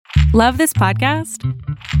Love this podcast?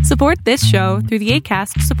 Support this show through the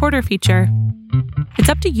Acast supporter feature. It's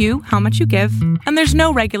up to you how much you give, and there's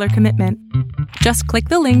no regular commitment. Just click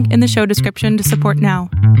the link in the show description to support now.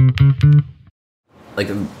 Like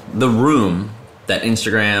the room that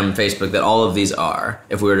Instagram, Facebook, that all of these are,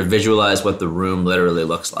 if we were to visualize what the room literally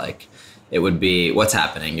looks like, it would be what's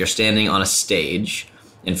happening. You're standing on a stage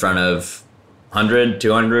in front of 100,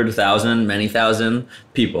 200, 1,000, many thousand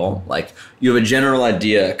people. Like, you have a general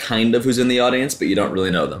idea kind of who's in the audience, but you don't really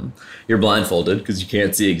know them. You're blindfolded because you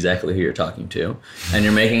can't see exactly who you're talking to. And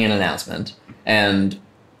you're making an announcement. And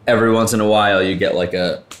every once in a while you get like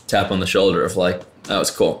a tap on the shoulder of like, that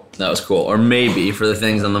was cool. That was cool. Or maybe for the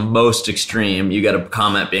things on the most extreme, you get a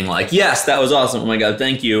comment being like, yes, that was awesome. Oh my God,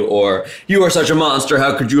 thank you. Or you are such a monster.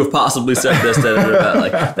 How could you have possibly said this?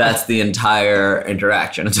 Like, that's the entire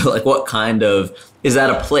interaction. And so like, what kind of, is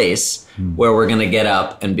that a place where we're going to get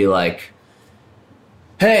up and be like,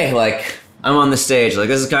 hey, like, I'm on the stage. Like,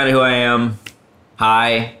 this is kind of who I am.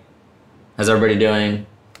 Hi. How's everybody doing?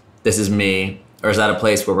 This is me. Or is that a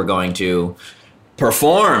place where we're going to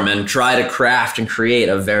perform and try to craft and create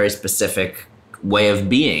a very specific way of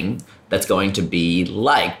being that's going to be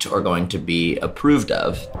liked or going to be approved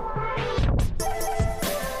of?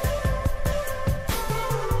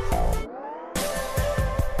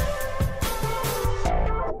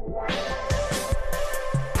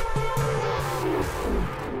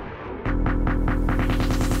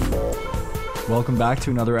 Welcome back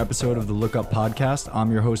to another episode of the Look Up Podcast.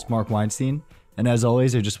 I'm your host, Mark Weinstein. And as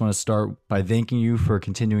always, I just want to start by thanking you for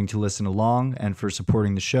continuing to listen along and for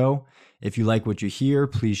supporting the show. If you like what you hear,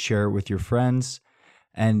 please share it with your friends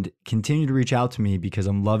and continue to reach out to me because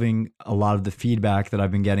I'm loving a lot of the feedback that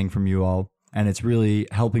I've been getting from you all. And it's really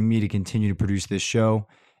helping me to continue to produce this show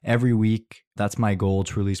every week. That's my goal,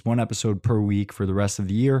 to release one episode per week for the rest of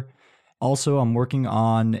the year. Also, I'm working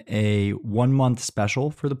on a 1-month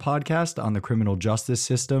special for the podcast on the criminal justice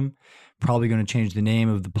system. Probably going to change the name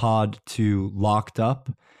of the pod to Locked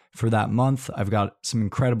Up for that month. I've got some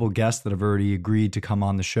incredible guests that have already agreed to come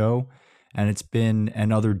on the show. And it's been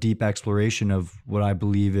another deep exploration of what I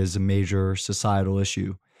believe is a major societal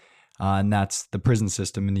issue. And that's the prison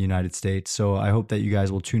system in the United States. So I hope that you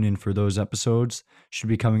guys will tune in for those episodes. Should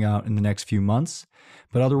be coming out in the next few months.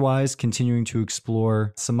 But otherwise, continuing to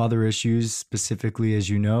explore some other issues, specifically, as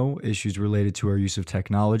you know, issues related to our use of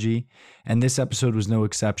technology. And this episode was no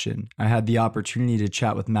exception. I had the opportunity to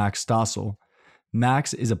chat with Max Stossel.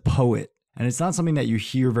 Max is a poet, and it's not something that you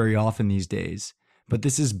hear very often these days. But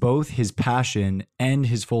this is both his passion and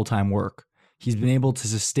his full-time work. He's been able to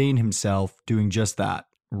sustain himself doing just that,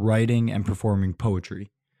 writing and performing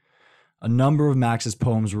poetry. A number of Max's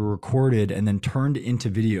poems were recorded and then turned into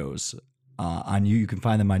videos. You can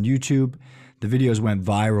find them on YouTube. The videos went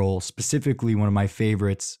viral, specifically one of my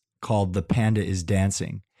favorites called The Panda is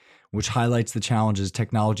Dancing, which highlights the challenges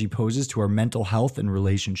technology poses to our mental health and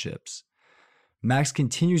relationships. Max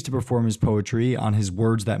continues to perform his poetry on his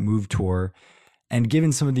Words That Move tour, and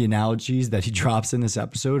given some of the analogies that he drops in this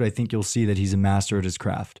episode, I think you'll see that he's a master at his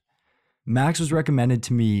craft. Max was recommended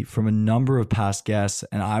to me from a number of past guests,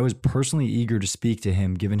 and I was personally eager to speak to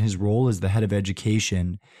him given his role as the head of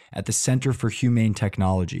education at the Center for Humane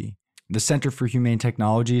Technology. The Center for Humane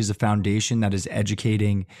Technology is a foundation that is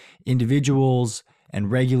educating individuals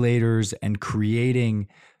and regulators and creating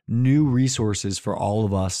new resources for all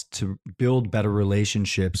of us to build better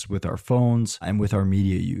relationships with our phones and with our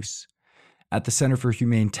media use. At the Center for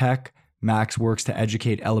Humane Tech, Max works to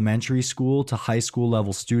educate elementary school to high school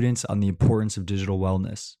level students on the importance of digital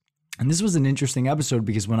wellness. And this was an interesting episode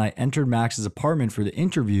because when I entered Max's apartment for the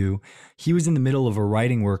interview, he was in the middle of a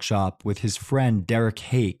writing workshop with his friend Derek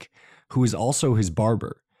Hake, who is also his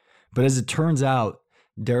barber. But as it turns out,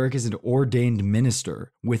 Derek is an ordained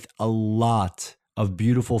minister with a lot of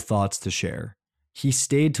beautiful thoughts to share. He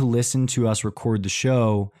stayed to listen to us record the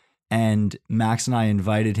show, and Max and I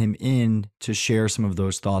invited him in to share some of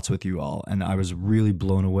those thoughts with you all, and I was really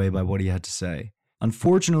blown away by what he had to say.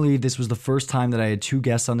 Unfortunately, this was the first time that I had 2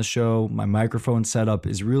 guests on the show. My microphone setup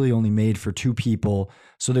is really only made for 2 people,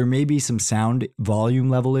 so there may be some sound volume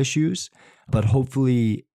level issues, but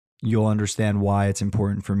hopefully you'll understand why it's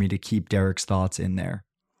important for me to keep Derek's thoughts in there.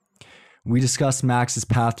 We discussed Max's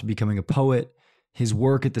path to becoming a poet, his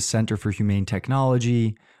work at the Center for Humane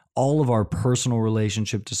Technology, all of our personal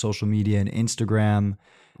relationship to social media and Instagram.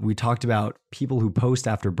 We talked about people who post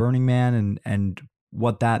after Burning Man and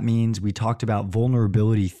what that means. We talked about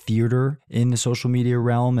vulnerability theater in the social media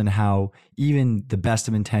realm and how even the best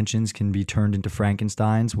of intentions can be turned into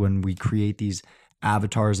Frankensteins when we create these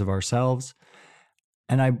avatars of ourselves.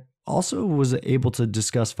 And I also was able to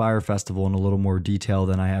discuss Fire Festival in a little more detail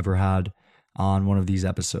than I ever had on one of these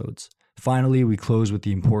episodes. Finally, we close with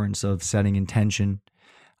the importance of setting intention.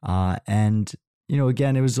 And,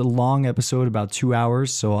 again, it was a long episode, about 2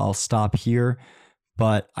 hours, so I'll stop here.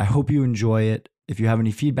 But I hope you enjoy it. If you have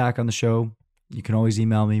any feedback on the show, you can always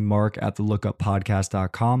email me,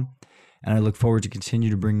 mark@thelookuppodcast.com. And I look forward to continue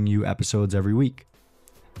to bringing you episodes every week.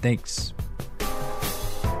 Thanks.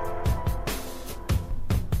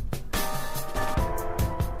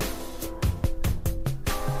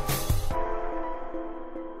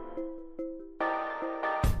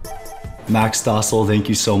 Max Stossel, thank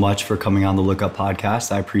you so much for coming on the Lookup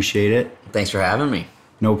Podcast. I appreciate it. Thanks for having me.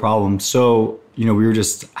 No problem. So, we were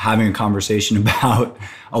just having a conversation about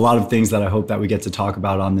a lot of things that I hope that we get to talk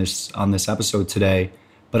about on this episode today.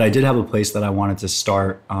 But I did have a place that I wanted to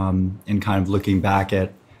start in kind of looking back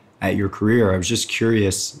at your career. I was just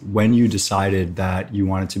curious when you decided that you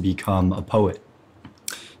wanted to become a poet.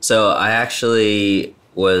 So I actually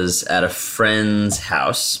was at a friend's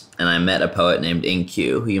house and I met a poet named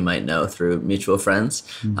InQ, who you might know through mutual friends.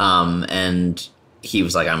 Mm-hmm. And he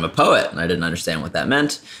was like, I'm a poet. And I didn't understand what that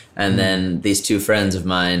meant. And then these two friends of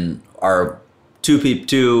mine are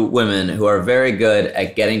two women who are very good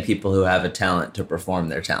at getting people who have a talent to perform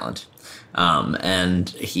their talent. And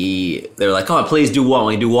they're like, oh, please do one.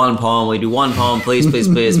 We do one poem. We do one poem, please, please,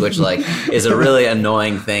 please, which is a really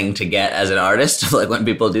annoying thing to get as an artist, when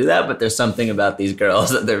people do that. But there's something about these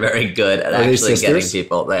girls that they're very good at actually getting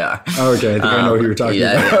people. They are. Oh, okay. I think I know who you're talking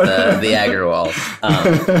about. The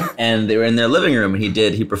Agarwals. And they were in their living room and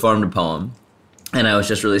he performed a poem. And I was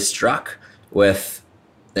just really struck with,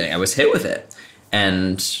 I was hit with it.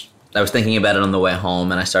 And I was thinking about it on the way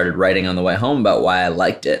home, and I started writing on the way home about why I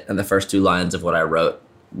liked it. And the first two lines of what I wrote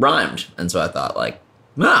rhymed. And so I thought,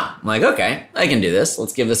 okay, I can do this.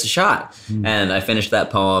 Let's give this a shot. And I finished that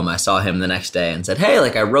poem. I saw him the next day and said, hey,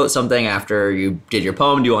 I wrote something after you did your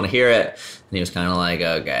poem. Do you want to hear it? And he was kind of like,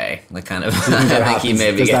 okay. I think he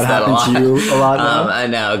maybe gets that a lot. Does that happen to you a lot now? I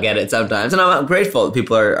know, get it sometimes. And I'm grateful that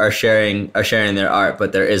people are sharing their art,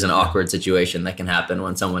 but there is an awkward situation that can happen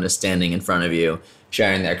when someone is standing in front of you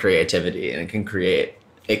sharing their creativity, and it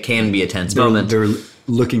can be a tense moment. They're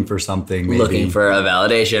looking for something, maybe. Looking for a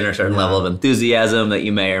validation or a certain level of enthusiasm that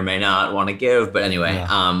you may or may not want to give. But anyway,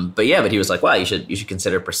 but he was like, wow, you should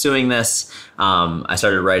consider pursuing this. I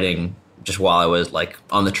started writing just while I was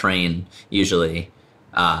on the train, usually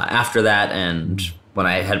after that. And when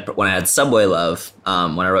I had Subway Love,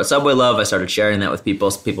 when I wrote Subway Love, I started sharing that with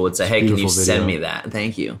people. So people would say, hey, can you send me that?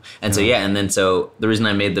 Thank you. And so the reason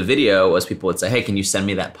I made the video was people would say, hey, can you send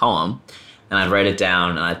me that poem? And I'd write it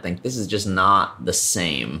down, and I'd think, this is just not the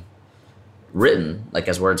same written,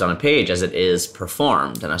 as words on a page, as it is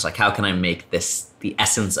performed. And I was like, how can I make the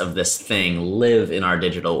essence of this thing live in our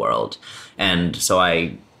digital world? And so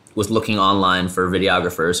I was looking online for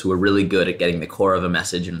videographers who were really good at getting the core of a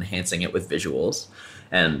message and enhancing it with visuals.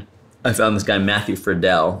 And I found this guy, Matthew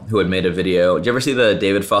Friedel, who had made a video. Did you ever see the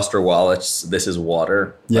David Foster Wallace, This Is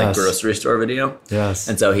Water, grocery store video? Yes.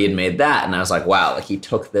 And so he had made that, and I was like, wow, he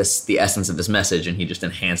took the essence of this message and he just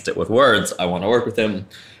enhanced it with words. I want to work with him.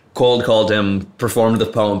 Cold called him, performed the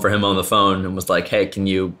poem for him on the phone, and was like, hey, can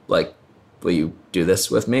you, will you do this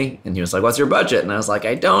with me? And he was like, what's your budget? And I was like,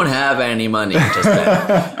 I don't have any money to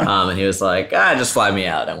spend. And he was like, just fly me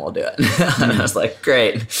out and we'll do it. And I was like,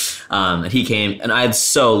 great. And he came, and I had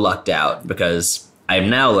so lucked out because I've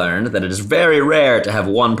now learned that it is very rare to have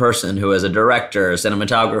one person who is a director,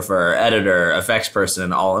 cinematographer, editor, effects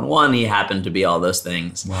person all in one. He happened to be all those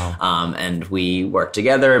things. Wow. And we worked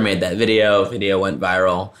together, made that video. Video went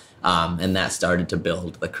viral. And that started to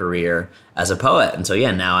build the career as a poet. And so,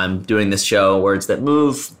 now I'm doing this show, Words That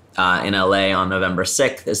Move, in LA on November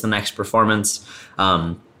 6th is the next performance.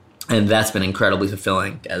 And that's been incredibly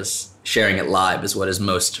fulfilling, as sharing it live is what is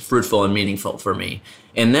most fruitful and meaningful for me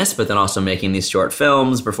in this, but then also making these short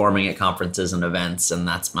films, performing at conferences and events. And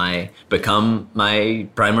that's become my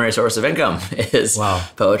primary source of income is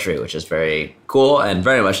poetry, which is very cool and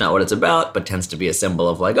very much not what it's about, but tends to be a symbol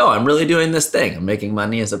of I'm really doing this thing. I'm making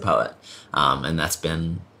money as a poet. And that's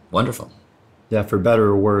been wonderful. Yeah, for better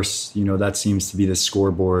or worse, that seems to be the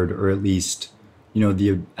scoreboard, or at least,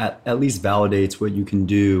 at least validates what you can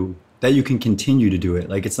do, that you can continue to do it.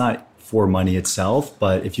 It's not for money itself,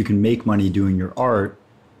 but if you can make money doing your art,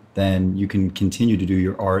 then you can continue to do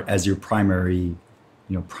your art as your primary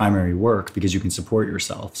work, because you can support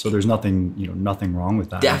yourself. So there's nothing wrong with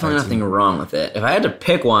that. Definitely nothing wrong with it. If I had to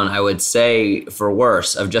pick one, I would say for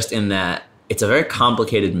worse, of just in that it's a very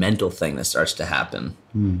complicated mental thing that starts to happen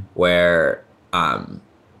where,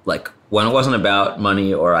 when it wasn't about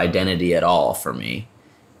money or identity at all for me,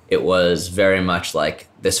 it was very much like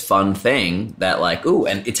this fun thing that like, ooh,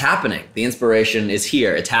 and it's happening. The inspiration is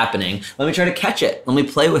here. It's happening. Let me try to catch it. Let me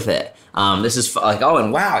play with it. This is like, oh,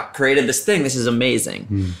 and wow, I created this thing. This is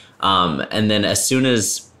amazing. And then as soon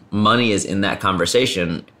as money is in that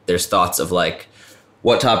conversation, there's thoughts of like,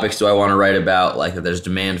 what topics do I want to write about, like that there's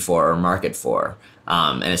demand for or market for?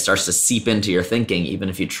 And it starts to seep into your thinking, even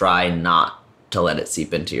if you try not to let it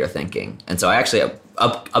seep into your thinking. And so I actually,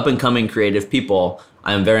 up and coming creative people,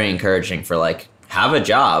 I'm very encouraging for like, have a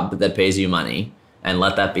job that pays you money and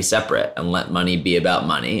let that be separate and let money be about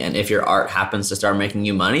money. And if your art happens to start making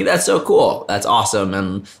you money, that's so cool. That's awesome.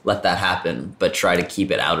 And let that happen, but try to keep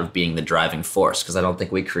it out of being the driving force. Cause I don't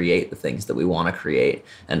think we create the things that we want to create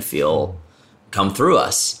and feel come through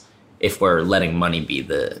us if we're letting money be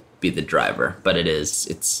the driver. But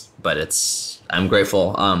I'm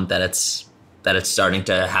grateful that it's starting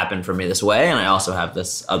to happen for me this way. And I also have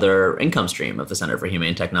this other income stream of the Center for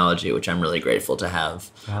Humane Technology, which I'm really grateful to have,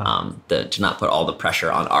 to not put all the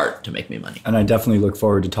pressure on art to make me money. And I definitely look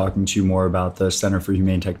forward to talking to you more about the Center for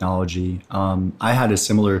Humane Technology. I had a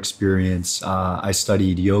similar experience. I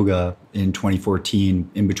studied yoga in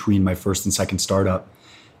 2014 in between my first and second startup.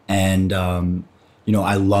 And,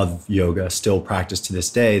 I love yoga, still practice to this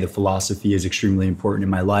day. The philosophy is extremely important in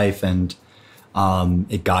my life, and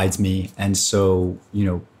it guides me. And so,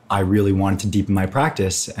 I really wanted to deepen my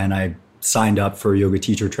practice, and I signed up for yoga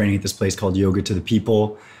teacher training at this place called Yoga to the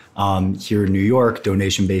People here in New York,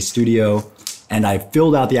 donation-based studio. And I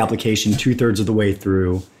filled out the application 2/3 of the way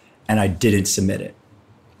through, and I didn't submit it.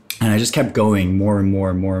 And I just kept going more and more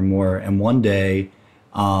and more and more. And one day,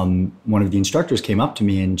 one of the instructors came up to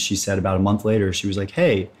me, and she said about a month later, she was like,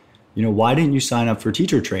 hey, why didn't you sign up for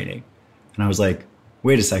teacher training? And I was like,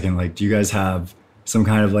 wait a second, like, do you guys have some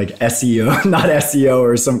kind of like SEO, not SEO,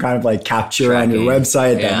 or some kind of like capture tracking on your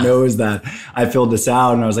website that knows that I filled this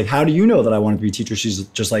out? And I was like, how do you know that I wanted to be a teacher? She's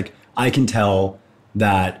just like, I can tell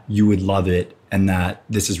that you would love it and that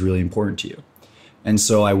this is really important to you. And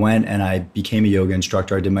so I went and I became a yoga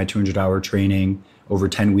instructor. I did my 200-hour training over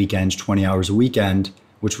 10 weekends, 20 hours a weekend,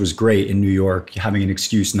 which was great in New York, having an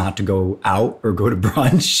excuse not to go out or go to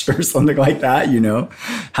brunch or something like that,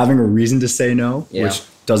 having a reason to say no, which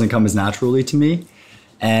doesn't come as naturally to me.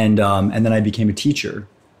 And then I became a teacher,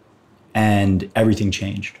 and everything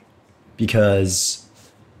changed because,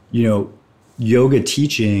 yoga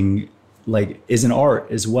teaching is an art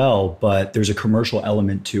as well, but there's a commercial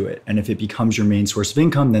element to it. And if it becomes your main source of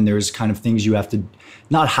income, then there's kind of things you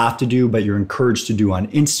not have to do, but you're encouraged to do on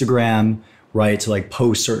Instagram, right? To like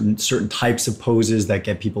post certain types of poses that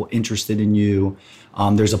get people interested in you.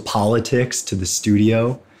 There's a politics to the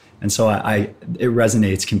studio. And so it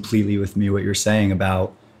resonates completely with me what you're saying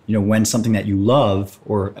about, when something that you love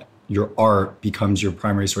or your art becomes your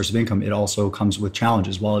primary source of income, it also comes with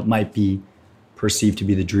challenges. While it might be perceived to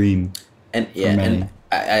be the dream. And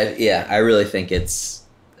I really think it's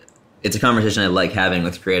a conversation I like having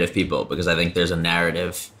with creative people, because I think there's a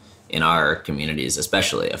narrative in our communities,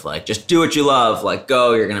 especially of like, just do what you love, like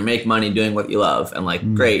go, you're going to make money doing what you love. And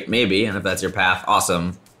like, great, maybe. And if that's your path,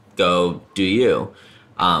 awesome, go do you.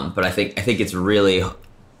 But I think it's really,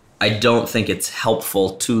 I don't think it's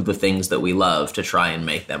helpful to the things that we love to try and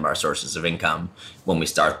make them our sources of income when we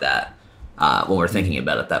start that, when we're thinking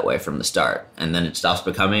about it that way from the start. And then it stops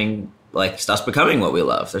becoming what we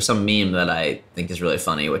love. There's some meme that I think is really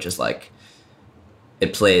funny, which is like,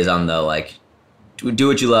 it plays on the like, do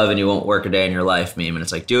what you love and you won't work a day in your life meme. And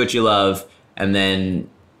it's like, do what you love, and then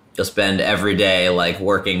you'll spend every day like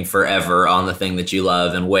working forever on the thing that you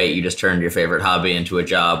love, and wait, you just turned your favorite hobby into a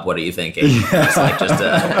job. What are you thinking? It's like just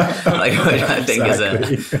like what I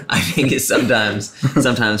think is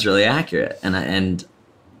sometimes really accurate. And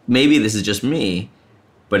maybe this is just me,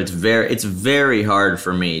 but it's very hard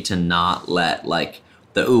for me to not let like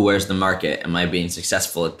where's the market? Am I being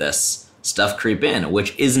successful at this stuff creep in,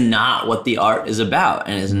 which is not what the art is about,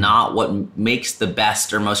 and is not what makes the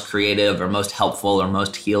best or most creative or most helpful or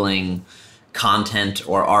most healing content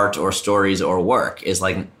or art or stories or work. Is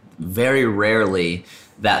like very rarely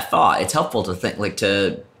that thought. It's helpful to think like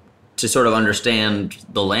to sort of understand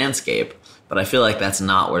the landscape, but I feel like that's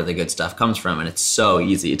not where the good stuff comes from, and it's so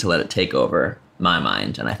easy to let it take over my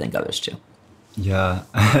mind, and I think others too. Yeah,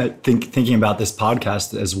 thinking about this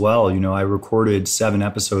podcast as well, I recorded 7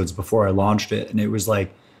 episodes before I launched it, and it was the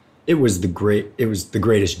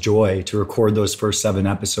greatest joy to record those first 7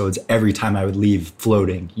 episodes every time I would leave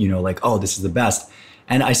floating, like, oh, this is the best.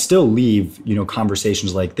 And I still leave,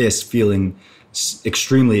 conversations like this feeling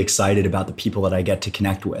extremely excited about the people that I get to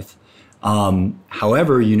connect with.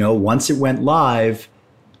 However, once it went live,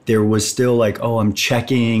 there was still like, oh, I'm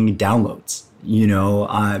checking downloads.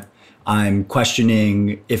 I'm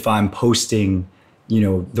questioning if I'm posting,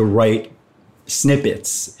 the right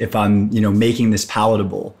snippets, if I'm, making this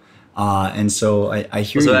palatable. And so I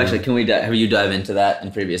hear So you. actually, have you dive into that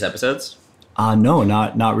in previous episodes? No,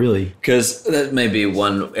 not really. Because that may be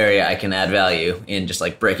one area I can add value in, just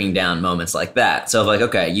like breaking down moments like that. So like,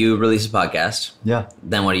 okay, you release a podcast. Yeah.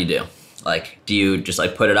 Then what do? Like, do you just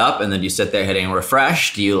like put it up and then you sit there hitting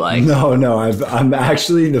refresh? Do you like? No. I'm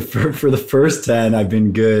actually for the first 10, I've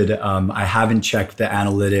been good. I haven't checked the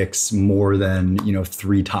analytics more than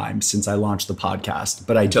 3 times since I launched the podcast.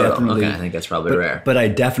 But I definitely. Okay, I think that's probably rare. But I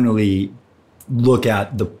definitely look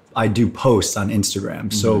at I do posts on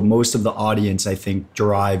Instagram. So most of the audience, I think,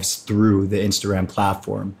 derives through the Instagram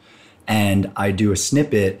platform. And I do a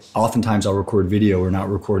snippet. Oftentimes I'll record video. We're not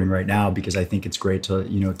recording right now because I think it's great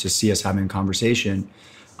to, to see us having a conversation.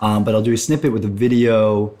 But I'll do a snippet with a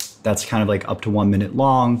video that's kind of like up to 1 minute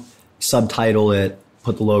long, subtitle it,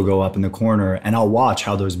 put the logo up in the corner, and I'll watch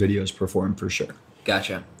how those videos perform for sure.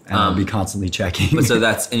 Gotcha. And I'll be constantly checking. But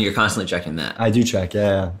and you're constantly checking that. I do check,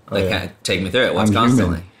 yeah. Kind of take me through it. What's I'm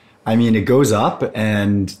constantly? Human. I mean, it goes up,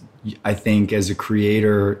 and I think as a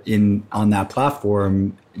creator on that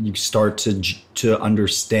platform, you start to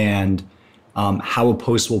understand how a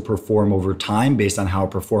post will perform over time based on how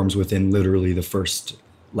it performs within literally the first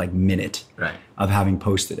minute of having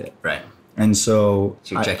posted it. Right. And so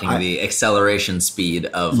you're checking the acceleration speed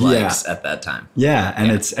of likes at that time. Yeah,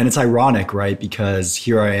 and it's ironic, right? Because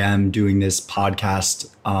here I am doing this podcast,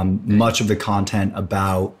 much of the content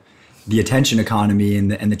about the attention economy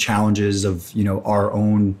and the challenges of our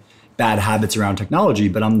own bad habits around technology.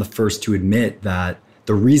 But I'm the first to admit that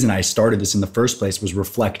the reason I started this in the first place was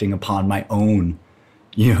reflecting upon my own,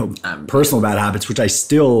 personal bad habits, which I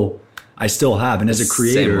still have. And as a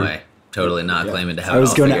creator, same way. Totally not claiming to have. I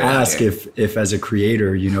was going to ask if as a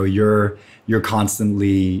creator, you're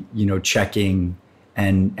constantly, checking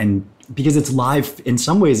and because it's live. In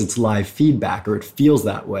some ways, it's live feedback, or it feels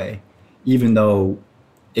that way, even though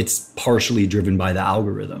it's partially driven by the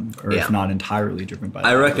algorithm, or if not entirely driven by.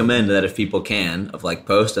 I recommend that if people can,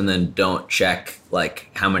 post and then don't check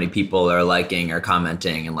how many people are liking or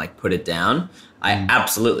commenting and put it down. I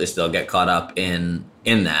absolutely still get caught up in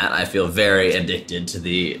that. I feel very addicted to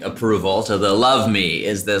the approval, to the love me.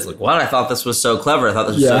 Is this what? I thought this was so clever. I thought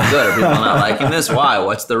this was so good. Are people not liking this? Why?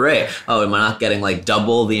 What's the rate? Oh, am I not getting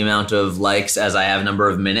double the amount of likes as I have number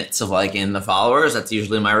of minutes of in the followers? That's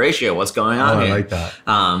usually my ratio. What's going on here? I like that.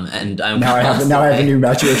 And I'm now I have a new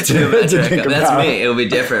metric to think about. That's me. It will be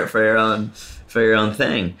different for your own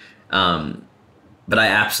thing. But I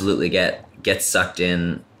absolutely get sucked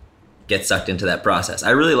into that process. I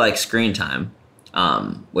really like screen time,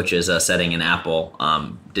 which is a setting in Apple.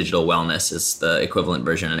 Digital Wellness is the equivalent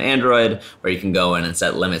version in Android, where you can go in and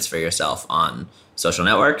set limits for yourself on social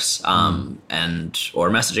networks and or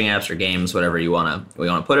messaging apps or games, whatever you want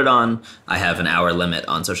to put it on. I have an hour limit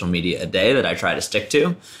on social media a day that I try to stick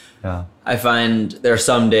to. Yeah. I find there are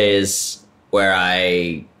some days where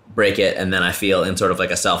I break it, and then I feel in sort of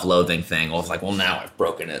a self-loathing thing. Well, now I've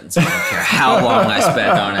broken it, and so I don't care how long I spent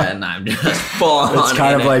on it, and I'm just full on. It's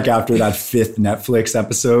kind of like after that 5th Netflix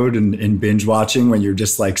episode in binge watching, when you're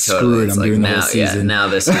just screw it, I'm doing the whole season. Now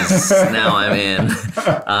I'm in.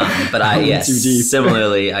 But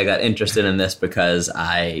similarly, I got interested in this because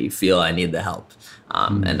I feel I need the help,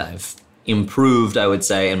 and I've improved, I would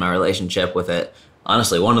say, in my relationship with it.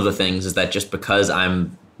 Honestly, one of the things is that just because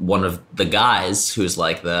I'm one of the guys who's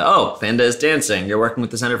Panda is dancing, you're working with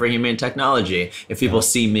the Center for Humane Technology. If people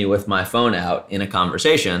see me with my phone out in a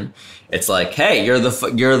conversation, it's hey, you're the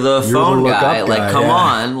phone guy. Come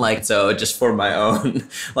on. So just for my own,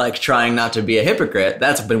 trying not to be a hypocrite,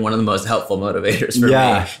 that's been one of the most helpful motivators for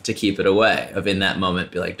me to keep it away. Of in that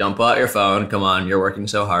moment, be don't pull out your phone. Come on, you're working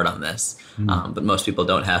so hard on this. But most people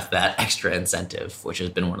don't have that extra incentive, which has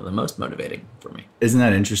been one of the most motivating for me. Isn't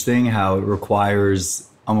that interesting how it requires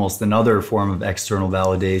almost another form of external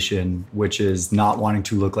validation, which is not wanting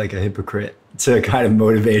to look like a hypocrite, to kind of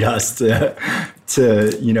motivate us to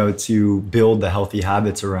build the healthy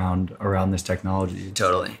habits around this technology.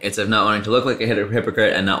 Totally. It's of not wanting to look like a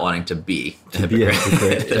hypocrite and not wanting to be a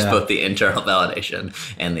hypocrite. There's both the internal validation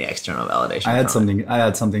and the external validation. I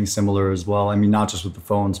had something similar as well. I mean, not just with the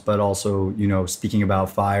phones, but also, speaking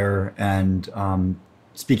about FIRE and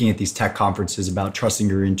speaking at these tech conferences about trusting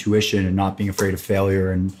your intuition and not being afraid of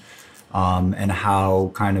failure, and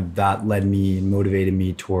how kind of that led me and motivated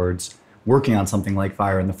me towards working on something like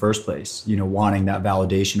FIRE in the first place, wanting that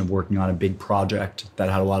validation of working on a big project that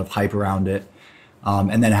had a lot of hype around it,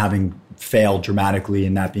 and then having failed dramatically,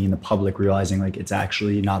 and that being in the public, realizing it's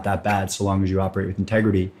actually not that bad so long as you operate with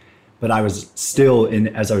integrity. but I was still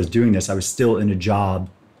as I was doing this, I was still in a job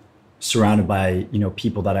surrounded by,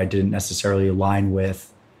 people that I didn't necessarily align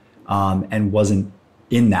with, and wasn't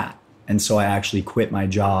in that. And so I actually quit my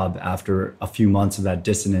job after a few months of that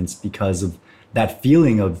dissonance because of that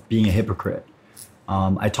feeling of being a hypocrite.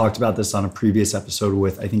 I talked about this on a previous episode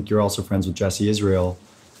with, I think you're also friends with Jesse Israel,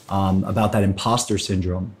 about that imposter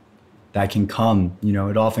syndrome that can come.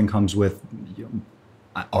 It often comes with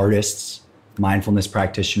artists, mindfulness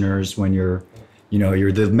practitioners. When you're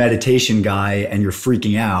the meditation guy and you're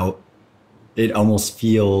freaking out, it almost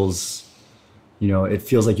feels, it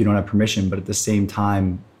feels like you don't have permission. But at the same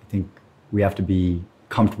time, I think we have to be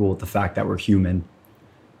comfortable with the fact that we're human.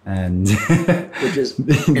 And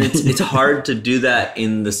it's hard to do that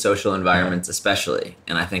in the social environments, especially.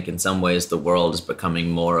 And I think in some ways the world is becoming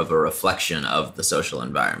more of a reflection of the social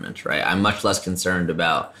environment, right? I'm much less concerned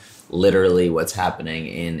about literally what's happening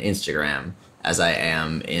in Instagram as I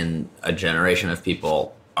am in a generation of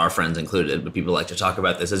people, our friends included, but people like to talk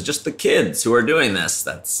about this as just the kids who are doing this.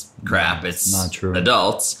 That's crap. It's not true.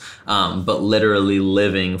 Adults, but literally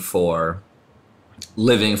living for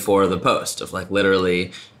the post, of like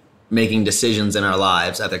literally making decisions in our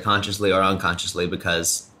lives, either consciously or unconsciously,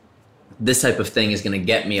 because this type of thing is going to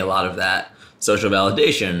get me a lot of that social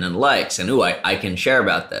validation and likes. And I can share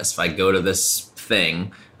about this. If I go to this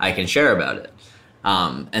thing, I can share about it.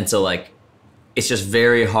 And so like, it's just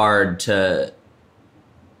very hard to,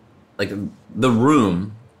 like, the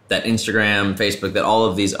room that Instagram, Facebook, that all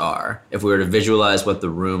of these are, if we were to visualize what the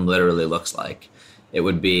room literally looks like, it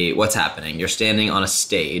would be what's happening. You're standing on a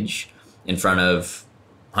stage in front of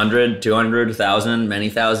 100, 200, 1,000, many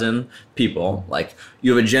thousand people. Like,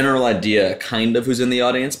 you have a general idea kind of who's in the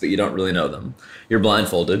audience, but you don't really know them. You're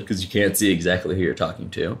blindfolded because you can't see exactly who you're talking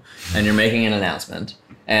to. And you're making an announcement.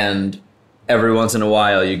 And every once in a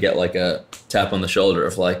while you get like a tap on the shoulder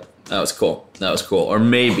of like, that was cool. Or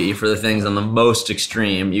maybe for the things on the most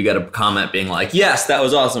extreme, you get a comment being like, yes, that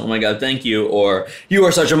was awesome. Oh my God, thank you. Or you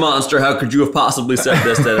are such a monster. How could you have possibly said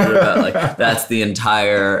this? Like, that's the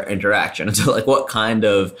entire interaction. And so like, what kind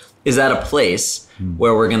of, is that a place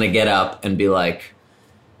where we're going to get up and be like,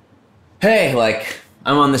 hey, like,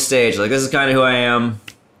 I'm on the stage. Like, this is kind of who I am.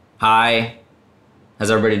 Hi.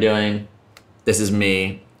 How's everybody doing? This is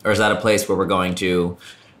me. Or is that a place where we're going to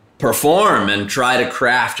perform and try to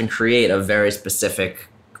craft and create a very specific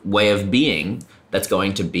way of being that's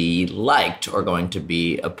going to be liked or going to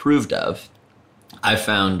be approved of? I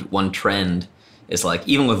found one trend is like,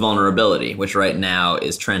 even with vulnerability, which right now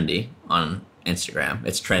is trendy on Instagram,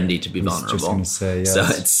 it's trendy to be vulnerable. Just gonna say,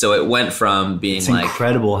 yes. So it went from being it's like,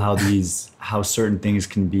 incredible how certain things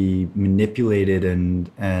can be manipulated and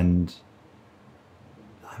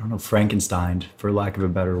I don't know, Frankensteined, for lack of a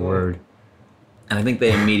better word. And I think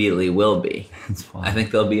they immediately will be. That's fine. I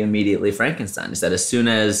think they'll be immediately Frankenstein. Is that as soon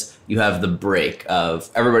as you have the break of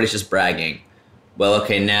everybody's just bragging, well,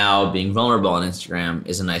 okay, now being vulnerable on Instagram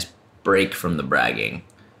is a nice break from the bragging.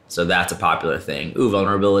 So that's a popular thing. Ooh,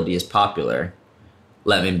 vulnerability is popular.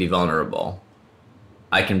 Let me be vulnerable.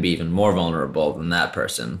 I can be even more vulnerable than that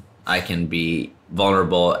person. I can be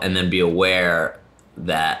vulnerable and then be aware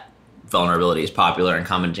that vulnerability is popular and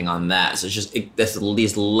commenting on that. So it's just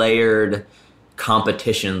these layered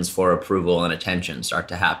competitions for approval and attention start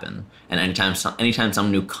to happen. And anytime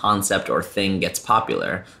some new concept or thing gets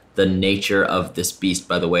popular, the nature of this beast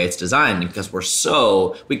by the way it's designed, because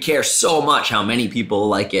we care so much how many people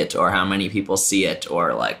like it or how many people see it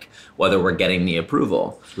or like whether we're getting the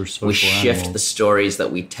approval. We shift animals. The stories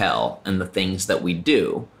that we tell and the things that we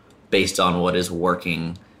do based on what is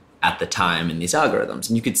working at the time in these algorithms.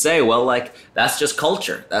 And you could say, well, like, that's just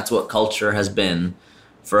culture. That's what culture has been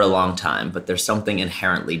for a long time, but there's something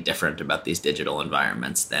inherently different about these digital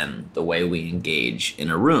environments than the way we engage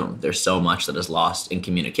in a room. There's so much that is lost in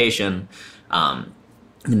communication, in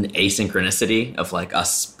asynchronicity of like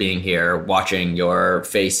us being here, watching your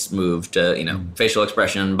face move to, facial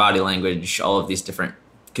expression, body language, all of these different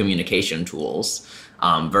communication tools,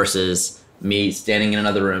 versus me standing in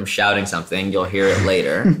another room shouting something, you'll hear it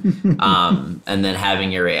later, and then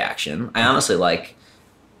having your reaction. I honestly like,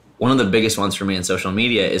 one of the biggest ones for me in social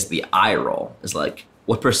media is the eye roll. Is like,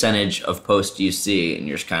 what percentage of posts do you see? And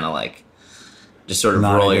you're just kind of like, just sort of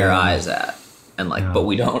roll your eyes at. And like, but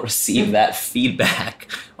we don't receive that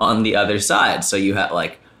feedback on the other side. So you have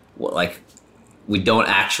we don't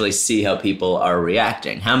actually see how people are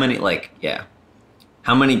reacting. How many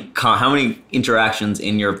interactions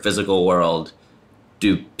in your physical world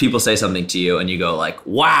do people say something to you and you go like,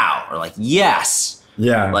 wow, or like, yes,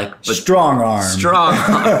 Yeah. Like, but strong arm. Strong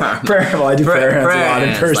arm. Well, I do prayer hands a lot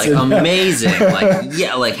in person. Like amazing.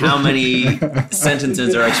 Like how many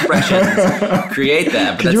sentences or expressions create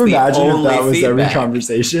that? But Could you imagine if that was every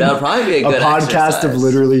conversation? That would probably be a good podcast exercise. of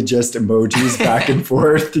literally just emojis back and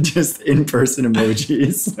forth, just in-person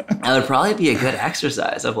emojis. That would probably be a good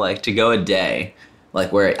exercise of like to go a day,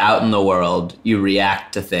 like where out in the world you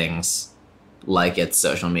react to things like it's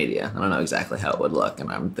social media. I don't know exactly how it would look,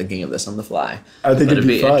 and I'm thinking of this on the fly. I think it'd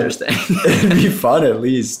be fun. Interesting. It'd be fun at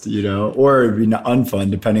least, or it'd be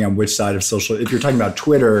unfun depending on which side of social. If you're talking about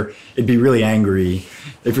Twitter, it'd be really angry.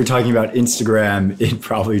 If you're talking about Instagram, it'd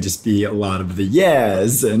probably just be a lot of the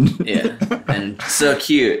yes and and so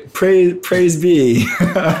cute. Praise be.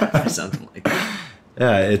 Or something like that.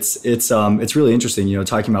 Yeah, it's really interesting,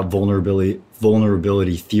 talking about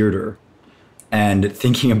vulnerability theater. And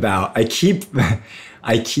thinking about, I keep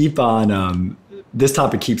on, this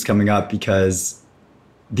topic keeps coming up because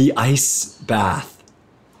the ice bath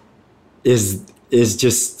is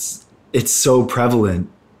just, it's so prevalent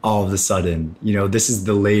all of a sudden. This is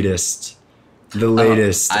the latest.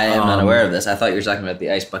 I am not aware of this. I thought you were talking about the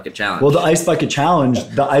ice bucket challenge. Well, the ice bucket challenge,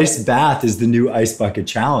 the ice bath is the new ice bucket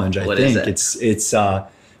challenge. I think is it? It's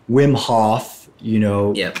Wim Hof.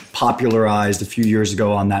 Popularized a few years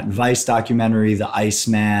ago on that Vice documentary, The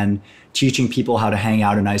Iceman, teaching people how to hang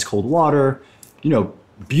out in ice cold water.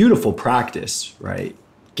 Beautiful practice, right?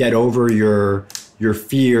 Get over your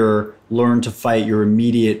fear, learn to fight your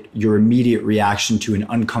immediate reaction to an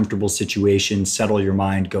uncomfortable situation, settle your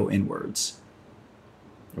mind, go inwards.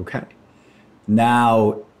 Okay.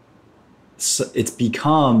 Now it's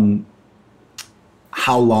become,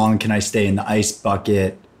 how long can I stay in the ice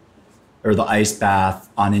bucket or the ice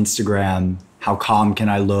bath on Instagram? How calm can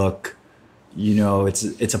I look?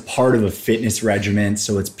 It's a part of a fitness regimen.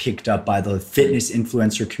 So it's picked up by the fitness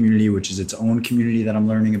influencer community, which is its own community that I'm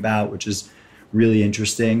learning about, which is really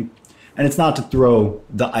interesting. And it's not to throw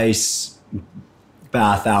the ice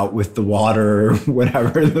bath out with the water or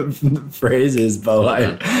whatever the phrase is,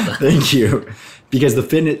 but thank you. Because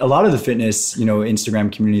a lot of the fitness,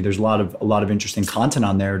 Instagram community, there's a lot of interesting content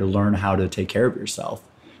on there to learn how to take care of yourself.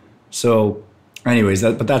 So anyways,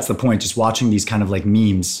 but that's the point, just watching these kind of like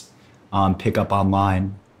memes pick up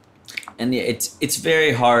online. And it's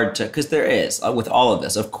very hard to, because there is, with all of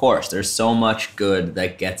this, of course, there's so much good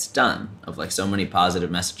that gets done, of like so many positive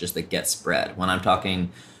messages that get spread. When I'm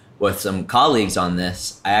talking with some colleagues on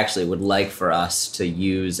this, I actually would like for us to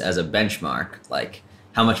use as a benchmark, like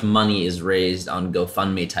how much money is raised on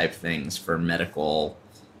GoFundMe type things for medical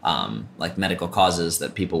causes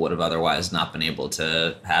that people would have otherwise not been able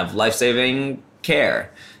to have life-saving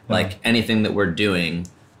care. Yeah. Like anything that we're doing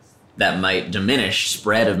that might diminish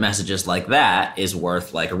spread of messages like that is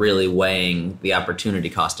worth like really weighing the opportunity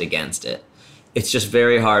cost against it. It's just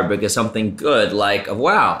very hard because something good like,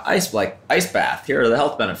 wow, ice bath, here are the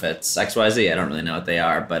health benefits, XYZ. I don't really know what they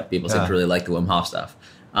are, but people seem to really like the Wim Hof stuff.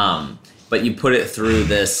 But you put it through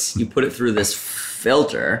this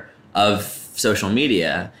filter of social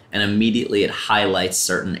media, and immediately it highlights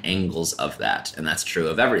certain angles of that. And that's true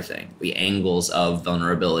of everything. The angles of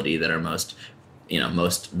vulnerability that are most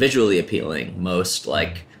visually appealing, most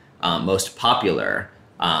popular.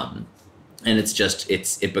 And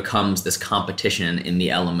it becomes this competition in the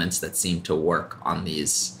elements that seem to work on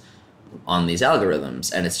these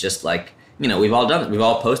algorithms. And it's just like, we've all done it. We've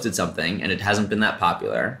all posted something and it hasn't been that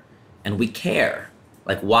popular, and we care.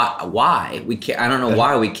 Like why we care? I don't know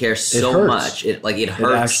why we care so much. It hurts. It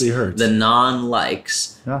actually hurts. The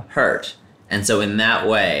non-likes hurt, and so in that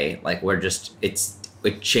way, like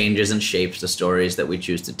it changes and shapes the stories that we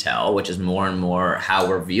choose to tell, which is more and more how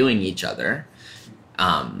we're viewing each other.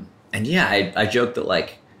 And I joked that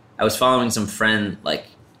like I was following some friend. Like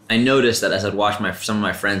I noticed that as I'd watch some of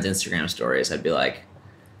my friends' Instagram stories, I'd be like,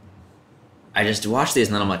 I just watch these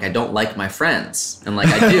and then I'm like, I don't like my friends. And like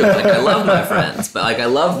I do, like I love my friends, but like I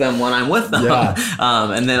love them when I'm with them. Yeah.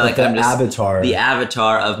 And then like I'm just the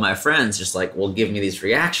avatar of my friends just like will give me these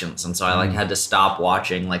reactions. And so I like had to stop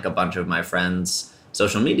watching like a bunch of my friends'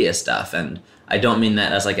 social media stuff. And I don't mean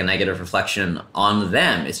that as like a negative reflection on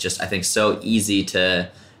them. It's just, I think, so easy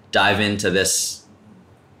to dive into this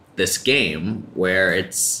game where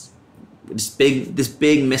it's this big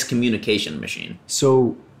miscommunication machine.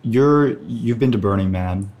 So you've been to Burning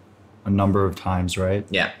Man a number of times, right?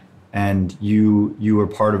 Yeah. And you were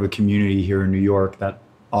part of a community here in New York that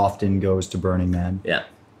often goes to Burning Man. Yeah.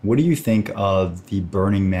 What do you think of the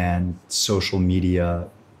Burning Man social media,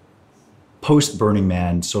 post Burning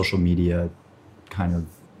Man social media kind of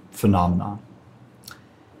phenomenon?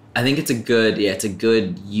 I think it's a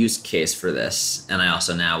good use case for this. And I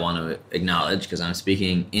also now want to acknowledge, because I'm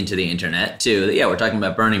speaking into the internet too, that we're talking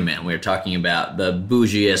about Burning Man. We're talking about the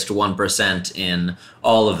bougiest 1% in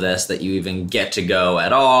all of this, that you even get to go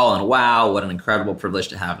at all. And wow, what an incredible privilege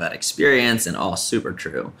to have that experience, and all super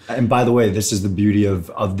true. And by the way, this is the beauty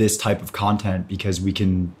of this type of content, because we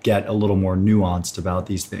can get a little more nuanced about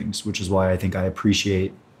these things, which is why I think I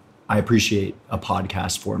appreciate a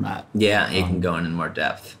podcast format. Yeah, you can go in more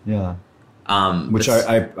depth. Yeah. Which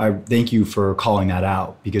I thank you for calling that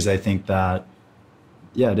out, because I think that,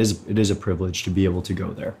 it is a privilege to be able to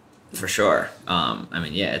go there. For sure.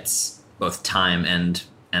 It's both time and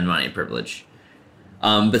money privilege.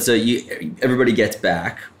 But so everybody gets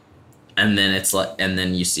back, and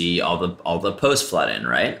then you see all the posts flood in,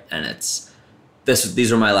 right? And it's,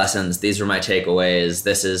 these were my lessons. These were my takeaways.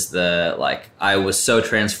 This is I was so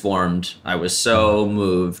transformed. I was so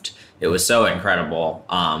moved. It was so incredible.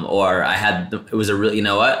 It was a real, you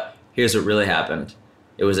know what? Here's what really happened.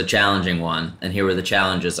 It was a challenging one. And here were the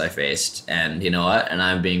challenges I faced. And you know what? And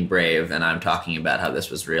I'm being brave, and I'm talking about how this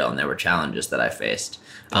was real, and there were challenges that I faced.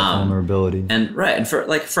 Vulnerability. And right. And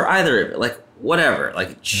for either of it, whatever,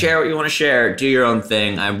 share what you want to share, do your own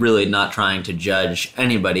thing. I'm really not trying to judge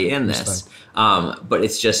anybody in this. But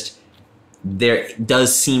it's just, there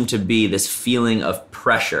does seem to be this feeling of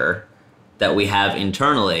pressure that we have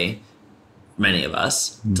internally, many of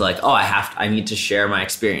us, to I need to share my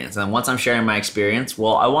experience. And once I'm sharing my experience,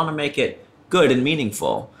 well, I want to make it good and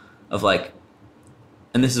meaningful,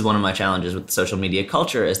 and this is one of my challenges with social media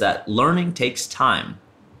culture, is that learning takes time.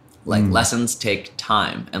 Lessons take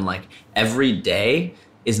time, and every day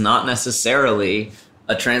is not necessarily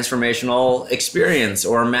a transformational experience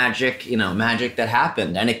or magic that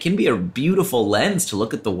happened. And it can be a beautiful lens to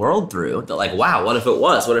look at the world through, that wow, what if it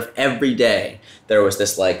was? What if every day there was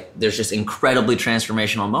this there's just incredibly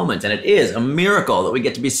transformational moments, and it is a miracle that we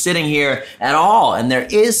get to be sitting here at all, and there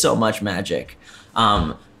is so much magic.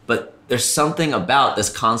 But there's something about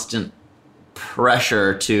this constant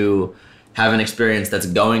pressure to have an experience that's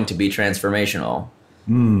going to be transformational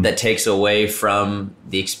that takes away from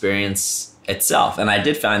the experience itself. And I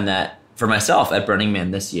did find that for myself at Burning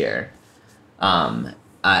Man this year. And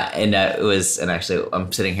actually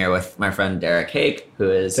I'm sitting here with my friend Hake, who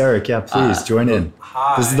is Derek. Yeah, please join in.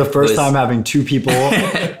 Hi. This is the first time having two people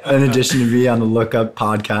in addition to me on the Look Up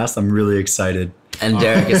podcast. I'm really excited. And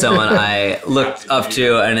Derek is someone I looked up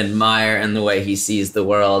to and admire in the way he sees the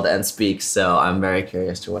world and speaks. So I'm very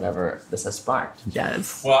curious to whatever this has sparked.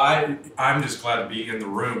 Yes. Well, I'm just glad to be in the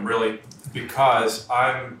room, really, because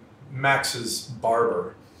I'm Max's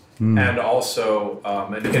barber and also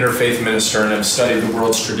an interfaith minister, and I've studied the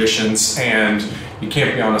world's traditions. And you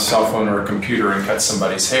can't be on a cell phone or a computer and cut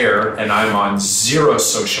somebody's hair. And I'm on zero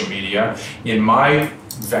social media. In my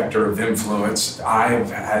vector of influence,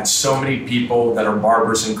 I've had so many people that are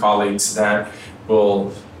barbers and colleagues that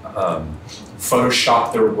will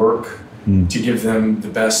Photoshop their work to give them the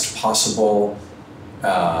best possible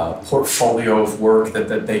portfolio of work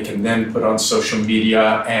that they can then put on social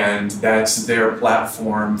media, and that's their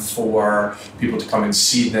platform for people to come and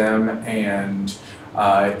see them, and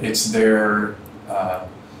it's their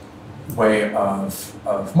way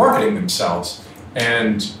of marketing themselves.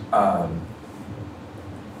 And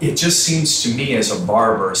it just seems to me as a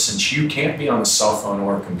barber, since you can't be on a cell phone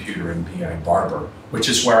or a computer and be a barber, which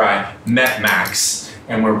is where I met Max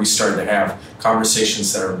and where we started to have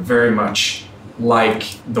conversations that are very much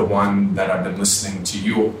like the one that I've been listening to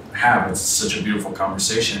you have. It's such a beautiful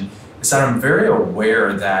conversation, is that I'm very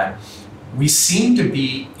aware that we seem to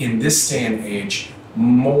be, in this day and age,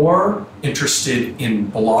 more interested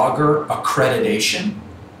in blogger accreditation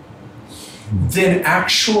than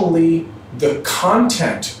actually the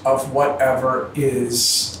content of whatever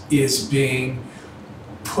is being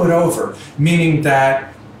put over, meaning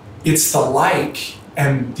that it's the like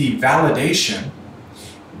and the validation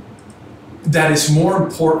that is more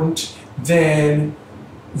important than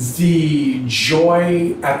the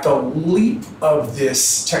joy at the leap of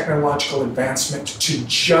this technological advancement to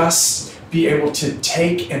just be able to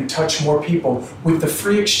take and touch more people with the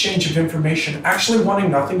free exchange of information, actually wanting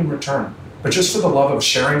nothing in return, but just for the love of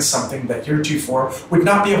sharing something that heretofore would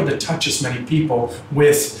not be able to touch as many people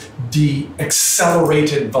with the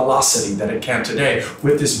accelerated velocity that it can today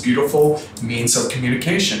with this beautiful means of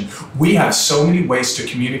communication. We have so many ways to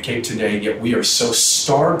communicate today, yet we are so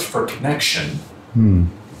starved for connection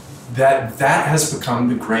that has become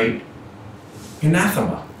the great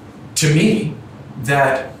anathema to me,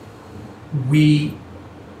 that we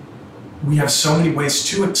have so many ways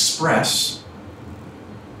to express,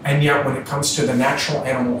 And yet when it comes to the natural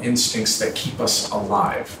animal instincts that keep us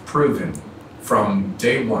alive, proven from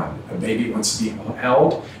day one, a baby wants to be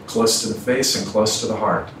held close to the face and close to the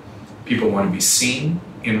heart. People want to be seen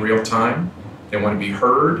in real time. They want to be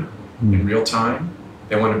heard in real time.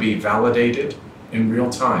 They want to be validated in real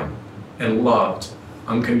time and loved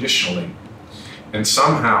unconditionally. And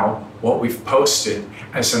somehow what we've posted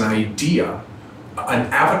as an idea, an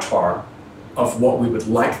avatar of what we would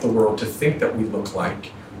like the world to think that we look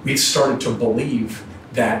like, we've started to believe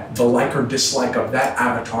that the like or dislike of that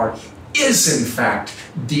avatar is in fact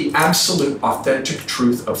the absolute authentic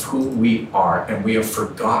truth of who we are. And we have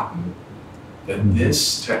forgotten that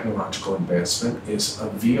this technological advancement is a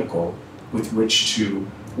vehicle with which to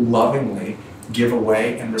lovingly give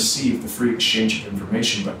away and receive the free exchange of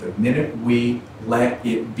information. But the minute we let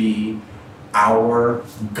it be our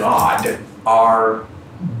God, our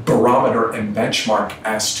barometer and benchmark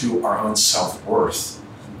as to our own self-worth,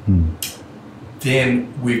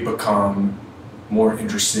 then we become more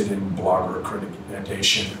interested in blogger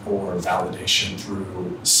accreditation or validation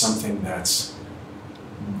through something that's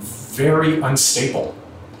very unstable.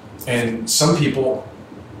 And some people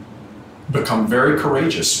become very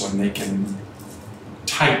courageous when they can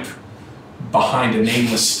type behind a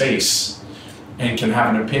nameless face and can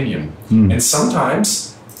have an opinion. And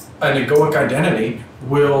sometimes an egoic identity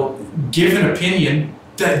will give an opinion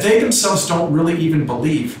that they themselves don't really even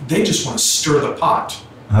believe. They just want to stir the pot.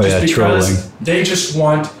 Because trolling. They just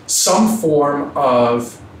want some form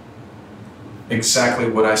of exactly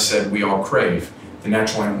what I said we all crave, the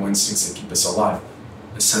natural animal instincts that keep us alive,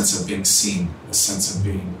 a sense of being seen, a sense of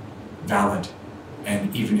being valid,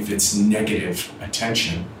 and even if it's negative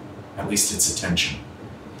attention, at least it's attention.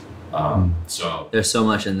 So there's so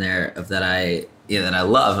much in there of that I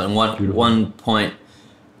love, and one point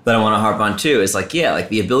that I want to harp on too is like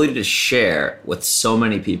the ability to share with so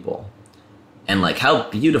many people. And like how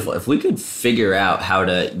beautiful, if we could figure out how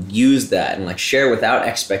to use that and like share without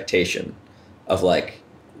expectation of like,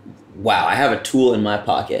 wow, I have a tool in my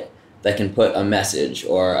pocket that can put a message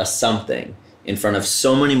or a something in front of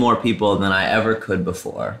so many more people than I ever could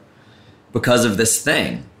before because of this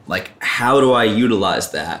thing. Like, how do I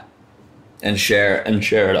utilize that and share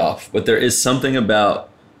it off? But there is something about,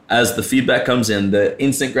 as the feedback comes in, the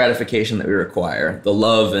instant gratification that we require, the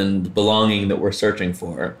love and belonging that we're searching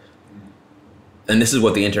for. And this is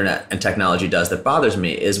what the internet and technology does that bothers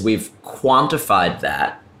me, is we've quantified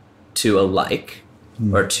that to a like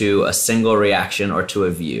or to a single reaction or to a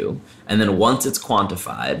view. And then once it's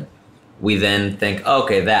quantified, we then think,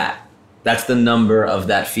 okay, that's the number of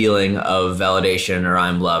that feeling of validation, or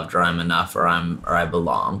I'm loved, or I'm enough, or I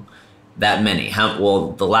belong. That many.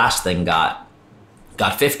 The last thing got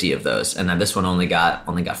 50 of those, and then this one only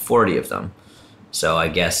got 40 of them. So I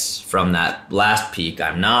guess from that last peak,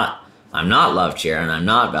 I'm not loved here, and I'm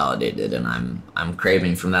not validated, and I'm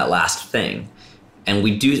craving from that last thing. And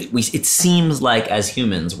it seems like as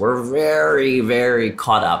humans, we're very, very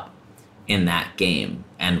caught up in that game.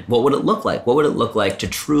 And what would it look like? What would it look like to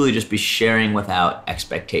truly just be sharing without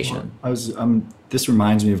expectation? Well, this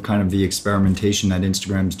reminds me of kind of the experimentation that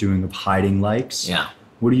Instagram's doing of hiding likes. Yeah.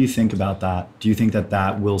 What do you think about that? Do you think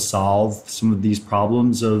that will solve some of these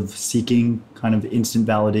problems of seeking kind of instant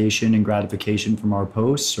validation and gratification from our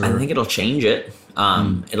posts? Or? I think it'll change it.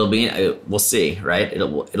 We'll see, right?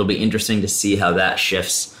 It'll be interesting to see how that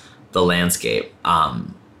shifts the landscape.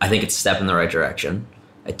 I think it's a step in the right direction.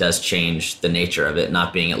 It does change the nature of it,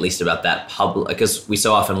 not being at least about that public, because we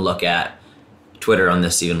so often look at Twitter on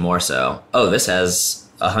this even more so. Oh, this has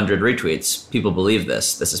 100 retweets. People believe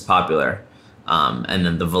this. This is popular. And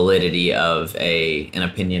then the validity of an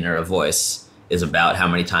opinion or a voice is about how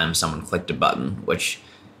many times someone clicked a button, which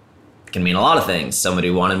can mean a lot of things.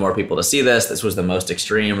 Somebody wanted more people to see this. This was the most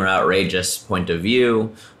extreme or outrageous point of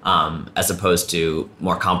view, as opposed to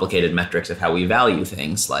more complicated metrics of how we value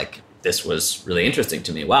things. Like, this was really interesting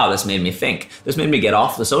to me. Wow, this made me think. This made me get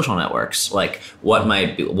off the social networks. Like, what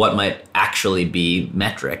might actually be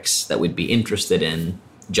metrics that we'd be interested in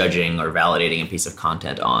judging or validating a piece of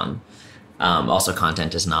content on. Also,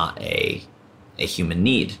 content is not a human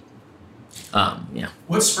need.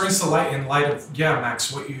 What springs to light in light of,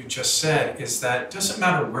 Max, what you just said is that it doesn't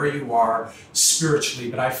matter where you are spiritually,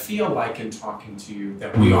 but I feel like in talking to you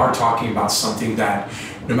that we are talking about something that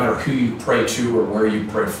no matter who you pray to or where you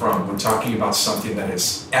pray from, we're talking about something that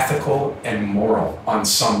is ethical and moral on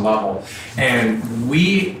some level. And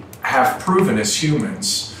we have proven as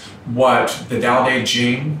humans what the Tao Te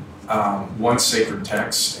Ching one sacred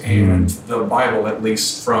text, and the Bible, at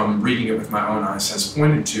least from reading it with my own eyes, has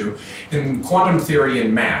pointed to. In quantum theory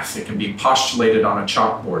and math, it can be postulated on a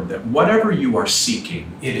chalkboard that whatever you are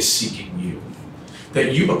seeking, it is seeking you.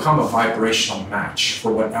 That you become a vibrational match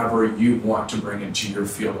for whatever you want to bring into your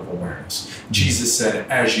field of awareness. Jesus said,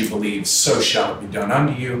 as you believe, so shall it be done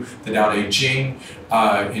unto you. The Tao Te Ching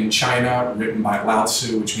in China, written by Lao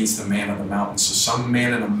Tzu, which means the man of the mountain. So some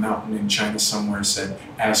man in a mountain in China somewhere said,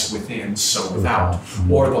 as within, so without.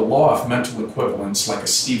 Or the law of mental equivalence, like a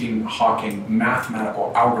Stephen Hawking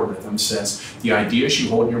mathematical algorithm, says the ideas you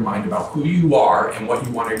hold in your mind about who you are and what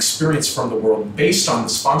you want to experience from the world based on the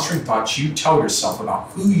sponsoring thoughts you tell yourself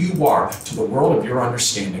about who you are to the world of your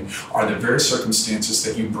understanding are the very circumstances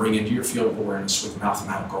that you bring into your field of awareness with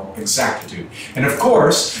mathematical exactitude. And of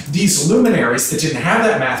course, these luminaries that didn't have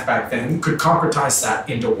that math back then could concretize that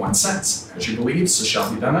into one sentence. As you believe, so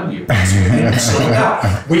shall be done unto you. So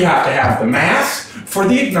without. We have to have the math for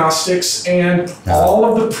the agnostics and all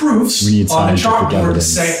of the proofs on the chalkboard to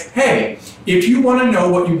say, hey, if you want to know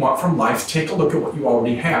what you want from life, take a look at what you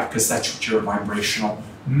already have, because that's what you're a vibrational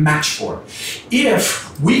match for.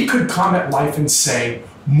 If we could come at life and say,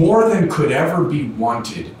 more than could ever be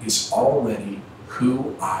wanted is already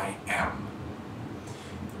who I am,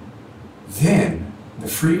 then the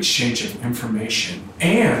free exchange of information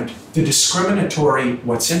and the discriminatory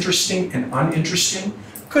what's interesting and uninteresting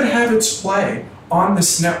could have its play on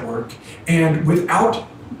this network, and without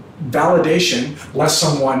validation, lest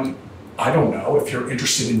someone, I don't know, if you're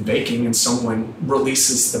interested in baking and someone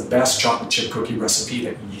releases the best chocolate chip cookie recipe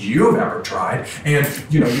that you've ever tried, and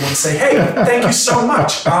you want to say, hey, thank you so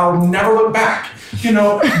much, I'll never look back.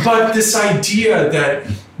 But this idea that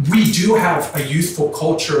we do have a youthful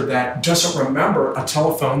culture that doesn't remember a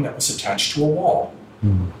telephone that was attached to a wall.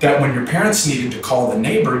 That when your parents needed to call the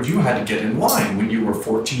neighbor, you had to get in line when you were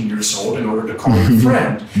 14 years old in order to call your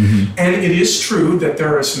friend. And it is true that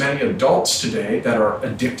there are as many adults today that are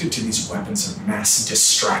addicted to these weapons of mass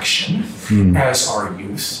distraction as our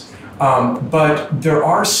youth. But there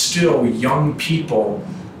are still young people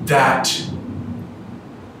that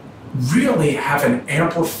really have an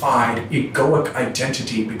amplified egoic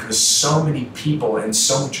identity because so many people and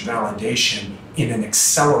so much validation in an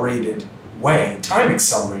accelerated way, time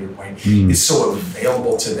accelerated way, is so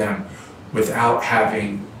available to them without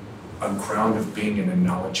having a ground of being in a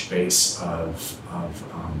knowledge base of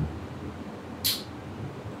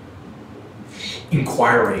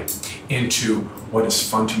inquiry into what is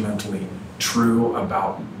fundamentally true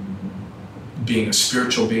about being a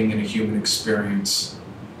spiritual being in a human experience,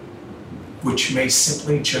 which may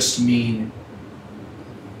simply just mean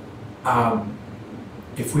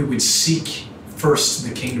if we would seek first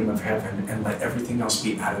the kingdom of heaven and let everything else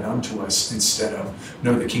be added unto us, instead of,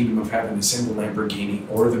 no, the kingdom of heaven is in the Lamborghini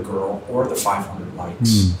or the girl or the 500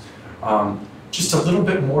 likes. Just a little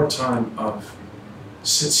bit more time of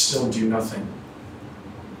sit still, do nothing.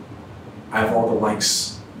 I have all the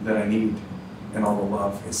likes that I need, and all the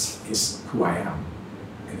love is who I am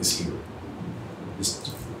and is here.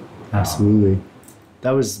 Absolutely.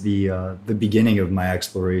 That was the beginning of my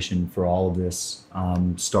exploration for all of this.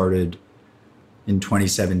 Started in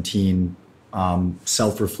 2017,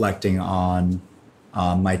 self-reflecting on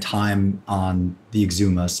my time on the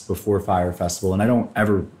Exumas before Fire Festival. And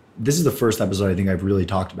this is the first episode I think I've really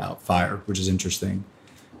talked about fire, which is interesting.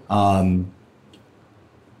 And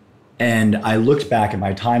I looked back at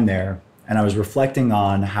my time there, and I was reflecting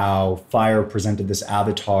on how fire presented this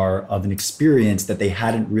avatar of an experience that they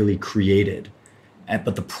hadn't really created.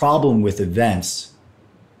 But the problem with events,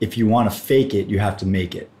 if you want to fake it, you have to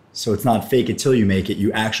make it. So it's not fake it till you make it.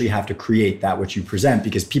 You actually have to create that which you present,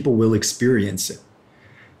 because people will experience it.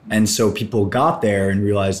 And so people got there and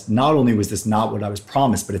realized not only was this not what I was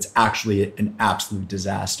promised, but it's actually an absolute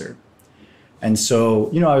disaster. And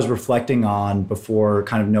so, I was reflecting on, before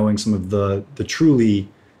kind of knowing some of the truly,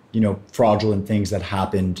 fraudulent things that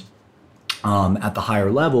happened at the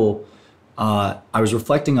higher level, I was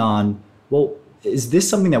reflecting on, well, is this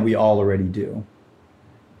something that we all already do?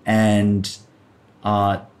 And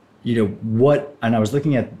and I was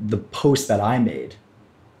looking at the post that I made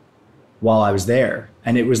while I was there,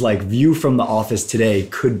 and it was like, view from the office today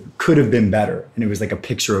could have been better. And it was like a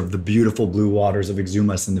picture of the beautiful blue waters of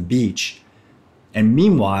Exumas and the beach. And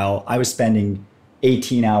meanwhile, I was spending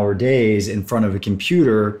 18-hour days in front of a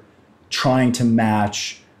computer trying to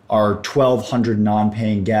match our 1,200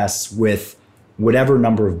 non-paying guests with whatever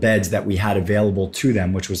number of beds that we had available to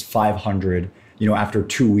them, which was 500, after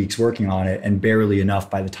 2 weeks working on it, and barely enough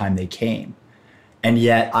by the time they came. And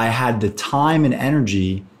yet I had the time and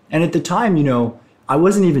energy. And at the time, I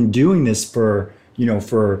wasn't even doing this for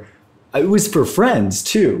it was for friends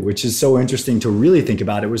too, which is so interesting to really think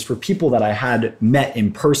about. It was for people that I had met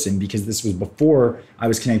in person, because this was before I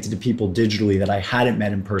was connected to people digitally that I hadn't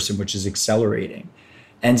met in person, which is accelerating.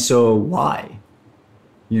 And so why?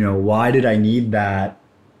 Why did I need that?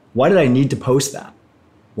 Why did I need to post that?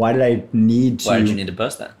 Why did I need to? Why did you need to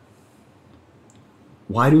post that?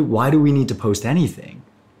 Why do we need to post anything?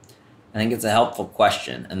 I think it's a helpful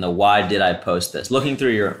question. And the why did I post this? Looking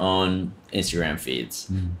through your own Instagram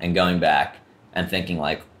feeds and going back and thinking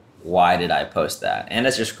like, why did I post that? And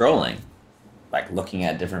as you're scrolling, like looking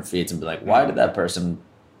at different feeds and be like, why did that person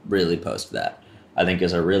really post that? I think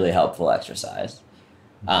is a really helpful exercise.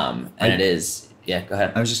 It is, yeah, go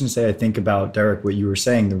ahead. I was just gonna say, I think about, Derek, what you were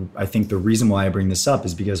saying. I think the reason why I bring this up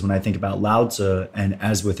is because when I think about Lao Tzu and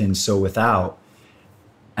as within, so without,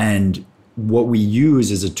 and what we use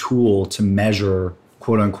as a tool to measure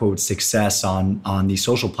quote unquote success on these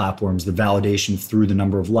social platforms, the validation through the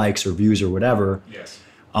number of likes or views or whatever. Yes.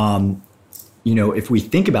 If we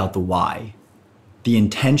think about the why, the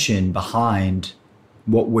intention behind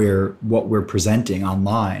what we're presenting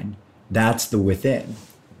online, that's the within.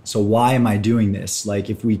 So why am I doing this? Like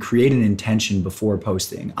if we create an intention before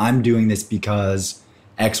posting, I'm doing this because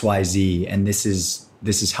XYZ, and this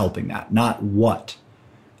is helping that, not what.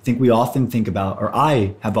 I think we often think about, or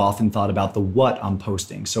I have often thought about the what I'm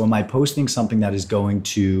posting. So am I posting something that is going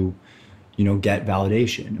to, get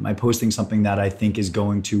validation? Am I posting something that I think is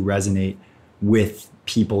going to resonate with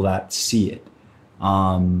people that see it?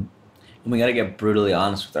 And we got to get brutally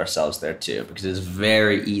honest with ourselves there too, because it's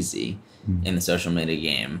very easy in the social media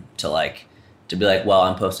game to be like, well,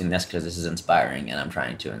 I'm posting this because this is inspiring and I'm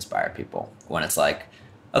trying to inspire people. When it's like,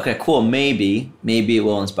 okay, cool, maybe it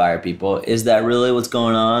will inspire people. Is that really what's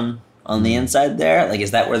going on the inside there? Like,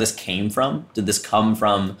 is that where this came from? Did this come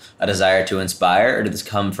from a desire to inspire, or did this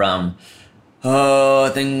come from,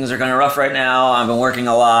 oh, things are kind of rough right now, I've been working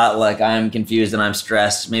a lot, like I'm confused and I'm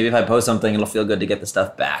stressed, maybe if I post something it'll feel good to get the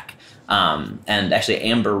stuff back. And actually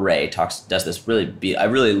Amber Ray does this I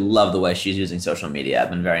really love the way she's using social media. I've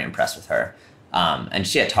been very impressed with her. And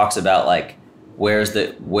she talks about like, where is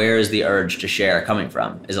the urge to share coming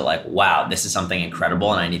from? Is it like, wow, this is something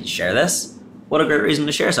incredible and I need to share this? What a great reason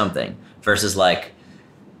to share something. Versus like,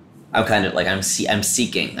 I'm kind of like, I'm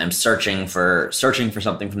searching for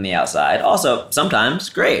something from the outside. Also, sometimes,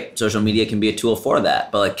 great, social media can be a tool for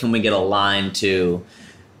that. But like, can we get aligned to,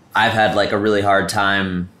 I've had like a really hard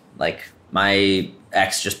time, like my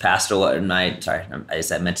ex just passed away. Meant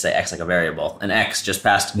to say ex like a variable. An ex just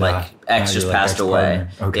passed, passed away.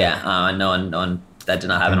 Okay. Yeah, no one that did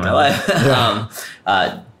not happen in my life.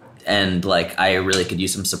 Yeah. And like, I really could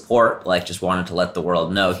use some support. Like, just wanted to let the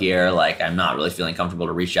world know here. Like, I'm not really feeling comfortable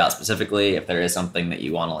to reach out specifically. If there is something that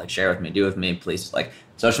you want to like share with me, do with me, please. Like,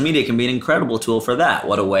 social media can be an incredible tool for that.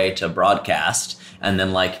 What a way to broadcast. And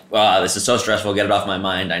then like, wow, this is so stressful. Get it off my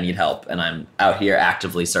mind. I need help. And I'm out here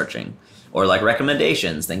actively searching. Or like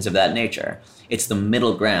recommendations, things of that nature. It's the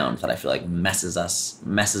middle ground that I feel like messes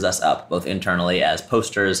us up, both internally as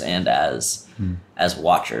posters and as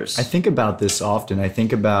watchers. I think about this often. I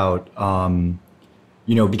think about,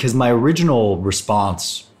 because my original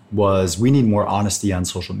response was, we need more honesty on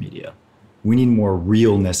social media. We need more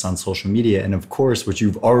realness on social media. And of course, what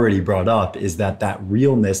you've already brought up is that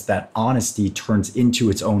realness, that honesty turns into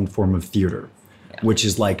its own form of theater. Which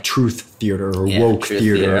is like truth theater or woke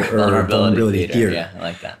theater or vulnerability theater. Yeah, I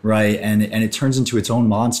like that. Right. And it turns into its own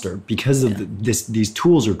monster because of these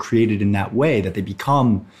tools are created in that way that they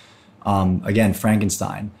become, again,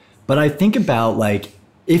 Frankenstein. But I think about like,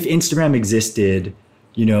 if Instagram existed,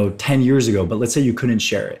 10 years ago, but let's say you couldn't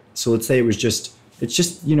share it. So let's say it's just,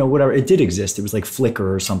 whatever, it did exist. It was like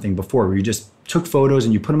Flickr or something before, where you just took photos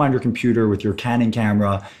and you put them on your computer with your Canon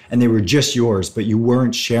camera and they were just yours, but you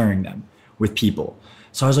weren't sharing them with people.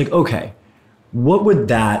 So I was like, okay, what would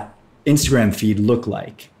that Instagram feed look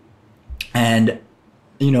like? And,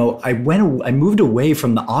 I moved away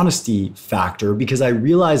from the honesty factor because I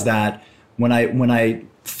realized that when I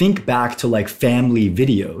think back to like family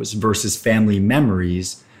videos versus family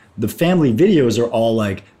memories, the family videos are all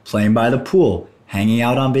like playing by the pool, hanging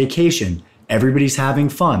out on vacation, everybody's having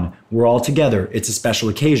fun, we're all together, it's a special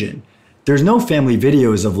occasion. There's no family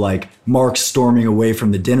videos of like Mark storming away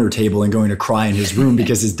from the dinner table and going to cry in his room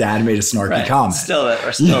because his dad made a snarky comment.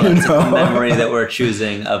 That's a memory that we're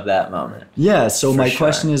choosing of that moment. Yeah. So my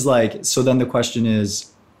question is like, so then the question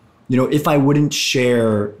is, if I wouldn't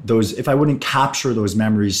share those, if I wouldn't capture those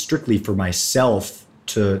memories strictly for myself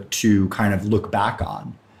to kind of look back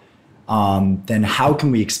on, then how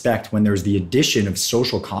can we expect when there's the addition of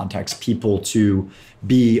social context, people to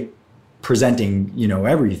be presenting,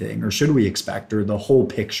 everything, or should we expect, or the whole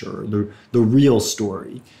picture, the real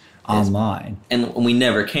story online? And we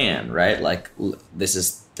never can, right? Like, this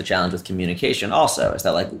is the challenge with communication also, is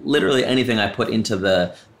that like literally anything I put into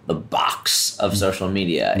the box of social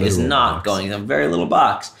media is not going, a very little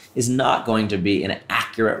box, is not going to be an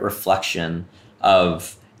accurate reflection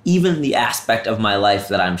of even the aspect of my life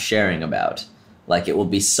that I'm sharing about. Like, it will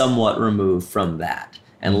be somewhat removed from that.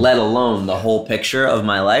 And let alone the whole picture of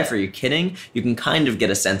my life. Are you kidding? You can kind of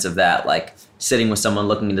get a sense of that, like sitting with someone,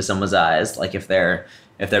 looking into someone's eyes. Like if they're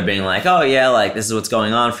being like, oh yeah, like this is what's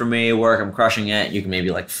going on for me, work, I'm crushing it. You can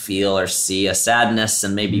maybe like feel or see a sadness,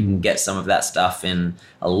 and maybe you can get some of that stuff in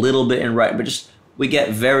a little bit in right. But just, we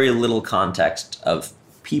get very little context of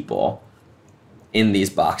people in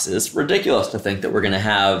these boxes. Ridiculous to think that we're going to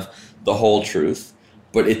have the whole truth,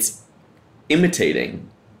 but it's imitating,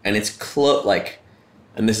 and it's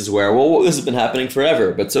and this is where, this has been happening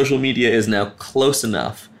forever, but social media is now close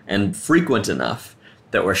enough and frequent enough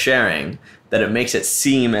that we're sharing that it makes it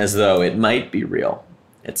seem as though it might be real.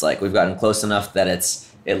 It's like we've gotten close enough that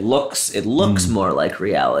it looks more like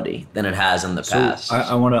reality than it has in the past.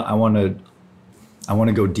 I want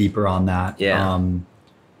to go deeper on that. Yeah.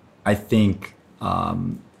 I think I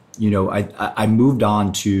moved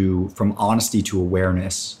on from honesty to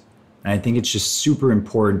awareness. And I think it's just super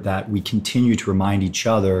important that we continue to remind each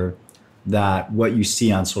other that what you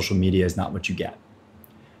see on social media is not what you get.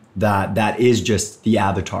 That is just the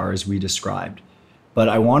avatar as we described. But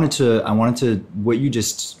I wanted to what you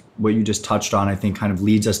just touched on, I think kind of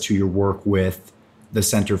leads us to your work with the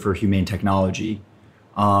Center for Humane Technology.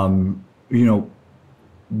 What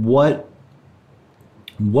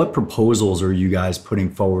proposals are you guys putting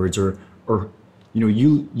forwards, or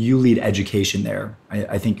you lead education there.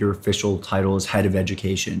 I think your official title is head of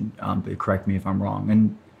education, but correct me if I'm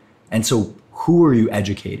wrong. And so who are you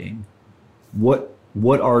educating? What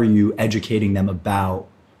are you educating them about?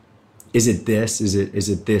 Is it this? Is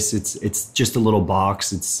it this? It's just a little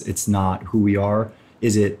box. It's not who we are.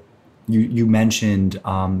 Is it, you mentioned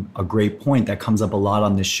a great point that comes up a lot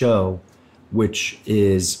on this show, which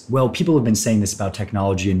is, well, people have been saying this about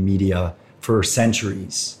technology and media for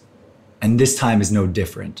centuries. And this time is no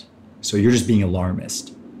different. So you're just being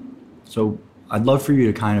alarmist. So I'd love for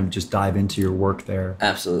you to kind of just dive into your work there.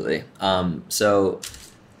 Absolutely. So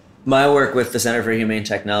my work with the Center for Humane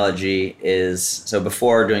Technology is, so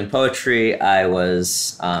before doing poetry, I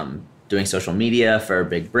was doing social media for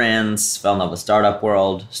big brands, fell in love with startup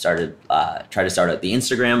world, tried to start out the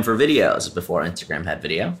Instagram for videos before Instagram had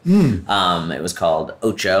video. It was called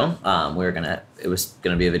Ocho. It was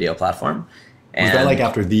gonna be a video platform. And was that like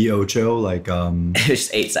after the Ocho, like it was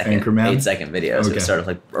just 8-second videos. Okay. It was sort of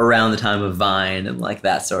like around the time of Vine and like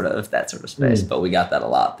that sort of space. But we got that a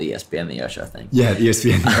lot, the ESPN, the Ocho thing. Yeah, the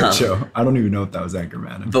ESPN, the Ocho. I don't even know if that was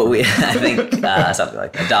Anchorman. But I think something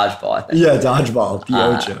like that. Dodgeball, I think. Yeah, Dodgeball, the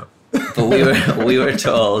Ocho. But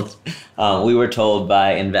we were told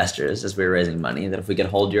by investors as we were raising money that if we could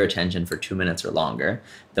hold your attention for 2 minutes or longer,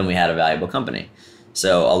 then we had a valuable company.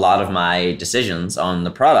 So a lot of my decisions on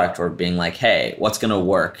the product were being like, hey, what's going to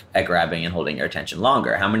work at grabbing and holding your attention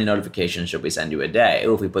longer? How many notifications should we send you a day?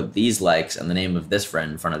 Oh, if we put these likes and the name of this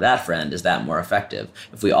friend in front of that friend, is that more effective?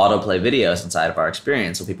 If we autoplay videos inside of our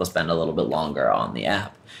experience, so people spend a little bit longer on the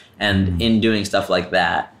app. And in doing stuff like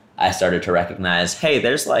that, I started to recognize, hey,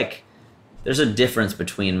 there's a difference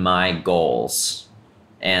between my goals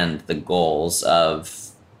and the goals of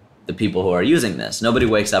the people who are using this. Nobody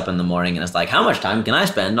wakes up in the morning and is like, how much time can I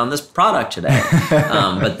spend on this product today?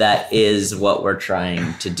 But that is what we're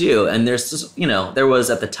trying to do. And there's just, there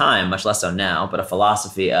was at the time, much less so now, but a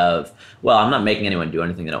philosophy of, well, I'm not making anyone do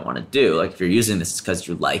anything they don't want to do. Like if you're using this, it's because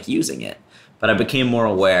you like using it. But I became more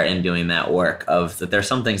aware in doing that work of that there's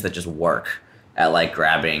some things that just work at like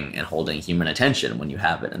grabbing and holding human attention when you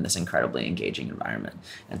have it in this incredibly engaging environment.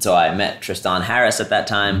 And so I met Tristan Harris at that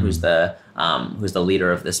time, who's the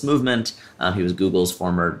leader of this movement. He was Google's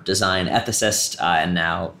former design ethicist, and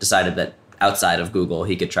now decided that outside of Google,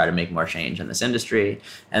 he could try to make more change in this industry.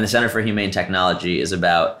 And the Center for Humane Technology is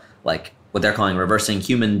about like what they're calling reversing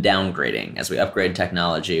human downgrading. As we upgrade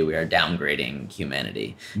technology, we are downgrading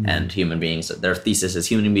humanity. And human beings, their thesis is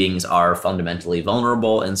human beings are fundamentally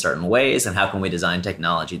vulnerable in certain ways, and how can we design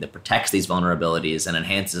technology that protects these vulnerabilities and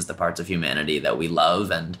enhances the parts of humanity that we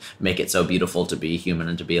love and make it so beautiful to be human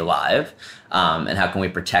and to be alive? And how can we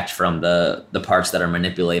protect from the parts that are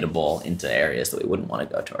manipulatable into areas that we wouldn't want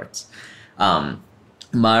to go towards?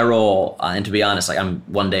 My role, and to be honest, like I'm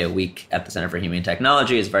 1 day a week at the Center for Humane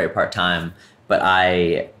Technology, is very part-time, but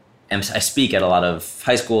I I speak at a lot of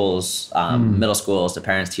high schools, middle schools, to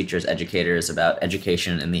parents, teachers, educators about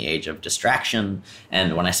education in the age of distraction.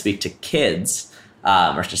 And when I speak to kids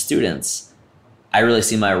or to students, I really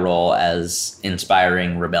see my role as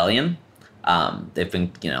inspiring rebellion. They've been,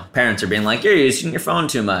 parents are being like, you're using your phone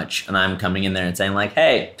too much. And I'm coming in there and saying like,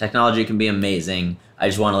 hey, technology can be amazing. I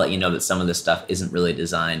just want to let you know that some of this stuff isn't really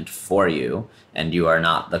designed for you, and you are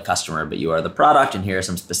not the customer, but you are the product. And here are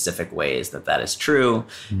some specific ways that is true,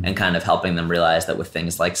 and kind of helping them realize that with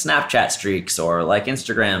things like Snapchat streaks or like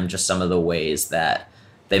Instagram, just some of the ways that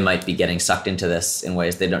they might be getting sucked into this in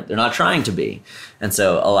ways they're not trying to be. And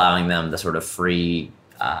so allowing them the sort of free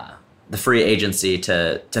agency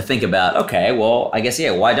to think about, okay, well, I guess,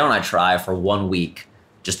 why don't I try for 1 week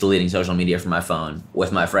just deleting social media from my phone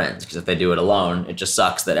with my friends? Because if they do it alone, it just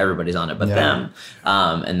sucks that everybody's on it but them.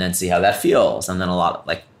 And then see how that feels. And then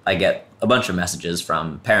I get a bunch of messages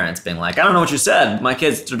from parents being like, I don't know what you said. My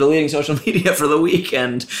kids are deleting social media for the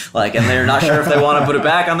weekend, and they're not sure if they want to put it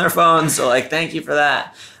back on their phone. So thank you for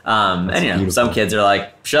that. Some kids are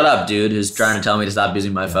like, shut up, dude, who's trying to tell me to stop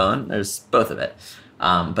using my phone. There's both of it.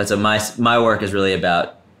 But so my work is really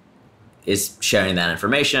about sharing that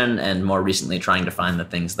information, and more recently trying to find the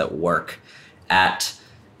things that work at,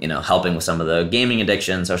 helping with some of the gaming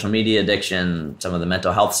addiction, social media addiction, some of the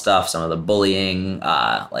mental health stuff, some of the bullying,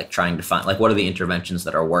 trying to find what are the interventions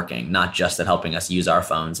that are working, not just at helping us use our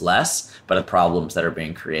phones less, but at problems that are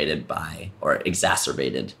being created by or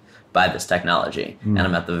exacerbated by this technology. And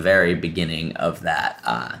I'm at the very beginning of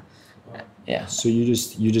that. So you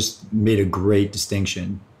just made a great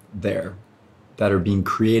distinction there, that are being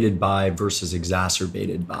created by versus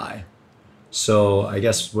exacerbated by. So I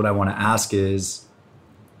guess what I want to ask is,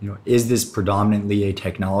 is this predominantly a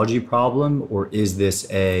technology problem, or is this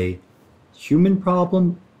a human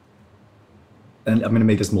problem? And I'm going to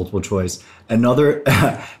make this multiple choice. Another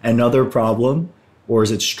problem, or is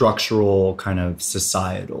it structural, kind of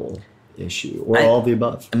societal issue, or all of the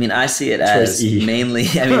above? I mean, I see it as mainly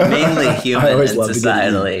human and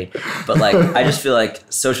societally, but I just feel like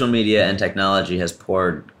social media and technology has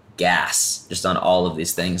poured gas just on all of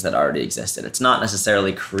these things that already existed. It's not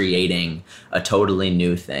necessarily creating a totally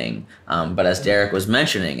new thing, but as Derek was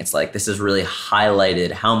mentioning, it's this has really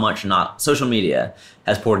highlighted how much social media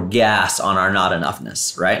has poured gas on our not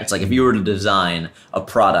enoughness, right? It's if you were to design a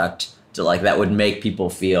product to that would make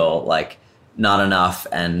people feel not enough,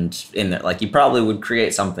 and in there, you probably would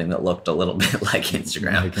create something that looked a little bit like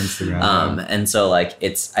Instagram. And so I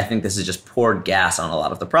think this has just poured gas on a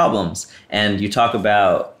lot of the problems. And you talk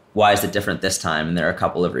about why is it different this time, and there are a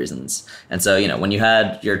couple of reasons. And so, when you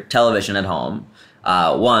had your television at home,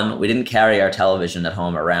 one, we didn't carry our television at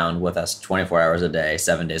home around with us 24 hours a day,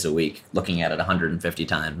 7 days a week, looking at it 150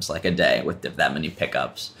 times a day with that many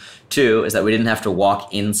pickups. Two is that we didn't have to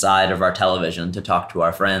walk inside of our television to talk to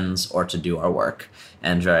our friends or to do our work.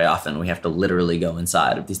 And very often we have to literally go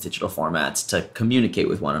inside of these digital formats to communicate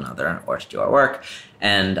with one another or to do our work.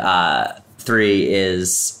 And three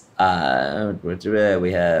is we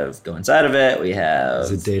have go inside of it. We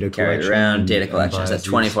have data carried around data collection. That's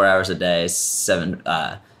 24 hours a day,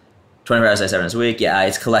 24 hours a day, 7 days a week. Yeah,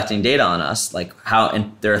 it's collecting data on us. There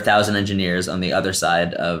are 1,000 engineers on the other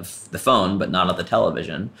side of the phone, but not on the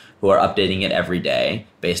television, who are updating it every day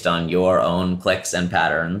based on your own clicks and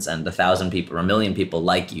patterns, and 1,000 people or 1 million people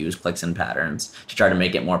like you's clicks and patterns to try to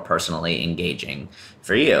make it more personally engaging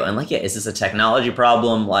for you. And is this a technology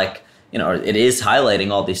problem? It is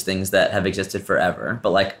highlighting all these things that have existed forever.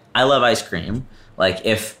 But I love ice cream.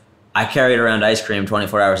 If I carried around ice cream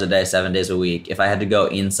 24 hours a day, 7 days a week, if I had to go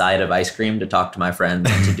inside of ice cream to talk to my friends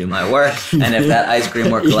and to do my work, and if that ice cream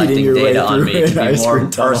were collecting data on me to be more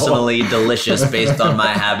personally delicious based on my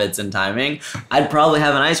habits and timing, I'd probably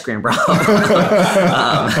have an ice cream problem.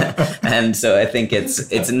 And so I think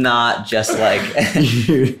it's not just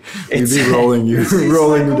you'd be rolling you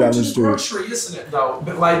down the street. Grocery, isn't it though?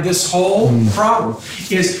 But this whole problem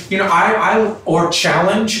is, I or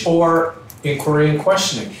challenge or inquiry and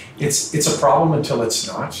questioning. It's a problem until it's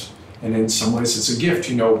not, and in some ways it's a gift.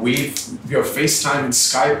 FaceTime and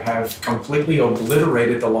Skype have completely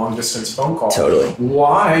obliterated the long distance phone call. Totally.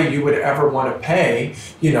 Why you would ever want to pay,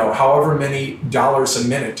 however many dollars a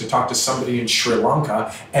minute to talk to somebody in Sri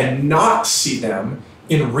Lanka and not see them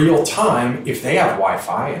in real time? If they have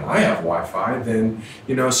Wi-Fi and I have Wi-Fi, then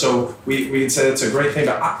so we'd say it's a great thing.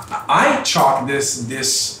 But I chalk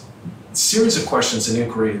this series of questions and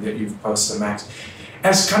inquiry that you've posted, Max,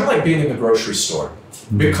 as kind of like being in the grocery store.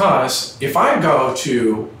 Because if I go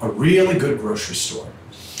to a really good grocery store,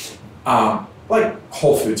 like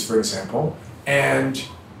Whole Foods, for example, and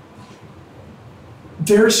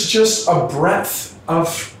there's just a breadth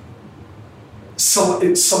of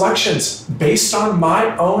selections based on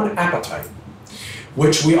my own appetite,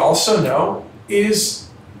 which we also know is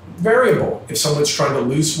variable. If someone's trying to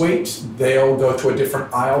lose weight, they'll go to a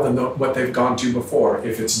different aisle than what they've gone to before.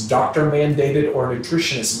 If it's doctor mandated or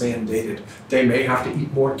nutritionist mandated, they may have to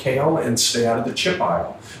eat more kale and stay out of the chip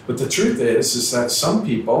aisle. But the truth is that some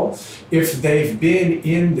people, if they've been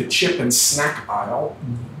in the chip and snack aisle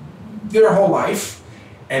their whole life,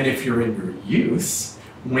 and if you're in your youth,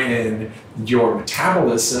 when your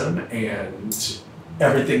metabolism and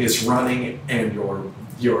everything is running and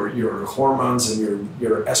your hormones and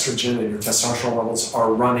your estrogen and your testosterone levels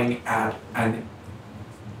are running at an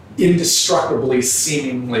indestructibly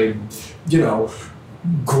seemingly,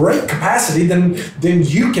 great capacity, then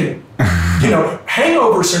you can,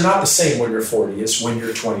 hangovers are not the same when you're 40 as when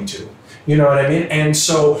you're 22. You know what I mean? And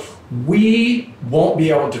so we won't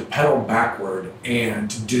be able to pedal backward and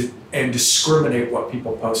discriminate what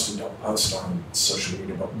people post and don't post on social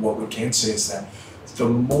media. But what we can say is that the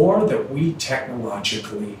more that we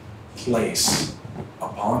technologically place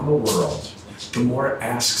upon the world, the more it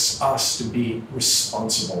asks us to be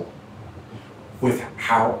responsible with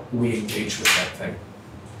how we engage with that thing.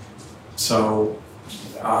 So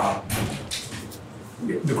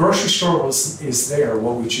the grocery store is there.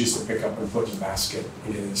 What we choose to pick up and put in the basket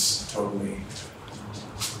is totally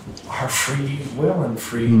our free will and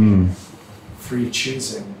free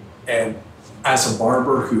choosing. And as a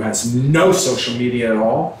barber who has no social media at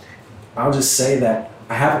all, I'll just say that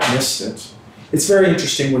I haven't missed it. It's very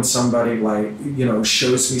interesting when somebody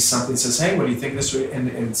shows me something, says, "Hey, what do you think this way?" And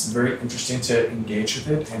it's very interesting to engage with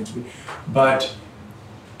it. But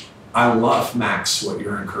I love, Max, what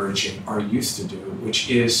you're encouraging our youth to do, which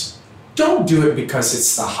is don't do it because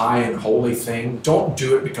it's the high and holy thing. Don't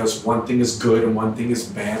do it because one thing is good and one thing is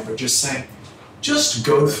bad, but just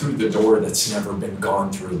go through the door that's never been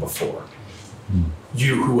gone through before.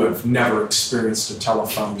 You who have never experienced a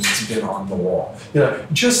telephone that's been on the wall.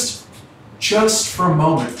 Just for a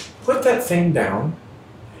moment, put that thing down.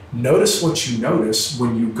 Notice what you notice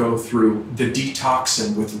when you go through the detox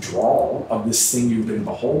and withdrawal of this thing you've been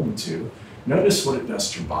beholden to. Notice what it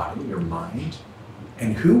does to your body, your mind,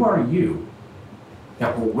 and who are you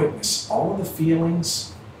that will witness all of the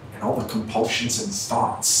feelings and all the compulsions and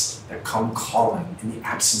thoughts that come calling in the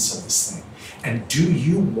absence of this thing. And do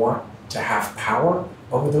you want to have power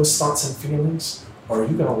over those thoughts and feelings, or are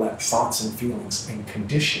you going to let thoughts and feelings and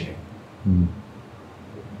conditioning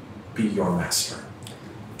be your master?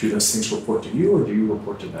 Do those things report to you, or do you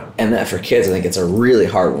report to them? And that for kids, I think it's a really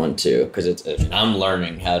hard one too, because I'm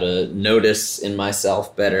learning how to notice in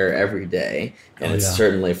myself better every day, and it's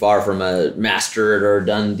certainly far from a mastered or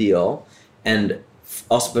done deal. And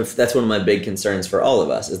also, but that's one of my big concerns for all of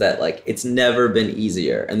us is that it's never been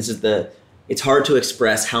easier, and it's hard to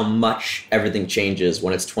express how much everything changes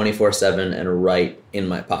when it's 24/7 and right in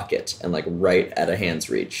my pocket and right at a hand's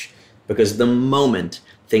reach. Because the moment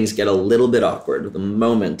things get a little bit awkward, the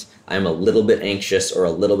moment I'm a little bit anxious or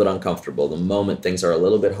a little bit uncomfortable, the moment things are a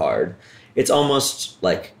little bit hard, it's almost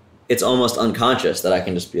unconscious that I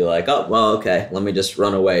can just be like, oh, well, okay, let me just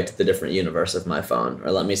run away to the different universe of my phone,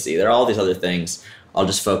 or let me see, there are all these other things, I'll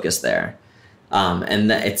just focus there. And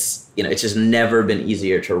it's just never been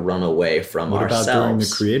easier to run away from ourselves. What about during the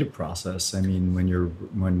creative process? I mean, when you're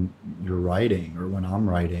writing, or when I'm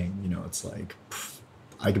writing, it's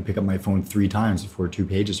I can pick up my phone 3 times before 2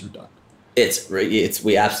 pages are done.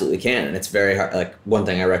 We absolutely can, and it's very hard. One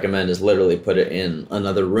thing I recommend is literally put it in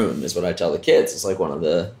another room. Is what I tell the kids. It's one of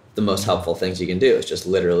the most helpful things you can do is just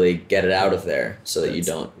literally get it out of there so that you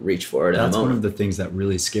don't reach for it in a moment. That's one of the things that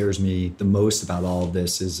really scares me the most about all of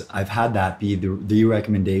this is I've had that be the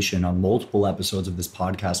recommendation on multiple episodes of this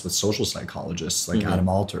podcast with social psychologists like Adam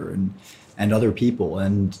Alter and other people.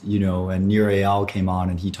 And, and Nir Eyal came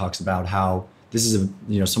on and he talks about how this is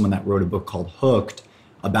someone that wrote a book called Hooked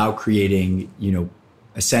about creating,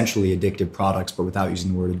 essentially addictive products, but without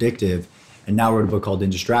using the word addictive. And now wrote a book called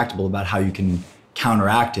Indistractable about how you can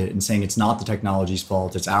counteract it and saying it's not the technology's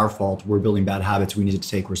fault, it's our fault, we're building bad habits, we need to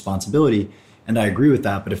take responsibility. And I agree with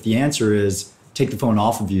that. But if the answer is take the phone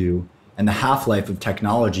off of you and the half-life of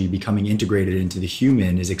technology becoming integrated into the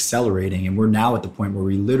human is accelerating, and we're now at the point where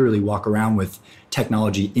we literally walk around with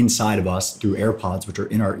technology inside of us through AirPods, which are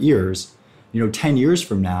in our ears, 10 years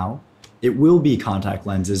from now, it will be contact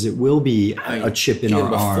lenses. It will be a chip in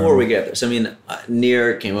our arm. Before we get there. So,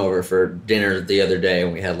 Nir came over for dinner the other day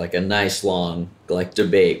and we had a nice long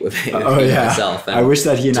debate with myself. And I wish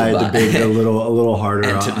that he and I had debated a little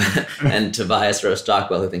harder. And Tobias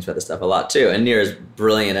Rose-Stockwell, who thinks about this stuff a lot too. And Nir is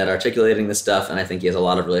brilliant at articulating this stuff, and I think he has a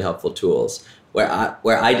lot of really helpful tools. where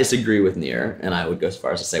I disagree with Nir, and I would go as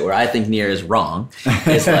far as to say where I think Nir is wrong,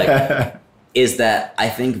 is like is that I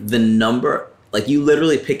think the number, like you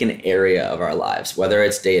literally pick an area of our lives, whether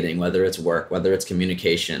it's dating, whether it's work, whether it's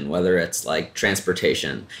communication, whether it's like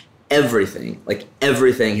transportation,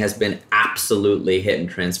 everything has been absolutely hit and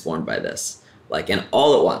transformed by this. Like, and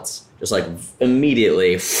all at once, just like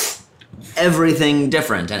immediately, everything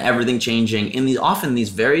different and everything changing in these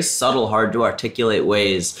very subtle, hard to articulate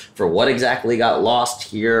ways for what exactly got lost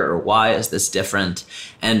here or why is this different.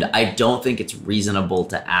 And I don't think it's reasonable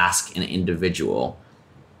to ask an individual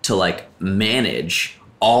to like manage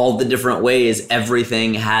all the different ways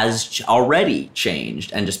everything has already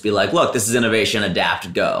changed and just be like, look, this is innovation,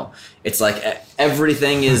 adapt, go. It's like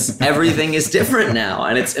everything is different now.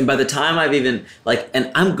 And by the time I've even like,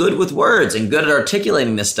 and I'm good with words and good at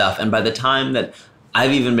articulating this stuff. And by the time that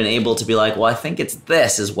I've even been able to be like, well, I think it's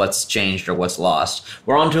this is what's changed or what's lost,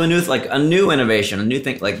 we're on to a new innovation, a new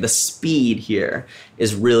thing. Like the speed here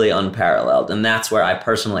is really unparalleled. And that's where I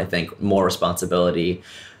personally think more responsibility,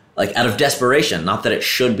 like out of desperation, not that it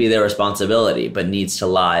should be their responsibility, but needs to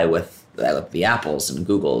lie with the Apples and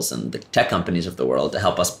Googles and the tech companies of the world to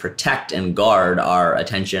help us protect and guard our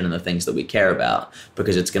attention and the things that we care about,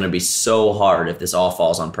 because it's going to be so hard if this all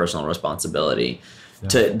falls on personal responsibility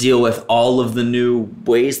to deal with all of the new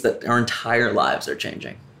ways that our entire lives are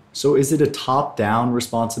changing. So is it a top-down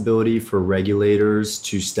responsibility for regulators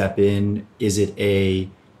to step in? Is it a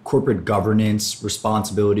corporate governance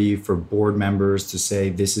responsibility for board members to say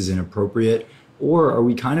this is inappropriate? Or are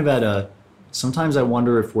we kind of sometimes I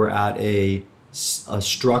wonder if we're at a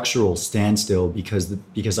structural standstill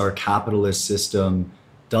because our capitalist system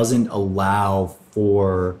doesn't allow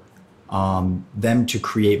for them to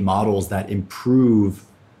create models that improve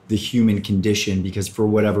the human condition, because for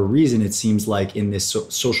whatever reason, it seems like in this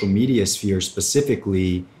social media sphere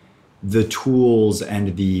specifically, the tools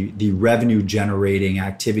and the revenue generating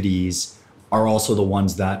activities are also the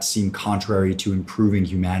ones that seem contrary to improving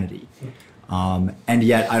humanity. And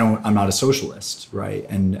yet I'm not a socialist, right?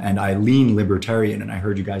 And I lean libertarian, and I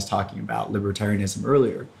heard you guys talking about libertarianism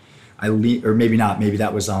earlier. Or maybe not, maybe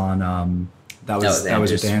that was on, that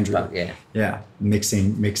was with Andrew. Yeah.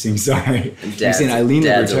 Mixing, sorry. I lean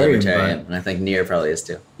libertarian, and I think Nir probably is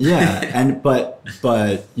too. Yeah. But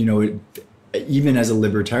even as a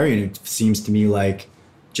libertarian, it seems to me like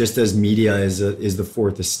just as media is the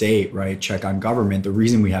fourth estate, right? Check on government. The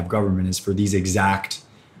reason we have government is for these exact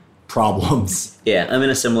problems. Yeah, I'm in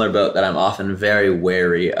a similar boat that I'm often very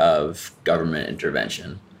wary of government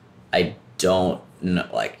intervention. I don't know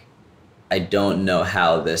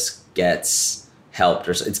how this gets helped,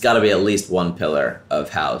 or it's got to be at least one pillar of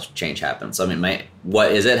how change happens. So I mean,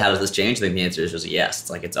 what is it? How does this change? I think the answer is just yes. It's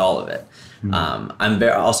like it's all of it.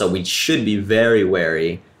 We should be very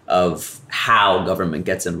wary of how government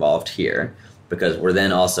gets involved here, because we're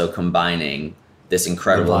then also combining this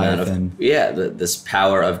incredible amount of this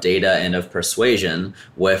power of data and of persuasion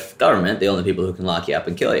with government, the only people who can lock you up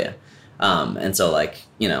and kill you. And so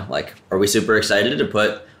are we super excited to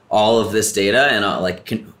put all of this data and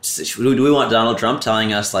do we want Donald Trump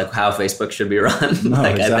telling us like how Facebook should be run? No,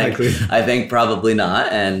 exactly. I think probably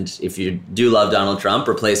not. And if you do love Donald Trump,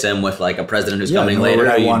 replace him with like a president who's coming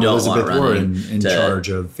later who you don't Elizabeth want running in charge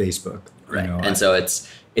of Facebook. Right. So it's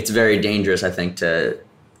very dangerous, I think,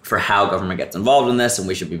 for how government gets involved in this, and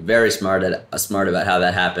we should be very smart about how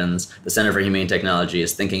that happens. The Center for Humane Technology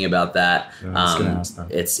is thinking about that. Yeah, I was gonna ask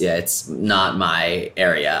that. It's not my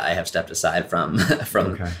area. I have stepped aside from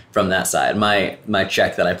that side. My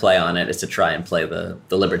check that I play on it is to try and play the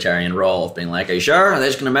libertarian role of being like, are you sure? Are they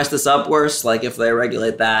just gonna mess this up worse? Like if they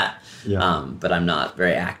regulate that? Yeah. But I'm not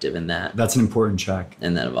very active in that. That's an important check.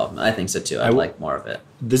 In that involvement. I think so too. I'd like more of it.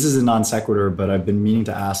 This is a non sequitur, but I've been meaning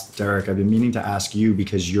to ask Derek, I've been meaning to ask you,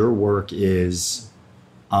 because your work is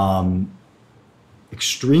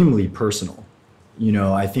extremely personal.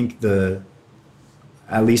 I think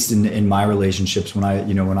at least in my relationships, when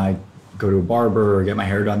I go to a barber or get my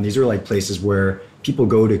hair done, these are like places where people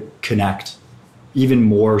go to connect even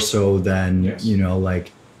more so than,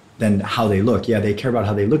 than how they look. Yeah, they care about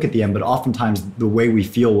how they look at the end, but oftentimes the way we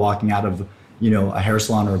feel walking out of, a hair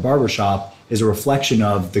salon or a barber shop is a reflection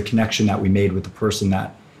of the connection that we made with the person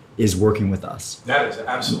that is working with us. That is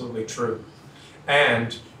absolutely true.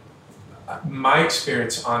 And my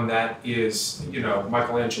experience on that is,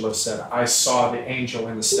 Michelangelo said, I saw the angel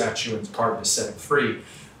in the statue and carved to set it free.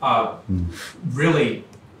 Really,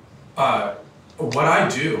 what I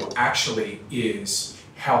do actually is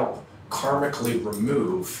help karmically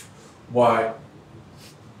remove what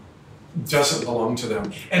doesn't belong to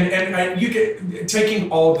them. And you get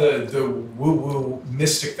taking all the woo-woo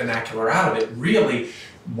mystic vernacular out of it, really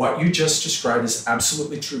what you just described is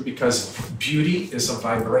absolutely true, because beauty is a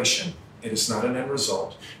vibration. It is not an end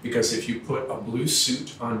result, because if you put a blue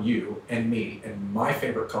suit on you and me, and my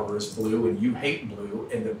favorite color is blue and you hate blue,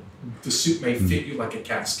 and the suit may fit you like a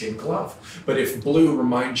calfskin glove. But if blue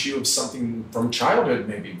reminds you of something from childhood,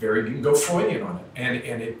 maybe you can go Freudian on it,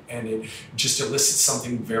 and it just elicits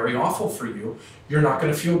something very awful for you, you're not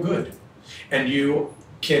going to feel good. And you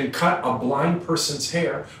can cut a blind person's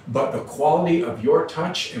hair, but the quality of your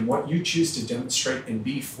touch and what you choose to demonstrate and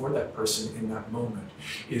be for that person in that moment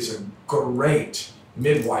is a great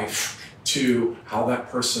midwife to how that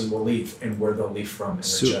person will leave and where they'll leave from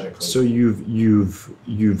energetically. So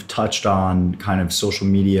you've touched on kind of social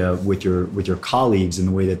media with your colleagues and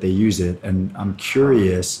the way that they use it, and I'm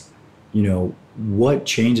curious, what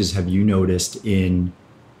changes have you noticed in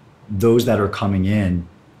those that are coming in,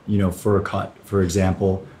 for a cut, for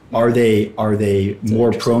example? Are they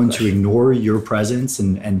more prone to ignore your presence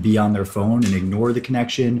and be on their phone and ignore the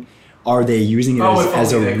connection? Are they using it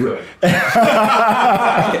as a?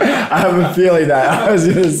 I have a feeling that I was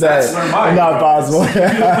going to say not possible.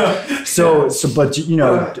 But do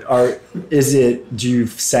you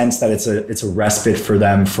sense that it's a respite for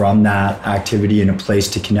them from that activity and a place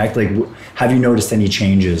to connect? Like, have you noticed any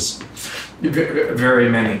changes? Very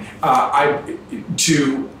many.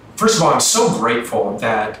 First of all, I'm so grateful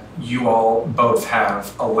that you all both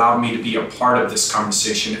have allowed me to be a part of this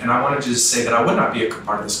conversation. And I wanted to just say that I would not be a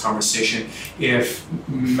part of this conversation if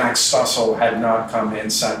Max Stossel had not come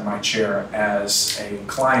and sat in my chair as a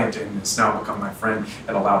client and has now become my friend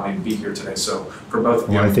and allowed me to be here today. So for both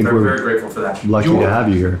of you, I'm very grateful for that. Lucky to have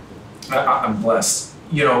you here. I'm blessed.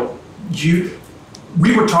 We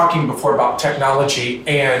were talking before about technology,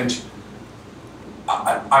 and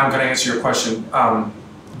I'm going to answer your question.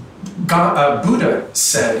 Buddha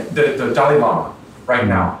said, the Dalai Lama, right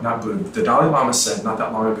now, not Buddha, the Dalai Lama said not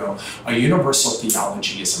that long ago, a universal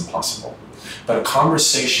theology is impossible. But a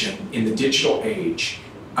conversation in the digital age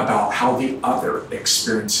about how the other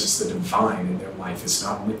experiences the divine in their life is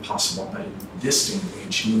not only possible, but in this day and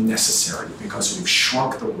age necessary, because we've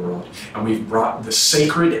shrunk the world and we've brought the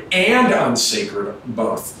sacred and unsacred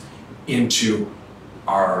both into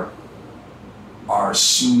our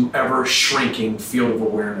ever-shrinking field of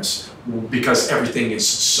awareness, because everything is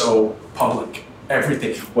so public.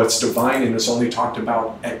 Everything, what's divine and is only talked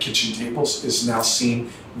about at kitchen tables, is now seen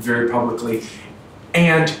very publicly.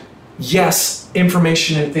 And yes,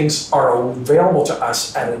 information and things are available to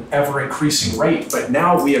us at an ever-increasing rate, but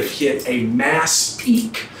now we have hit a mass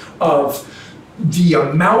peak of the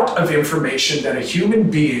amount of information that a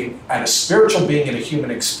human being, and a spiritual being in a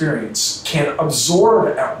human experience, can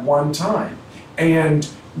absorb at one time. And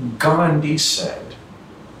Gandhi said,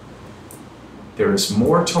 there is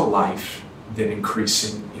more to life than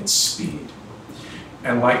increasing its speed.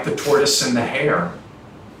 And like the tortoise and the hare,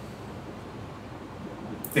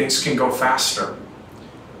 things can go faster.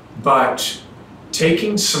 But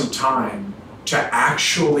taking some time to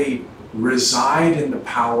actually reside in the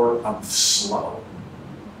power of slow.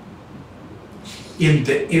 In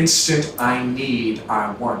the instant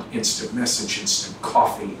I want instant message, instant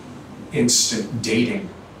coffee, instant dating.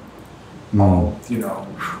 We're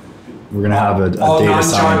gonna have a data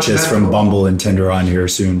scientist from Bumble and Tinder on here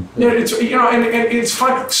soon. Yeah, and it's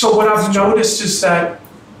fun. So what I've noticed is that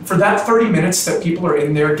for that 30 minutes that people are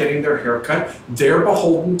in there getting their hair cut, they're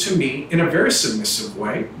beholden to me in a very submissive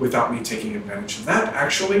way, without me taking advantage of that,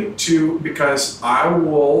 actually, because I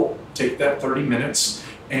will take that 30 minutes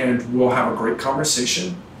and we'll have a great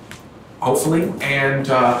conversation, hopefully. And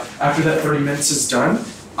after that 30 minutes is done,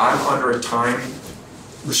 I'm under a time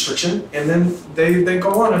restriction, and then they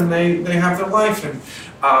go on and they have their life. And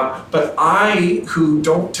but I, who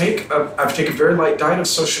I've taken a very light diet of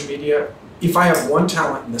social media. If I have one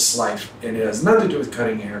talent in this life, and it has nothing to do with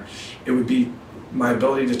cutting hair, it would be my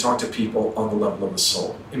ability to talk to people on the level of the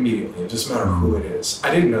soul immediately. It doesn't matter who it is. I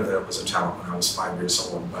didn't know that it was a talent when I was 5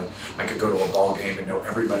 years old, but I could go to a ball game and know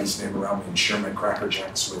everybody's name around me and share my Cracker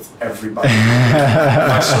Jacks with everybody.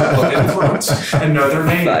 My circle of influence, and know their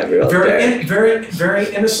name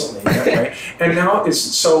very innocently that way. And now it's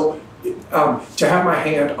so to have my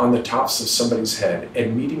hand on the tops of somebody's head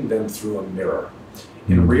and meeting them through a mirror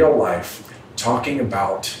in real life, talking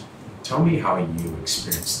about, tell me how you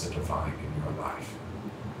experience the divine in your life.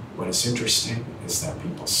 What is interesting is that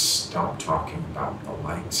people stop talking about the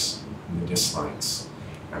likes and the dislikes.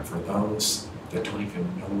 And for those that don't even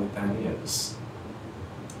know what that is,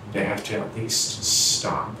 they have to at least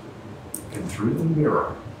stop. And through the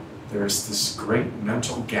mirror, there's this great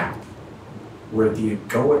mental gap where the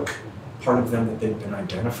egoic part of them that they've been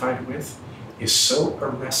identified with is so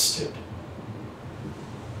arrested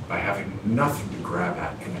by having nothing to grab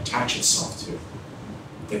at and attach itself to,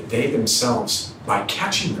 that they themselves, by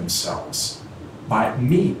catching themselves, by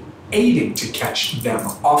me aiding to catch them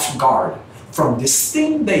off guard from this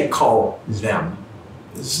thing they call them.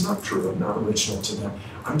 This is not true, I'm not original to them.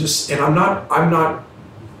 I'm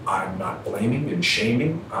not blaming and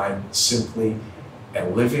shaming. I'm simply a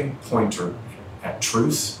living pointer at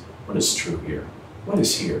truth. What is true here? What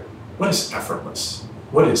is here? What is effortless?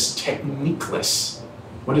 What is techniqueless?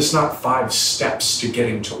 What is not 5 steps to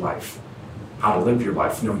getting to life? How to live your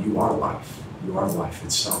life? No, you are life. You are life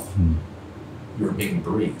itself. You are being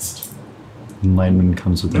breathed. Enlightenment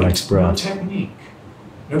comes with the next breath.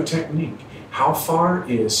 No technique. How far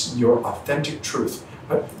is your authentic truth?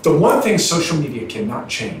 The one thing social media cannot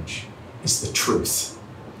change is the truth.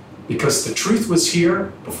 Because the truth was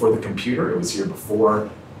here before the computer, it was here before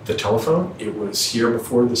the telephone, it was here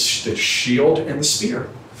before the shield and the spear,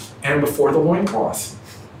 and before the loincloth.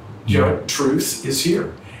 Truth is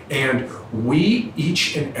here. And we,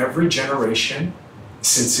 each and every generation,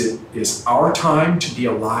 since it is our time to be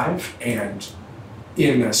alive and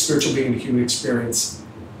in a spiritual being and human experience,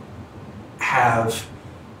 have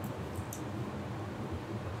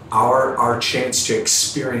our chance to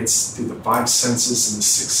experience through the 5 senses and the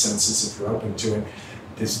 6 senses, if you're open to it,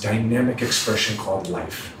 this dynamic expression called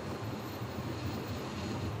life.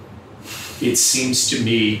 It seems to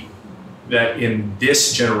me that in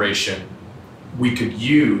this generation, we could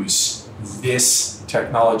use this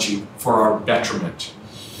technology for our betterment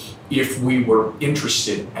if we were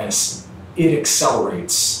interested, as it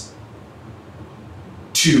accelerates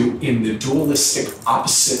in the dualistic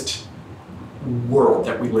opposite world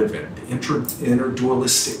that we live in, the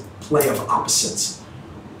interdualistic play of opposites.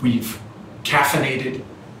 We've caffeinated,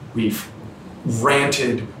 we've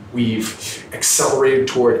ranted, we've accelerated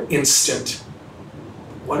toward instant.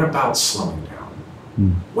 What about slowing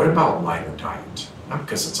down? What about lighter diet? Not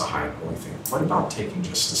because it's a high and holy thing. What about taking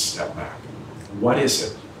just a step back? What is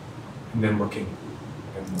it? And then looking,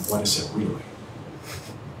 and what is it really?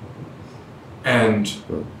 And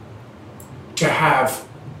to have,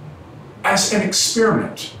 as an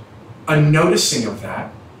experiment, a noticing of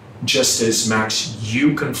that, just as Max,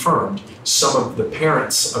 you confirmed, some of the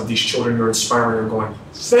parents of these children you're inspiring are going,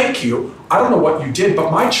 thank you, I don't know what you did,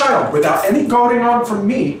 but my child, without any guarding on from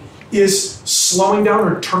me, is slowing down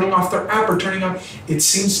or turning off their app or turning on. It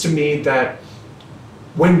seems to me that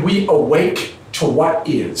when we awake to what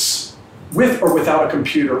is, with or without a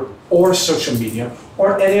computer or social media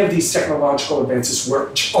or any of these technological advances,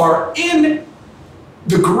 which are in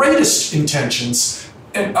the greatest intentions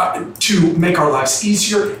and, to make our lives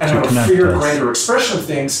easier and have a freer, greater expression of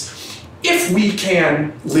things, if we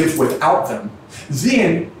can live without them,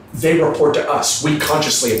 then they report to us. We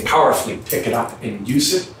consciously and powerfully pick it up and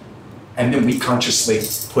use it, and then we consciously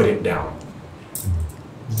put it down.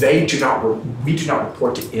 We do not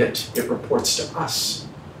report to it, it reports to us.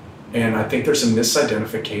 And I think there's a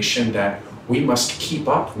misidentification that we must keep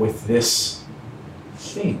up with this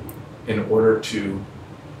thing in order to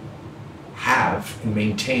have and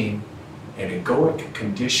maintain an egoic,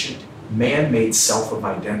 conditioned, man-made self of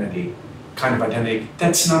identity, kind of identity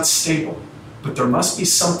that's not stable. But there must be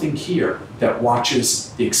something here that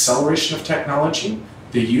watches the acceleration of technology,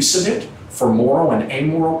 the use of it for moral and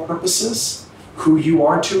amoral purposes, who you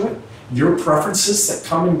are to it, your preferences that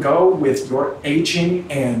come and go with your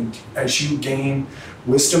aging and as you gain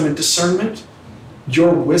wisdom and discernment,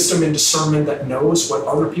 your wisdom and discernment that knows what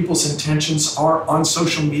other people's intentions are on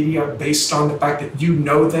social media based on the fact that you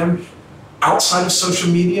know them outside of social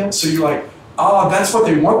media. So you're like, that's what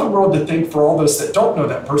they want the world to think for all those that don't know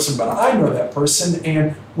that person, but I know that person,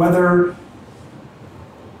 and whether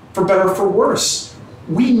for better or for worse,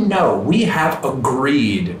 we have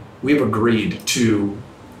agreed to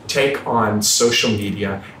take on social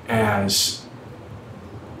media as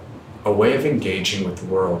a way of engaging with the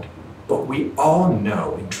world. But we all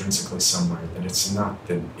know intrinsically somewhere that it's not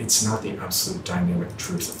the absolute dynamic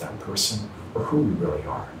truth of that person or who we really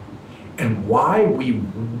are. And why we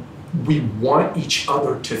want each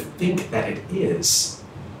other to think that it is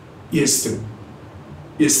the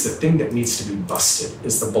thing that needs to be busted,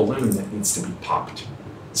 is the balloon that needs to be popped.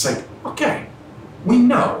 It's like, okay, we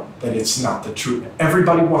know that it's not the truth.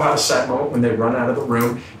 Everybody will have a sad moment when they run out of the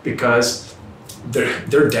room because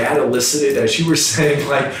their dad elicited, as you were saying,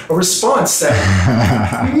 like a response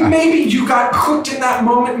that maybe you got hooked in that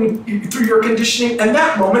moment through your conditioning, and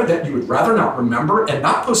that moment that you would rather not remember and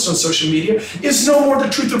not post on social media is no more the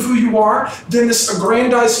truth of who you are than this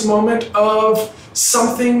aggrandized moment of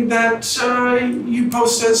something that you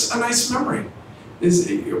post as a nice memory.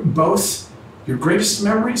 Is both your greatest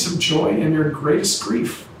memories of joy and your greatest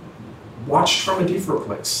grief watched from a deeper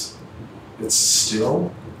place. It's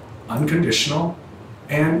still unconditional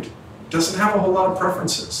and doesn't have a whole lot of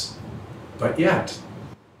preferences, but yet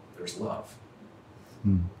there's love.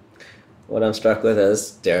 What I'm struck with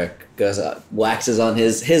is Derek goes waxes on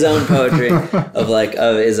his own poetry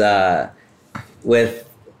with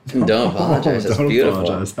don't apologize. It's beautiful.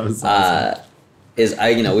 Apologize. That was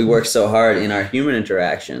awesome. We work so hard in our human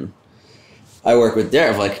interaction. I work with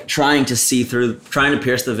Derek like trying to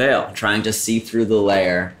pierce the veil, trying to see through the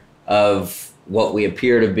layer of what we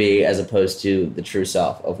appear to be as opposed to the true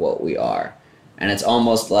self of what we are. And it's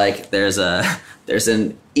almost like there's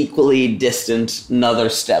an equally distant another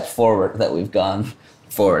step forward that we've gone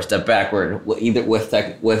forward, step backward, either with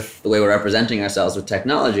the way we're representing ourselves with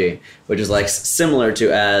technology, which is like similar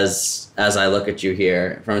to as I look at you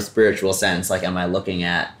here from a spiritual sense, like am I looking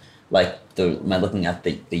at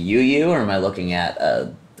the you, or am I looking at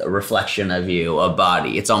a reflection of you, a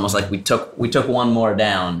body? It's almost like we took one more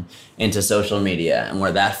down into social media, and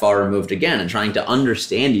we're that far removed again, and trying to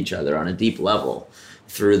understand each other on a deep level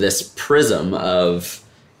through this prism of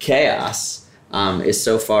chaos is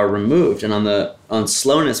so far removed. And on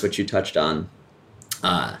slowness, which you touched on,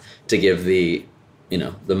 to give the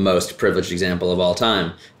most privileged example of all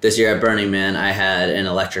time, this year at Burning Man, I had an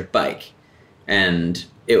electric bike, and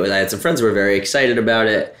I had some friends who were very excited about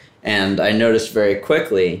it, and I noticed very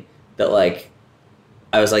quickly that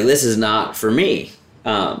I was like, this is not for me.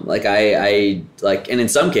 And in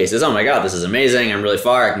some cases, oh my God, this is amazing. I'm really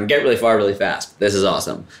far. I can get really far really fast. This is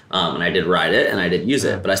awesome. And I did ride it and I did use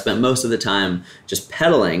it, but I spent most of the time just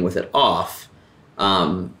pedaling with it off,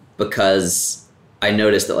 because I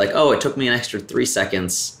noticed that it took me an extra 3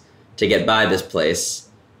 seconds to get by this place.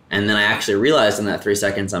 And then I actually realized in that 3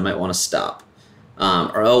 seconds, I might want to stop.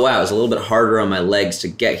 Oh wow, it was a little bit harder on my legs to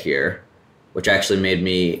get here, which actually made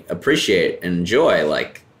me appreciate and enjoy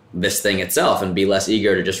this thing itself and be less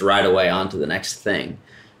eager to just ride away onto the next thing.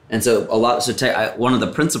 And so one of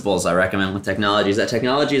the principles I recommend with technology is that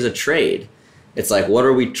technology is a trade. It's like, what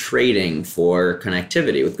are we trading for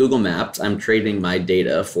connectivity? With Google Maps, I'm trading my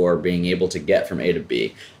data for being able to get from A to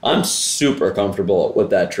B. I'm super comfortable with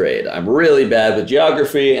that trade. I'm really bad with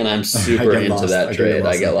geography, and I'm super into that trade.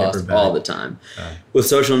 I get lost all the time. With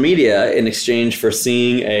social media, in exchange for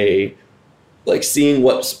seeing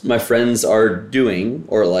what my friends are doing,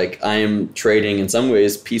 or I am trading in some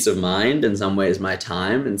ways peace of mind, in some ways my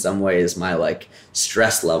time, in some ways my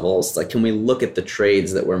stress levels. Can we look at the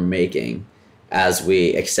trades that we're making as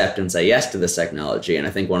we accept and say yes to this technology? And I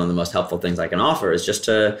think one of the most helpful things I can offer is just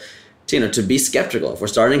to be skeptical. If we're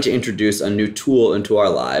starting to introduce a new tool into our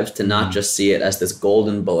lives, to not just see it as this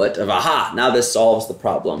golden bullet of, aha, now this solves the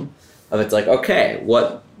problem. It's okay,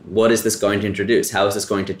 what is this going to introduce? How is this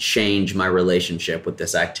going to change my relationship with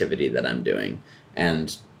this activity that I'm doing?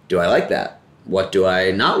 And do I like that? What do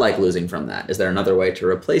I not like losing from that? Is there another way to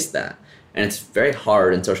replace that? And it's very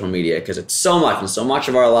hard in social media because it's so much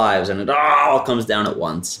of our lives, and it all comes down at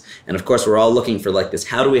once. And of course, we're all looking for this,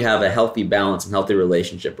 how do we have a healthy balance and healthy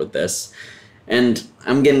relationship with this? And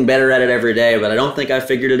I'm getting better at it every day, but I don't think I've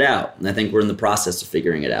figured it out. And I think we're in the process of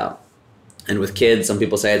figuring it out. And with kids, some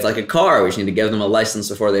people say it's like a car. We just need to give them a license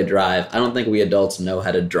before they drive. I don't think we adults know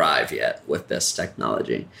how to drive yet with this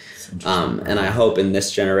technology. And I hope in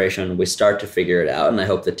this generation we start to figure it out. And I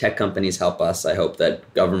hope the tech companies help us. I hope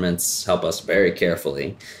that governments help us very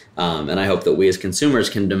carefully. And I hope that we as consumers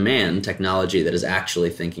can demand technology that is actually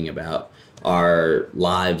thinking about our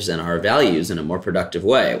lives and our values in a more productive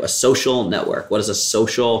way. A social network. What does a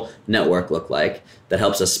social network look like that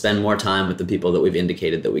helps us spend more time with the people that we've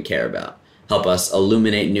indicated that we care about? Help us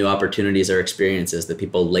illuminate new opportunities or experiences that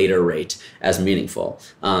people later rate as meaningful.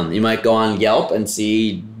 You might go on Yelp and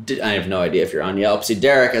see, I have no idea if you're on Yelp, see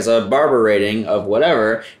Derek as a barber rating of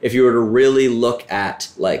whatever. If you were to really look at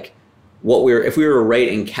if we were to rate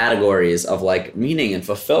in categories of meaning and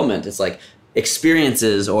fulfillment, it's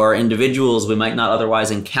experiences or individuals we might not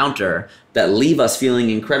otherwise encounter that leave us feeling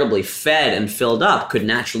incredibly fed and filled up could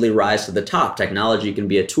naturally rise to the top. Technology can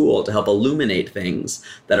be a tool to help illuminate things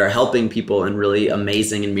that are helping people in really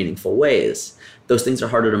amazing and meaningful ways. Those things are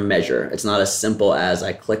harder to measure. It's not as simple as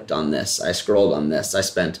I clicked on this, I scrolled on this, I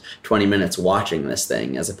spent 20 minutes watching this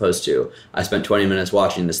thing, as opposed to I spent 20 minutes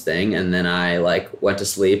watching this thing and then I went to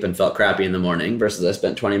sleep and felt crappy in the morning, versus I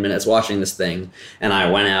spent 20 minutes watching this thing and I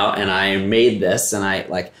went out and I made this,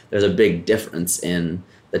 and there's a big difference in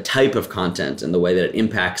the type of content and the way that it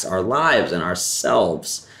impacts our lives and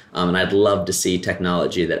ourselves. And I'd love to see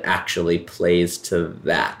technology that actually plays to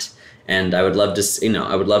that. And I would love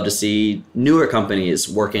to see newer companies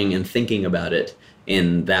working and thinking about it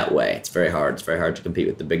in that way. It's very hard. It's very hard to compete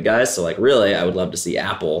with the big guys. So like really, I would love to see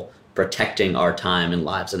Apple protecting our time and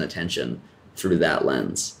lives and attention through that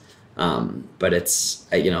lens. But it's,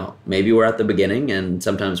 maybe we're at the beginning, and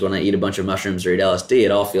sometimes when I eat a bunch of mushrooms or eat LSD,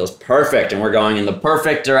 it all feels perfect and we're going in the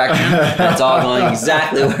perfect direction. And it's all going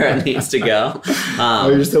exactly where it needs to go.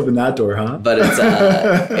 You just opened that door, huh? But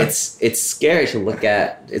it's scary to look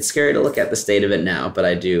at. It's scary to look at the state of it now, but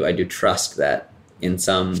I do trust that in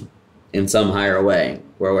some higher way,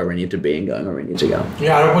 we're where we need to be and going where we need to go.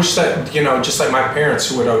 Yeah, I wish that, just like my parents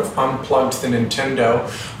who would have unplugged the Nintendo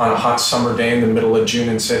on a hot summer day in the middle of June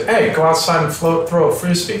and said, hey, go outside and throw a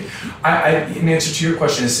Frisbee. In answer to your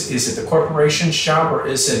question, is it the corporation's job, or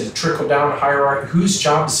is it a trickle-down hierarchy? Whose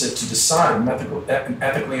job is it to decide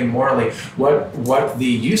ethically and morally what the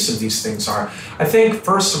use of these things are? I think,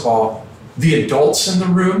 first of all, the adults in the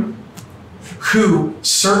room, who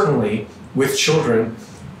certainly, with children,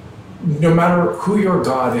 no matter who your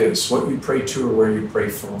God is, what you pray to or where you pray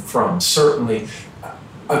from, certainly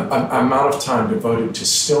an amount of time devoted to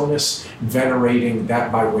stillness, venerating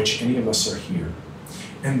that by which any of us are here.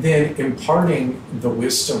 And then imparting the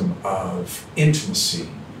wisdom of intimacy,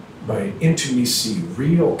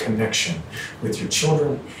 real connection with your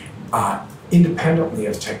children, independently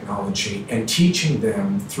of technology, and teaching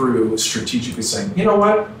them through strategically saying, you know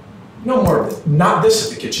what? No more of it. Not this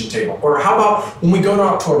at the kitchen table. Or how about when we go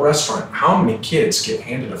out to a restaurant, how many kids get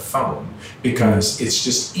handed a phone because it's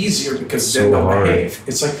just easier because then they'll behave.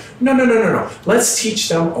 It's like, no. Let's teach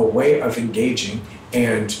them a way of engaging.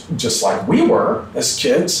 And just like we were as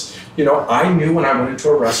kids, I knew when I went into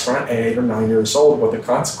a restaurant at 8 or 9 years old what the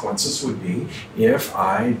consequences would be if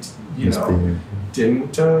I, didn't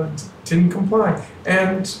comply.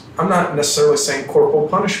 And I'm not necessarily saying corporal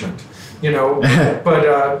punishment.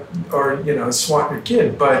 But swat your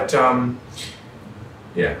kid. But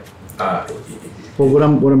yeah. Well, what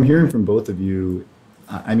I'm hearing from both of you,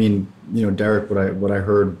 I mean, Derek, what I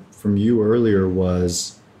heard from you earlier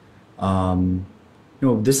was,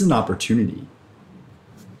 this is an opportunity.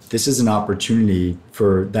 This is an opportunity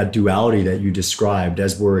for that duality that you described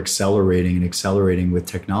as we're accelerating with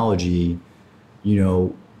technology.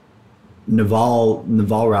 Naval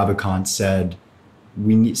Ravikant said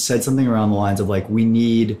something around the lines of like, we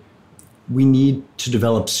need to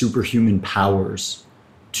develop superhuman powers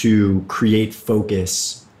to create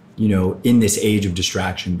focus, in this age of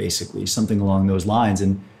distraction, basically, something along those lines.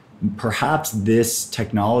 And perhaps this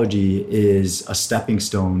technology is a stepping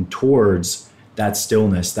stone towards that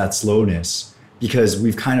stillness, that slowness, because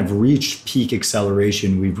we've kind of reached peak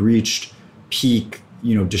acceleration. We've reached peak,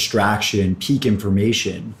 distraction, peak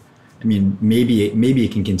information. I mean, maybe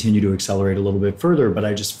it can continue to accelerate a little bit further, but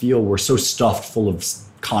I just feel we're so stuffed full of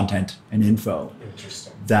content and info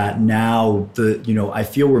that now I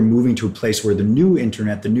feel we're moving to a place where the new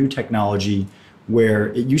internet, the new technology, where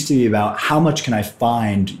it used to be about how much can I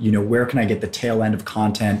find, where can I get the tail end of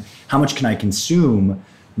content, how much can I consume?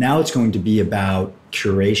 Now it's going to be about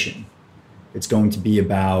curation. It's going to be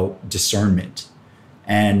about discernment.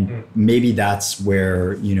 And maybe that's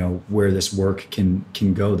where this work can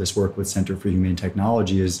go. This work with Center for Humane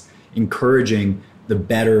Technology is encouraging the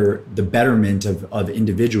betterment of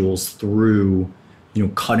individuals through,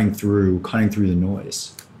 cutting through the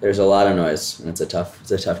noise. There's a lot of noise, and it's a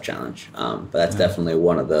tough challenge. But that's definitely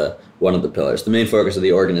one of the pillars. The main focus of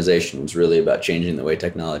the organization was really about changing the way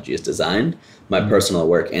technology is designed. My personal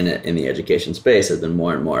work in the education space has been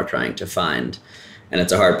more and more trying to find, and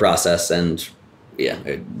it's a hard process, and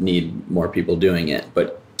I need more people doing it,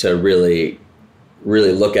 but to really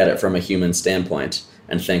look at it from a human standpoint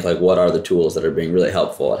and think like, what are the tools that are being really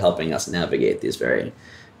helpful at helping us navigate these very,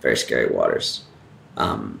 very scary waters.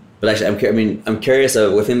 But actually, I'm curious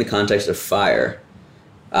of within the context of fire.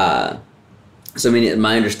 My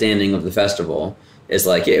understanding of the festival is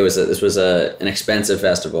like this was an expensive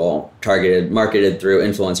festival marketed through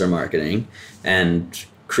influencer marketing and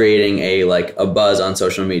creating a buzz on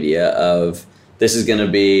social media of, this is going to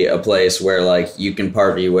be a place where like you can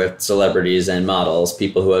party with celebrities and models,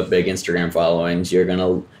 people who have big Instagram followings. You're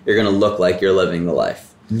gonna look like you're living the life.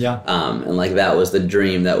 Yeah. And like that was the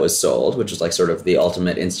dream that was sold, which was like sort of the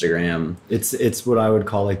ultimate Instagram. It's what I would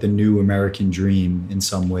call like the new American dream in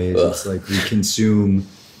some ways. Ugh. It's like we consume.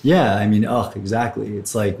 Yeah. I mean, exactly.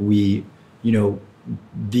 It's like we,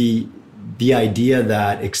 the idea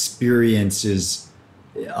that experiencing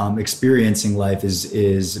life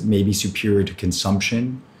is maybe superior to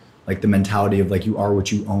consumption, like the mentality of like you are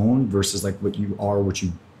what you own versus like what you are,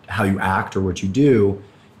 how you act or what you do.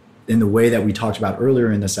 in the way that we talked about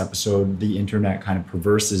earlier in this episode, the internet kind of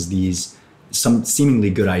perverses these some seemingly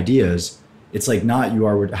good ideas. It's like not you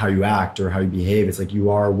are how you act or how you behave. It's like you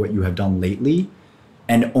are what you have done lately,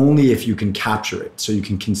 and only if you can capture it, so you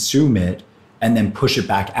can consume it and then push it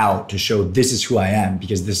back out to show this is who I am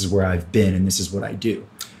because this is where I've been and this is what I do.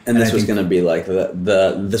 And this was going to be like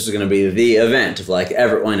this was going to be the event of like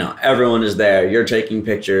everyone is there. You're taking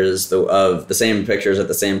pictures of the same pictures at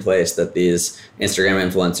the same place that these Instagram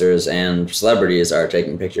influencers and celebrities are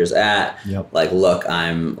taking pictures at. Yep. Like, look,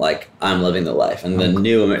 I'm living the life, and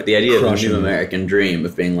the idea of the new American dream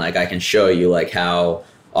of being like, I can show you like how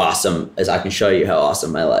awesome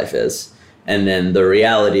my life is. And then the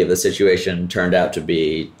reality of the situation turned out to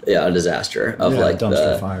be a disaster of a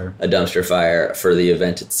dumpster fire for the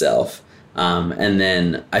event itself. And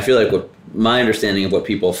then I feel like my understanding of what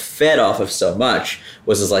people fed off of so much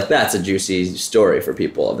was like, that's a juicy story for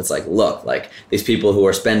people. It's like, look, like these people who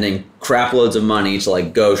are spending crap loads of money to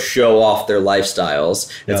like go show off their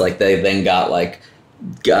lifestyles. It's like they then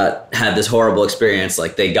had this horrible experience.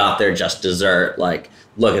 Like they got their just dessert. Like,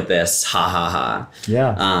 look at this, ha ha ha.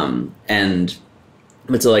 Yeah.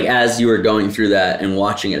 But so like as you were going through that and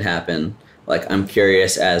watching it happen, like I'm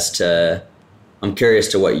curious to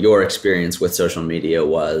what your experience with social media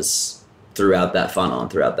was throughout that funnel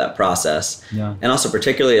and throughout that process. Yeah. And also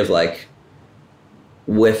particularly of like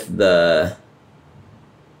with it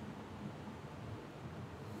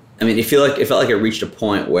felt like it reached a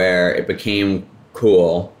point where it became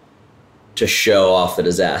cool to show off the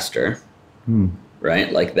disaster.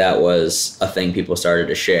 Right? Like that was a thing people started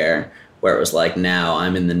to share, where it was like, now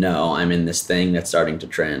I'm in the know, I'm in this thing that's starting to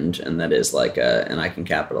trend, and that is like and I can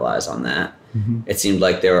capitalize on that. Mm-hmm. It seemed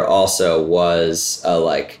like there also was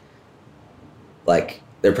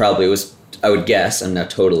there probably was, I would guess, I'm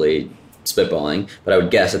not totally spitballing, but I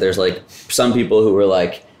would guess that there's like some people who were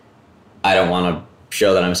like, I don't want to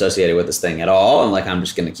show that I'm associated with this thing at all, and like I'm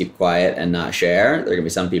just going to keep quiet and not share. There are going to be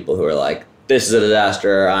some people who are like, this is a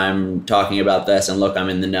disaster, I'm talking about this, and look, I'm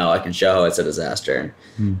in the know, I can show how it's a disaster.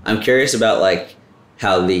 I'm curious about like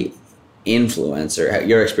how the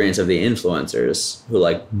your experience of the influencers who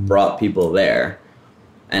like brought people there,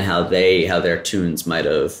 and how their tunes might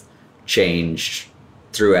have changed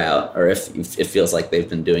throughout, or if it feels like they've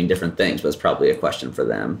been doing different things, but it's probably a question for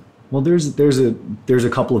them. Well, there's a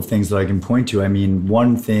couple of things that I can point to. I mean,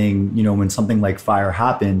 one thing, when something like fire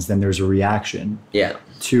happens, then there's a reaction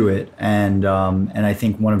to it. And I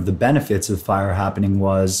think one of the benefits of fire happening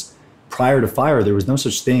was prior to fire, there was no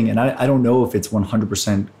such thing. And I don't know if it's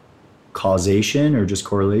 100% causation or just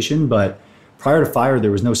correlation, but prior to fire,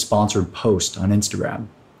 there was no sponsored post on Instagram.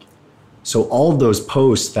 So all of those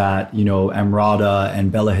posts that, Emrata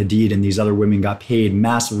and Bella Hadid and these other women got paid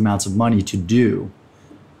massive amounts of money to do,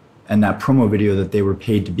 and that promo video that they were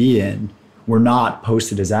paid to be in, were not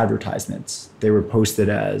posted as advertisements. They were posted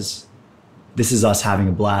as, this is us having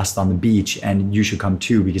a blast on the beach and you should come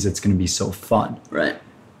too because it's going to be so fun. Right.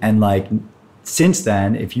 And like, since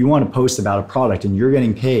then, if you want to post about a product and you're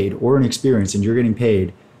getting paid, or an experience and you're getting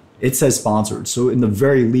paid, it says sponsored. So in the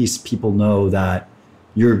very least, people know that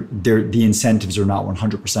the incentives are not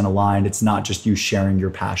 100% aligned. It's not just you sharing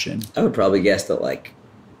your passion. I would probably guess that like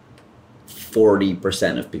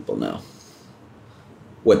 40% of people know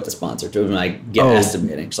what the sponsor to.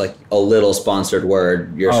 Estimating. It's like a little sponsored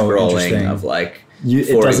word you're scrolling of like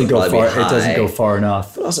it doesn't go far. It doesn't go far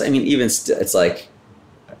enough. But also, even it's like.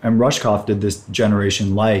 And Rushkoff did this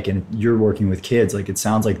generation and you're working with kids. Like it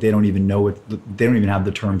sounds like they don't even know they don't even have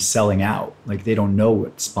the term selling out. Like they don't know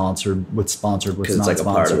what's sponsored, what's not sponsored. Because it's like a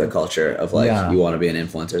part of the culture of you want to be an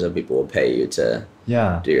influencer, so people will pay you to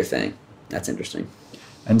do your thing. That's interesting.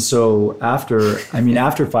 And so after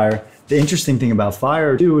fire, the interesting thing about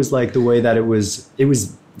fire too is like the way that it was.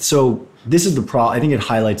 So this is I think it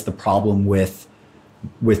highlights the problem with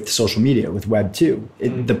social media, with Web 2.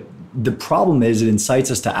 The problem is it incites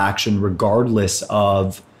us to action regardless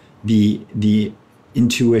of the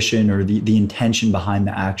intuition or the intention behind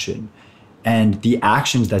the action. And the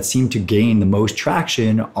actions that seem to gain the most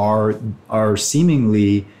traction are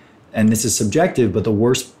seemingly, and this is subjective, but the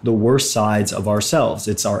worst sides of ourselves.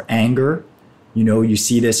 It's our anger. You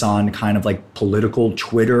see this on kind of like political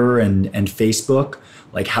Twitter and Facebook.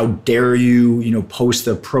 Like, how dare you, post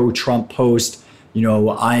a pro-Trump post.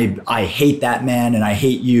 I hate that man and I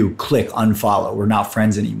hate you. Click unfollow. We're not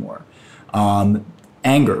friends anymore.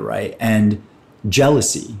 Anger, right? And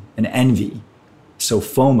jealousy and envy. So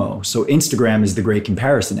FOMO. So Instagram is the great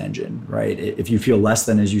comparison engine, right? If you feel less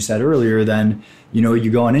than, as you said earlier, then,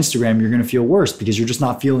 you go on Instagram, you're going to feel worse because you're just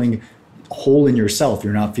not feeling whole in yourself,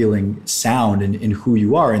 you're not feeling sound in who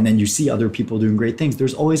you are, and then you see other people doing great things,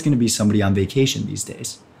 there's always going to be somebody on vacation these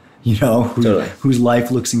days, whose life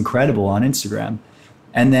looks incredible on Instagram.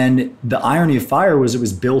 And then the irony of fire was it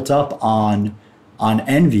was built up on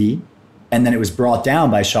envy, and then it was brought down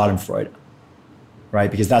by Schadenfreude. Right,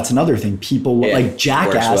 because that's another thing. People like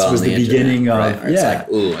Jackass was the beginning of It's like,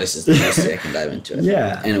 ooh, this is the best way I can dive into it.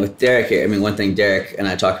 Yeah. And with Derek here, I mean, one thing Derek and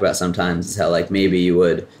I talk about sometimes is how like maybe you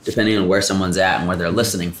would, depending on where someone's at and where they're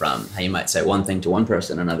listening from, how you might say one thing to one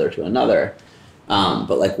person, another to another.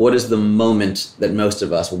 But like, what is the moment that most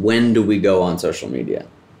of us? When do we go on social media?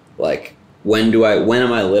 Like, when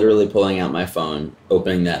am I literally pulling out my phone,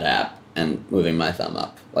 opening that app, and moving my thumb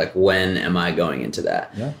up? Like, when am I going into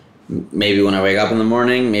that? Yeah. Maybe when I wake up in the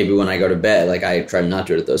morning, maybe when I go to bed. Like, I try not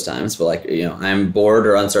to do it at those times, but like, I'm bored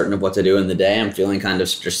or uncertain of what to do in the day. I'm feeling kind of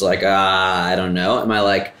just like, I don't know. Am I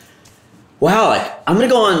like, wow, like I'm going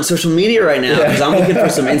to go on social media right now because I'm looking for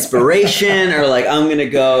some inspiration, or like I'm going to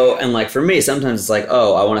go. And like for me, sometimes it's like,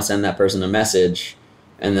 oh, I want to send that person a message.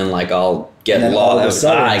 And then like I'll get lost.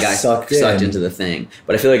 I got sucked into the thing.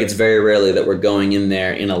 But I feel like it's very rarely that we're going in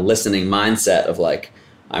there in a listening mindset of like,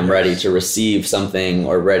 I'm ready to receive something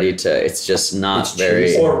or ready to, it's just not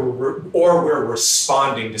very... Or we're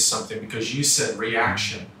responding to something because you said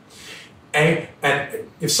reaction. And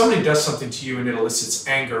if somebody does something to you and it elicits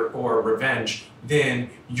anger or revenge, then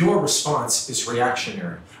your response is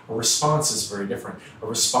reactionary. A response is very different. A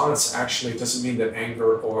response actually doesn't mean that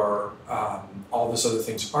anger or all those other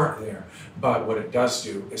things aren't there. But what it does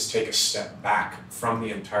do is take a step back from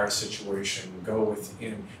the entire situation, go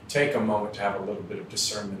within, take a moment to have a little bit of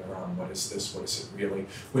discernment around what is this, what is it really.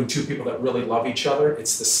 When two people that really love each other,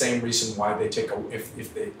 it's the same reason why they take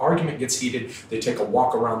if the argument gets heated, they take a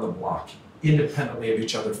walk around the block, independently of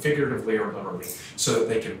each other, figuratively or literally, so that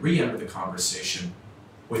they can re-enter the conversation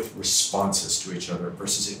with responses to each other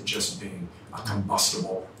versus it just being a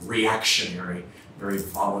combustible, reactionary, very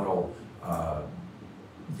volatile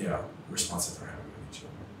response that they're having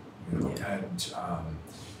with each other.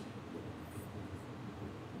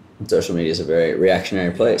 And social media is a very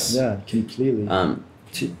reactionary place. Yeah, completely.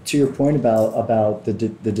 To your point about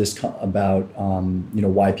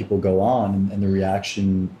why people go on and the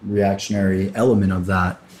reactionary element of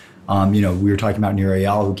that, we were talking about Nir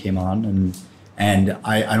Eyal who came on, and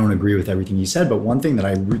I don't agree with everything he said, but one thing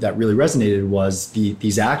that really resonated was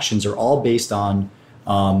these actions are all based on,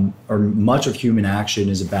 or much of human action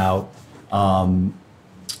is about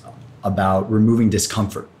removing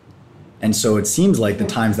discomfort. And so it seems like the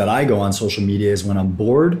times that I go on social media is when I'm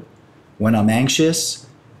bored, when I'm anxious,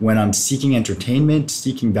 when I'm seeking entertainment,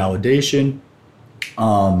 seeking validation,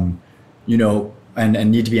 and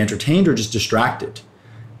need to be entertained or just distracted.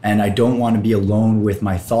 And I don't want to be alone with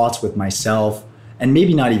my thoughts, with myself, and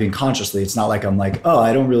maybe not even consciously. It's not like I'm like, oh,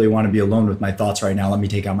 I don't really want to be alone with my thoughts right now. Let me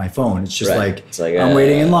take out my phone. It's just like I'm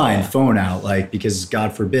waiting in line, phone out, because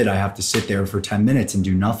God forbid I have to sit there for 10 minutes and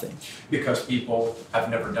do nothing. Because people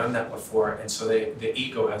have never done that before, and so the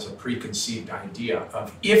ego has a preconceived idea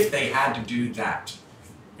of if they had to do that.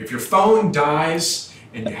 If your phone dies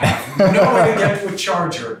and you have no way to get to a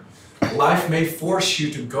charger, life may force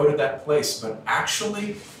you to go to that place, but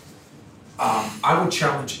actually, I would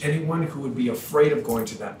challenge anyone who would be afraid of going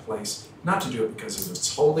to that place not to do it because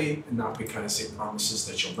it's holy, and not because it promises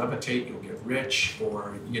that you'll levitate, you'll get rich,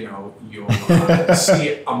 or you'll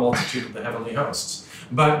see a multitude of the heavenly hosts,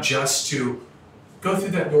 but just to go through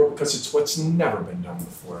that door because it's what's never been done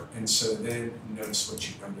before. And so then notice what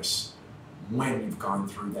you notice when you've gone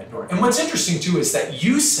through that door. And what's interesting too is that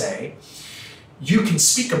you say you can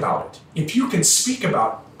speak about it. If you can speak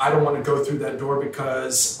about, I don't want to go through that door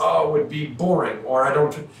because it would be boring, or I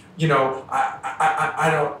don't, I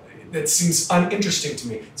don't. That seems uninteresting to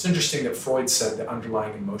me. It's interesting that Freud said the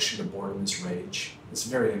underlying emotion of boredom is rage. It's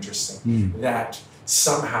very interesting that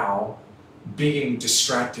somehow being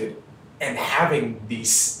distracted and having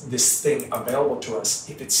this thing available to us,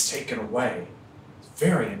 if it's taken away, it's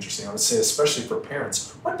very interesting. I would say, especially for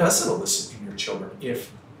parents, what does it elicit in your children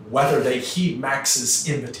if whether they heed Max's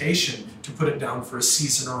invitation to put it down for a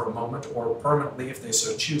season or a moment or permanently if they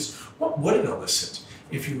so choose, what would it elicit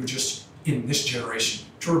if you were just in this generation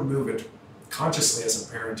to remove it consciously as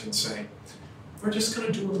a parent and say, we're just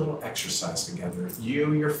going to do a little exercise together,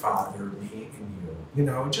 you, your father, me, and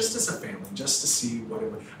you, just as a family, just to see what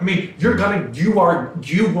it would, I mean,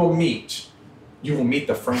 you will meet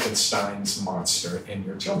the Frankenstein's monster in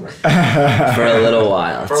your children. For a little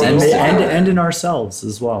while. And in ourselves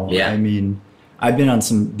as well. Yeah. I mean, I've been on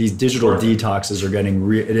these digital detoxes are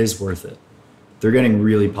getting, it is worth it. They're getting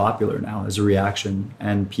really popular now as a reaction.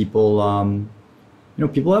 And people,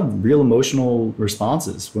 people have real emotional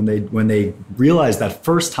responses when they realize that the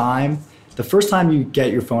first time you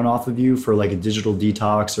get your phone off of you for like a digital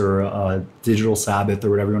detox or a digital Sabbath or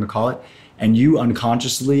whatever you want to call it, and you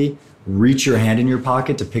unconsciously reach your hand in your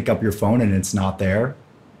pocket to pick up your phone and it's not there.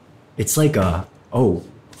 It's like wow.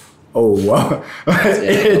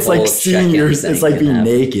 It's like seeing it's like being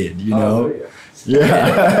naked, Yeah.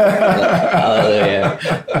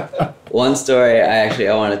 One story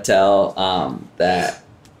I want to tell, that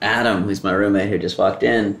Adam, who's my roommate who just walked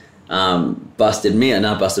in, kind of busted me on.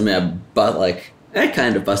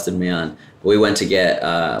 We went to get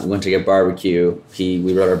barbecue.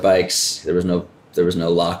 We rode our bikes. There was no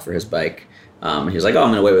lock for his bike. He was like, "Oh, I'm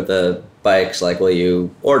gonna wait with the bikes. Like, will you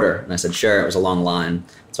order?" And I said, "Sure." It was a long line,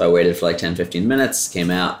 so I waited for like 10-15 minutes.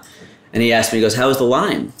 Came out, and he asked me, he goes, "How was the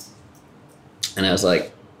line?" And I was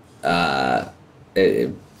like,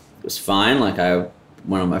 "It was fine." Like, I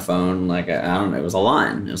went on my phone. Like, I don't know. It was a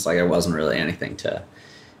line. It was like, it wasn't really anything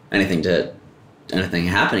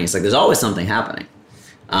happening. It's like, there's always something happening.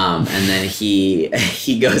 And then he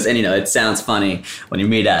goes, and it sounds funny when you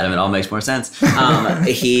meet Adam, it all makes more sense.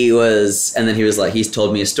 He was like, he's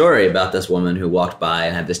told me a story about this woman who walked by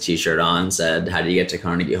and had this t-shirt on, said, "How did you get to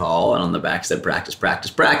Carnegie Hall?" And on the back said, "Practice, practice,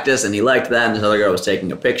 practice." And he liked that. And this other girl was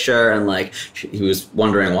taking a picture, and like, he was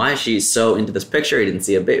wondering why she's so into this picture. He didn't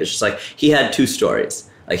see a bit. It was just like, he had two stories.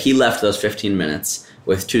 Like, he left those 15 minutes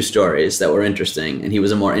with two stories that were interesting, and he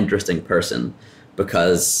was a more interesting person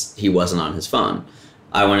because he wasn't on his phone.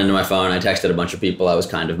 I went into my phone, I texted a bunch of people, I was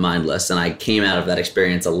kind of mindless, and I came out of that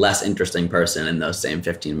experience a less interesting person in those same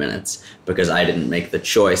 15 minutes because I didn't make the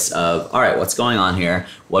choice of, all right, what's going on here?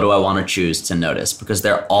 What do I want to choose to notice? Because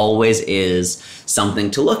there always is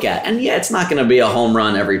something to look at. And yeah, it's not going to be a home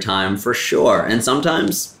run every time, for sure. And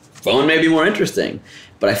sometimes phone may be more interesting.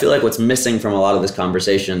 But I feel like what's missing from a lot of this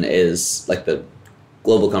conversation is, like, the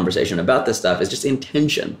global conversation about this stuff is just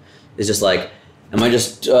intention. It's just like, am I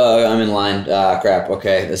just, I'm in line, crap,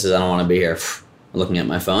 okay, I don't want to be here. I'm looking at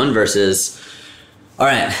my phone versus, all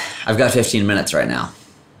right, I've got 15 minutes right now.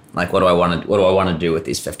 Like, what do I want to do with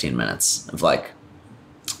these 15 minutes? Of like,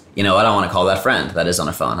 I don't want to call that friend that is on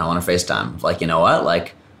a phone. I want to FaceTime. Like, you know what?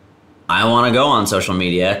 Like, I want to go on social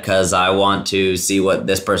media because I want to see what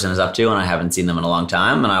this person is up to, and I haven't seen them in a long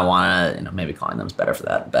time, and I want to, maybe calling them is better for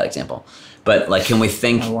that, bad example. But like, can we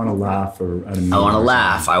think? I want to laugh, I want to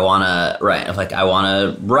laugh. I want to write. Like, I want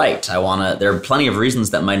to write. There are plenty of reasons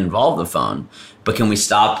that might involve the phone. But can we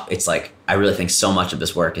stop? It's like, I really think so much of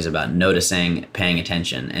this work is about noticing, paying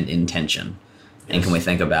attention, and intention. Yes. And can we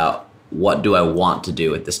think about, what do I want to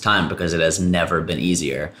do at this time? Because it has never been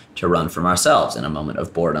easier to run from ourselves in a moment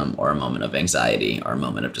of boredom or a moment of anxiety or a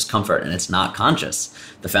moment of discomfort, and it's not conscious.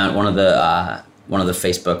 One of the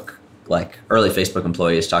Facebook, like, early Facebook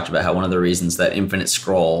employees talked about how one of the reasons that infinite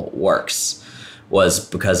scroll works was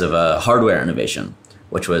because of a hardware innovation,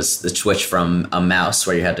 which was the switch from a mouse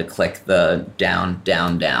where you had to click the down,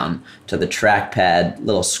 down, down to the trackpad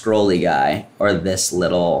little scrolly guy, or this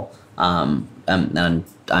little, and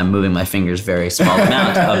I'm moving my fingers very small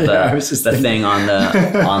amount of the thing on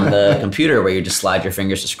the computer where you just slide your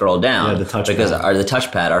fingers to scroll down. Yeah, the touchpad. Because the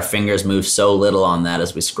touchpad, our fingers move so little on that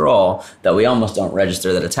as we scroll that we almost don't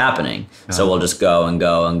register that it's happening. Yeah. So we'll just go and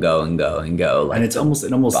go and go and go and go. Like, and it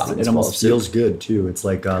almost feels good too. It's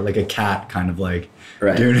like a cat kind of like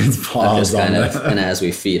doing its paws on it. And as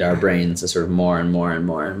we feed our brains to sort of more and more and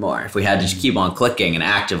more and more. If we had to just keep on clicking and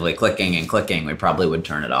actively clicking and clicking, we probably would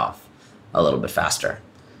turn it off a little bit faster.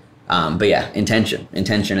 But yeah, intention. And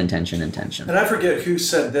I forget who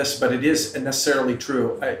said this, but it is necessarily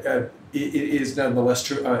true. It is nonetheless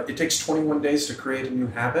true. It takes 21 days to create a new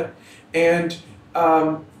habit. And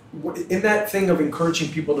in that thing of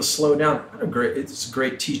encouraging people to slow down, it's a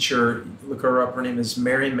great teacher. Look her up. Her name is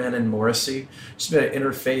Mary Menon Morrissey. She's been an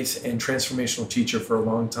interfaith and transformational teacher for a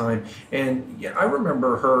long time. And yeah, I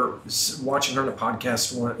remember watching her on a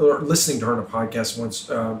podcast once, or listening to her on a podcast once,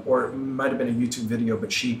 or it might have been a YouTube video,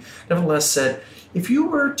 but she nevertheless said, if you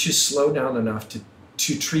were to slow down enough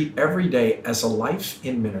to treat every day as a life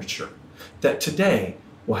in miniature, that today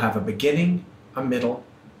will have a beginning, a middle,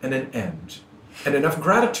 and an end. And enough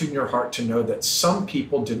gratitude in your heart to know that some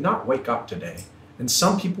people did not wake up today, and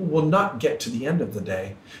some people will not get to the end of the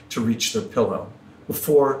day to reach their pillow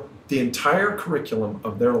before the entire curriculum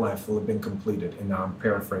of their life will have been completed. And now I'm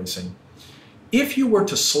paraphrasing. If you were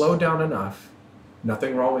to slow down enough,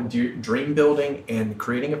 nothing wrong with dream building and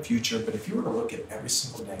creating a future, but if you were to look at every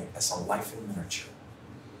single day as a life in miniature,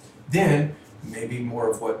 then maybe more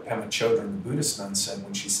of what Pema Chodron, the Buddhist nun, said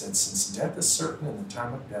when she said, since death is certain and the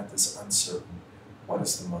time of death is uncertain, what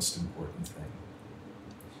is the most important thing?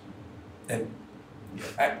 And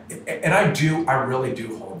And I really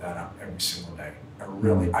do hold that up every single day.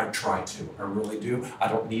 I try to. I really do. I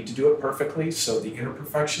don't need to do it perfectly. So the inner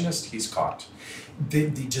perfectionist, he's caught.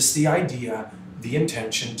 Just the idea, the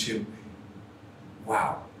intention to,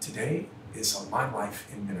 wow, today is my life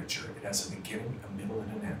in miniature. It has a beginning, a middle,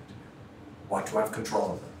 and an end. What do I have control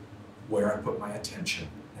over? Where I put my attention.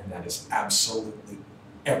 And that is absolutely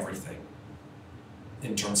everything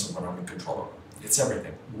in terms of what I'm in control over. It's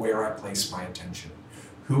everything. Where I place my attention.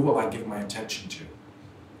 Who will I give my attention to?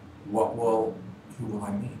 Who will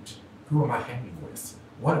I meet? Who am I hanging with?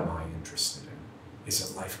 What am I interested in? Is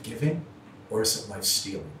it life-giving or is it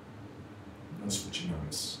life-stealing? Notice what you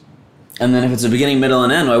notice. And then if it's a beginning, middle,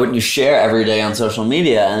 and end, why wouldn't you share every day on social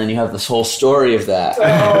media? And then you have this whole story of that.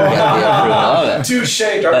 Touche,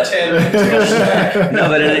 D'Artagnan, touche. No,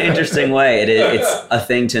 but in an interesting way, it's a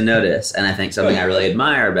thing to notice. And I think something I really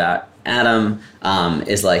admire about Adam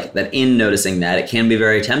is like that in noticing that, it can be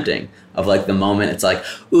very tempting of like the moment it's like,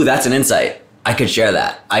 ooh, that's an insight. I could share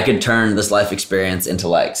that. I could turn this life experience into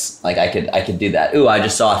likes. Like I could do that. Ooh, I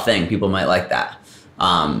just saw a thing. People might like that.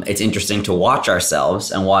 It's interesting to watch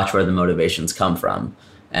ourselves and watch where the motivations come from.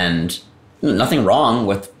 And nothing wrong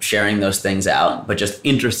with sharing those things out, but just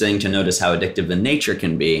interesting to notice how addictive the nature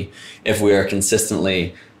can be if we are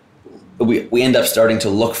consistently, we end up starting to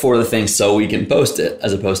look for the thing so we can post it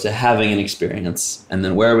as opposed to having an experience. And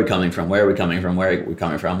then where are we coming from? Where are we coming from? Where are we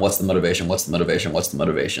coming from? What's the motivation? What's the motivation? What's the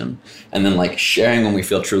motivation? And then like sharing when we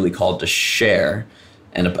feel truly called to share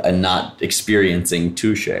and not experiencing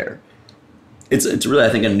to share. It's really, I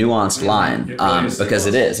think, a nuanced line because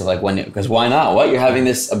it is like because why not? What, you're having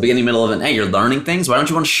a beginning, middle of an end. You're learning things. Why don't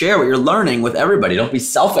you want to share what you're learning with everybody? Don't be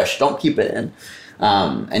selfish. Don't keep it in.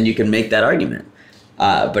 And you can make that argument.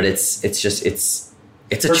 But it's a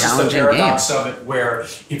challenging the paradox game. of it, where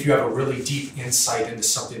if you have a really deep insight into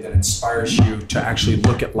something that inspires you to actually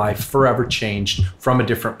look at life forever changed from a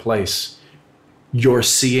different place, your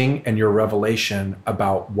seeing and your revelation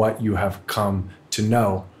about what you have come to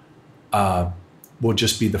know will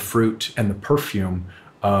just be the fruit and the perfume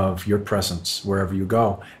of your presence wherever you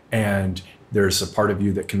go. And there's a part of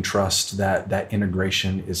you that can trust that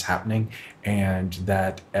integration is happening, and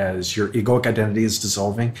that as your egoic identity is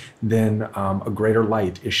dissolving, then a greater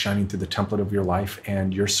light is shining through the template of your life,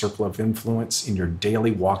 and your circle of influence in your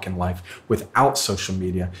daily walk in life without social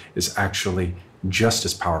media is actually just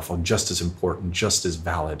as powerful, just as important, just as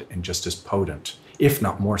valid, and just as potent, if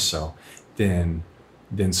not more so, than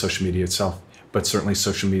social media itself. But certainly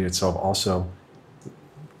social media itself also,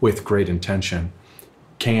 with great intention,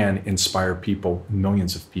 can inspire people,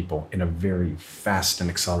 millions of people, in a very fast and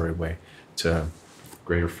accelerated way to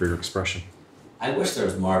greater freer expression. I wish there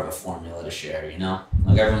was more of a formula to share, you know?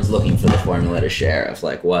 Like everyone's looking for the formula to share of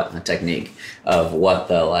like what, a technique of what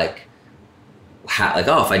the how,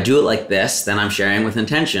 if I do it like this, then I'm sharing with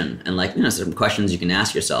intention. And like, some questions you can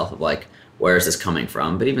ask yourself of like, where is this coming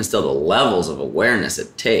from? But even still, the levels of awareness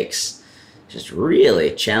it takes, just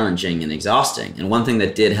really challenging and exhausting. And one thing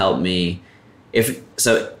that did help me,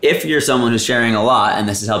 if you're someone who's sharing a lot and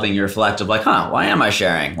this is helping you reflect of like, why am I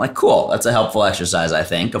sharing? Like, cool, that's a helpful exercise, I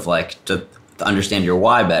think, of like to understand your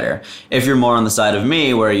why better. If you're more on the side of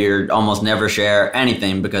me where you're almost never share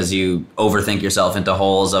anything because you overthink yourself into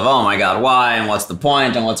holes of, oh my God, why? And what's the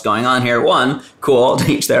point? And what's going on here? One, cool,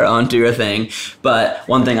 to each their own, do your thing. But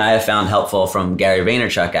one thing I have found helpful from Gary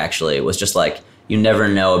Vaynerchuk actually was just like, you never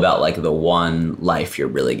know about like the one life you're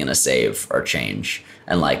really going to save or change.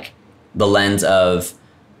 And like the lens of,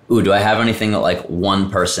 ooh, do I have anything that like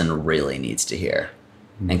one person really needs to hear?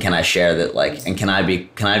 And can I share that, like, and can I be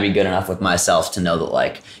good enough with myself to know that,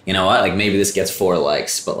 like, you know what, like maybe this gets 4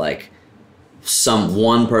 likes, but like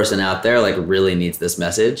one person out there like really needs this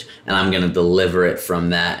message, and I'm going to deliver it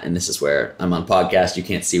from that. And this is where I'm on podcast. You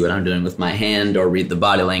can't see what I'm doing with my hand or read the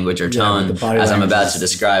body language or tone as I'm about to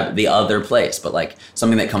describe the other place, but like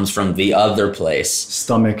something that comes from the other place.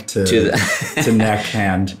 Stomach to neck,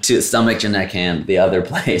 hand. To stomach to neck, hand, the other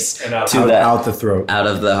place. And out the throat. Out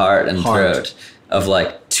of the heart and throat. Of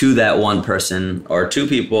like to that one person or 2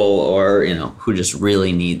 people or, who just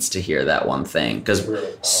really needs to hear that one thing, because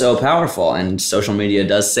so powerful, and social media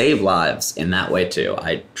does save lives in that way too.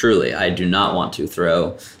 I do not want to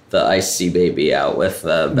throw the icy baby out with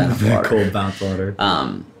the bathwater. Cold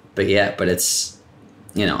bathwater. But it's,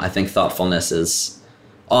 I think thoughtfulness is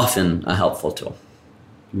often a helpful tool.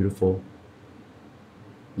 Beautiful.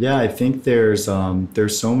 Yeah, I think there's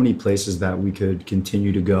so many places that we could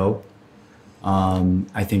continue to go.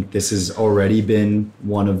 I think this has already been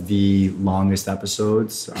one of the longest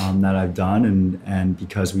episodes that I've done, and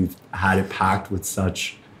because we've had it packed with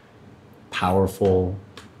such powerful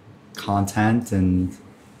content, and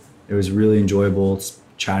it was really enjoyable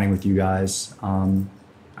chatting with you guys.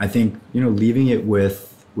 I think, leaving it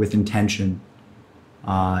with intention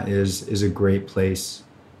is a great place.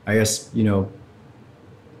 I guess,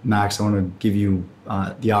 Max, I want to give you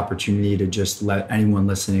the opportunity to just let anyone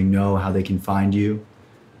listening know how they can find you.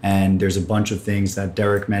 And there's a bunch of things that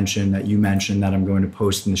Derek mentioned, that you mentioned, that I'm going to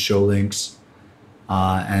post in the show links.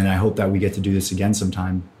 And I hope that we get to do this again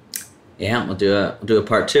sometime. Yeah, we'll do a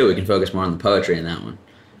part 2. We can focus more on the poetry in that one.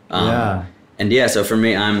 And so for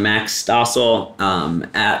me, I'm Max Stossel,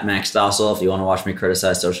 at Max Stossel, if you want to watch me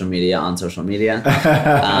criticize social media on social media.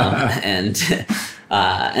 And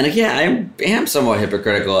again, I am somewhat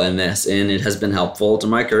hypocritical in this, and it has been helpful to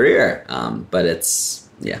my career. But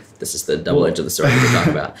this is the double edge of the sword that we're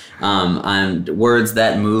talking about. I'm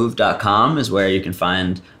wordsthatmove.com is where you can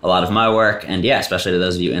find a lot of my work. And especially to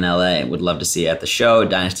those of you in LA, would love to see you at the show,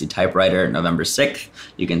 Dynasty Typewriter, November 6th.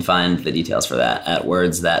 You can find the details for that at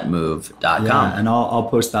wordsthatmove.com. Yeah, and I'll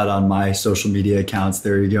post that on my social media accounts.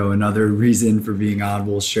 There you go. Another reason for being on.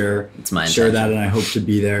 We'll share that, and I hope to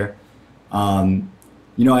be there. I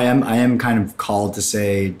am kind of called to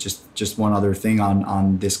say just one other thing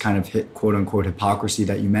on this kind of quote unquote hypocrisy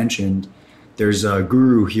that you mentioned. There's a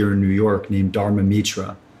guru here in New York named Dharma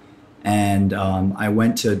Mitra, and I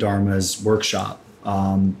went to Dharma's workshop,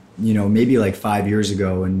 maybe like 5 years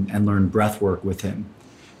ago, and learned breath work with him.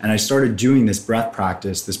 And I started doing this breath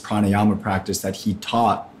practice, this pranayama practice that he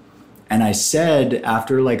taught. And I said,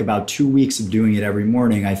 after like about 2 weeks of doing it every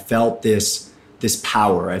morning, I felt this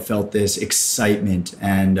power. I felt this excitement,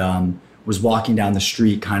 and was walking down the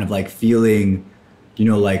street kind of like feeling,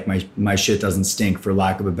 like my shit doesn't stink, for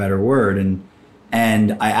lack of a better word.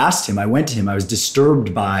 And I asked him, I went to him, I was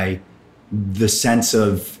disturbed by the sense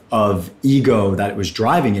of ego that it was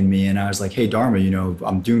driving in me. And I was like, hey, Dharma,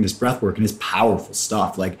 I'm doing this breath work and it's powerful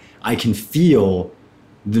stuff. Like, I can feel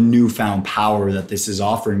the newfound power that this is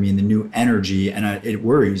offering me and the new energy, and it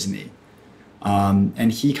worries me.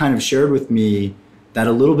 And he kind of shared with me that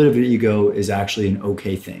a little bit of ego is actually an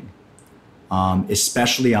okay thing,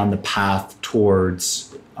 especially on the path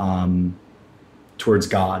towards God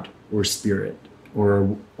or spirit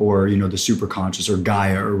or the superconscious or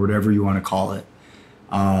Gaia or whatever you want to call it.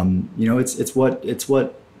 It's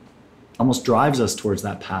what almost drives us towards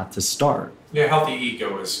that path to start. Yeah, healthy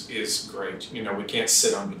ego is great. We can't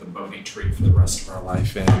sit under the Bodhi tree for the rest of our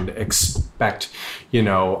life and expect,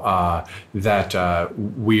 that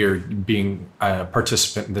we're being a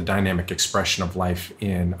participant in the dynamic expression of life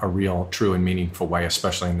in a real, true, and meaningful way,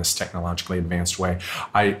 especially in this technologically advanced way.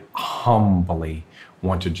 I humbly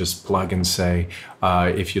want to just plug and say,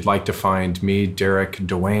 if you'd like to find me, Derek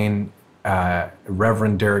Dwayne,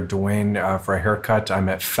 Reverend Derek Dwayne, for a haircut, I'm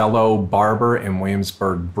at Fellow Barber in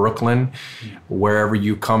Williamsburg, Brooklyn. Wherever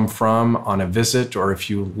you come from on a visit, or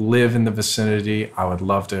if you live in the vicinity, I would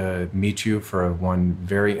love to meet you for one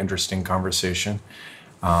very interesting conversation.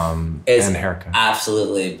 It's and haircut.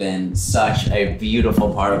 Absolutely been such a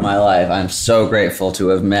beautiful part of my life. I'm so grateful to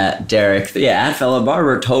have met Derek. at Fellow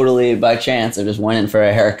Barber, totally by chance. I just went in for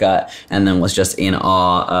a haircut and then was just in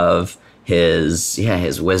awe of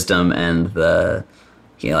his wisdom, and the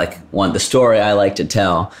story I like to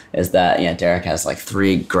tell is that Derek has like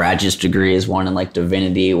 3 graduate degrees, one in like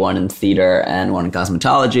divinity, one in theater, and one in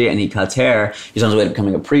cosmetology, and he cuts hair. He's on his way to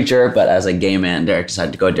becoming a preacher, but as a gay man, Derek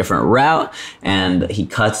decided to go a different route, and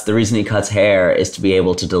the reason he cuts hair is to be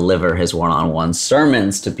able to deliver his one-on-one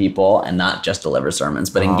sermons to people, and not just deliver sermons,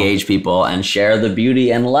 but engage people and share the beauty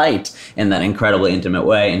and light in that incredibly intimate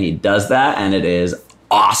way, and he does that, and it is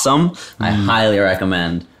awesome. I highly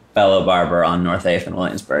recommend Fellow Barber on North 8th in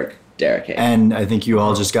Williamsburg, Derek Hake. And I think you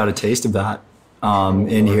all just got a taste of that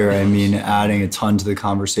in here. I mean, adding a ton to the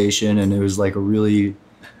conversation, and it was like a really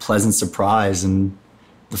pleasant surprise. And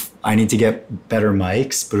I need to get better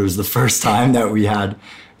mics, but it was the first time that we had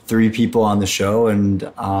 3 people on the show,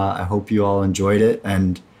 and I hope you all enjoyed it.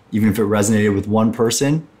 And even if it resonated with one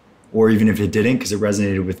person, or even if it didn't, because it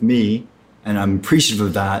resonated with me, and I'm appreciative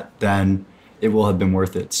of that, then it will have been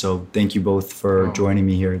worth it. So thank you both for joining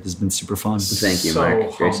me here. This has been super fun. Thank you,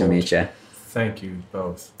 Mark. Great to meet you. Thank you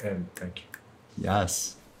both, and thank you.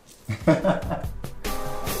 Yes.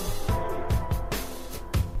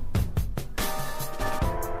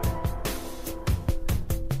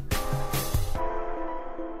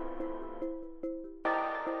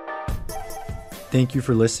 Thank you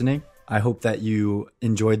for listening. I hope that you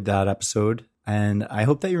enjoyed that episode, and I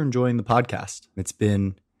hope that you're enjoying the podcast. It's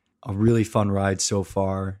been a really fun ride so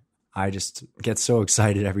far. I just get so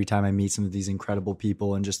excited every time I meet some of these incredible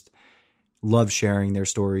people, and just love sharing their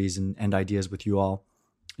stories and ideas with you all.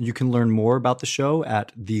 You can learn more about the show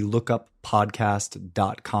at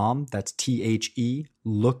thelookuppodcast.com. That's THE,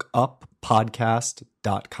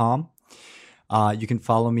 lookuppodcast.com. You can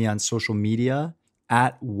follow me on social media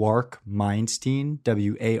at Wark Meinstein,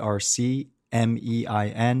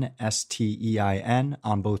 WARCMEINSTEIN,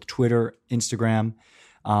 on both Twitter, Instagram,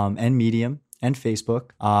 and Medium, and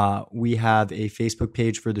Facebook. We have a Facebook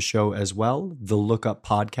page for the show as well, The Lookup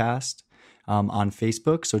Podcast, on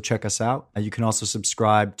Facebook. So check us out. You can also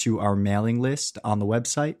subscribe to our mailing list on the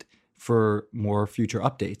website for more future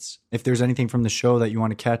updates. If there's anything from the show that you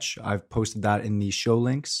want to catch, I've posted that in the show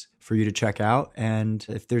links for you to check out. And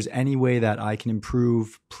if there's any way that I can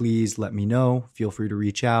improve, please let me know. Feel free to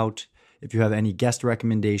reach out. If you have any guest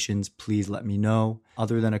recommendations, please let me know.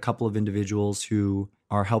 Other than a couple of individuals who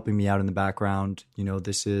are helping me out in the background,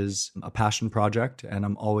 this is a passion project, and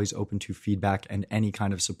I'm always open to feedback and any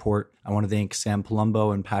kind of support. I want to thank Sam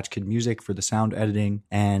Palumbo and Patch Kid Music for the sound editing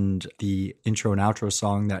and the intro and outro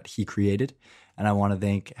song that he created. And I want to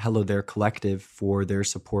thank Hello There Collective for their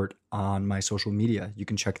support on my social media. You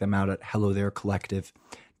can check them out at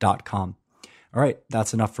hellotherecollective.com. All right,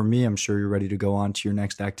 that's enough for me. I'm sure you're ready to go on to your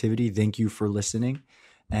next activity. Thank you for listening.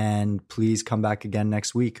 And please come back again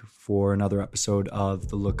next week for another episode of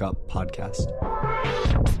the Lookup Podcast.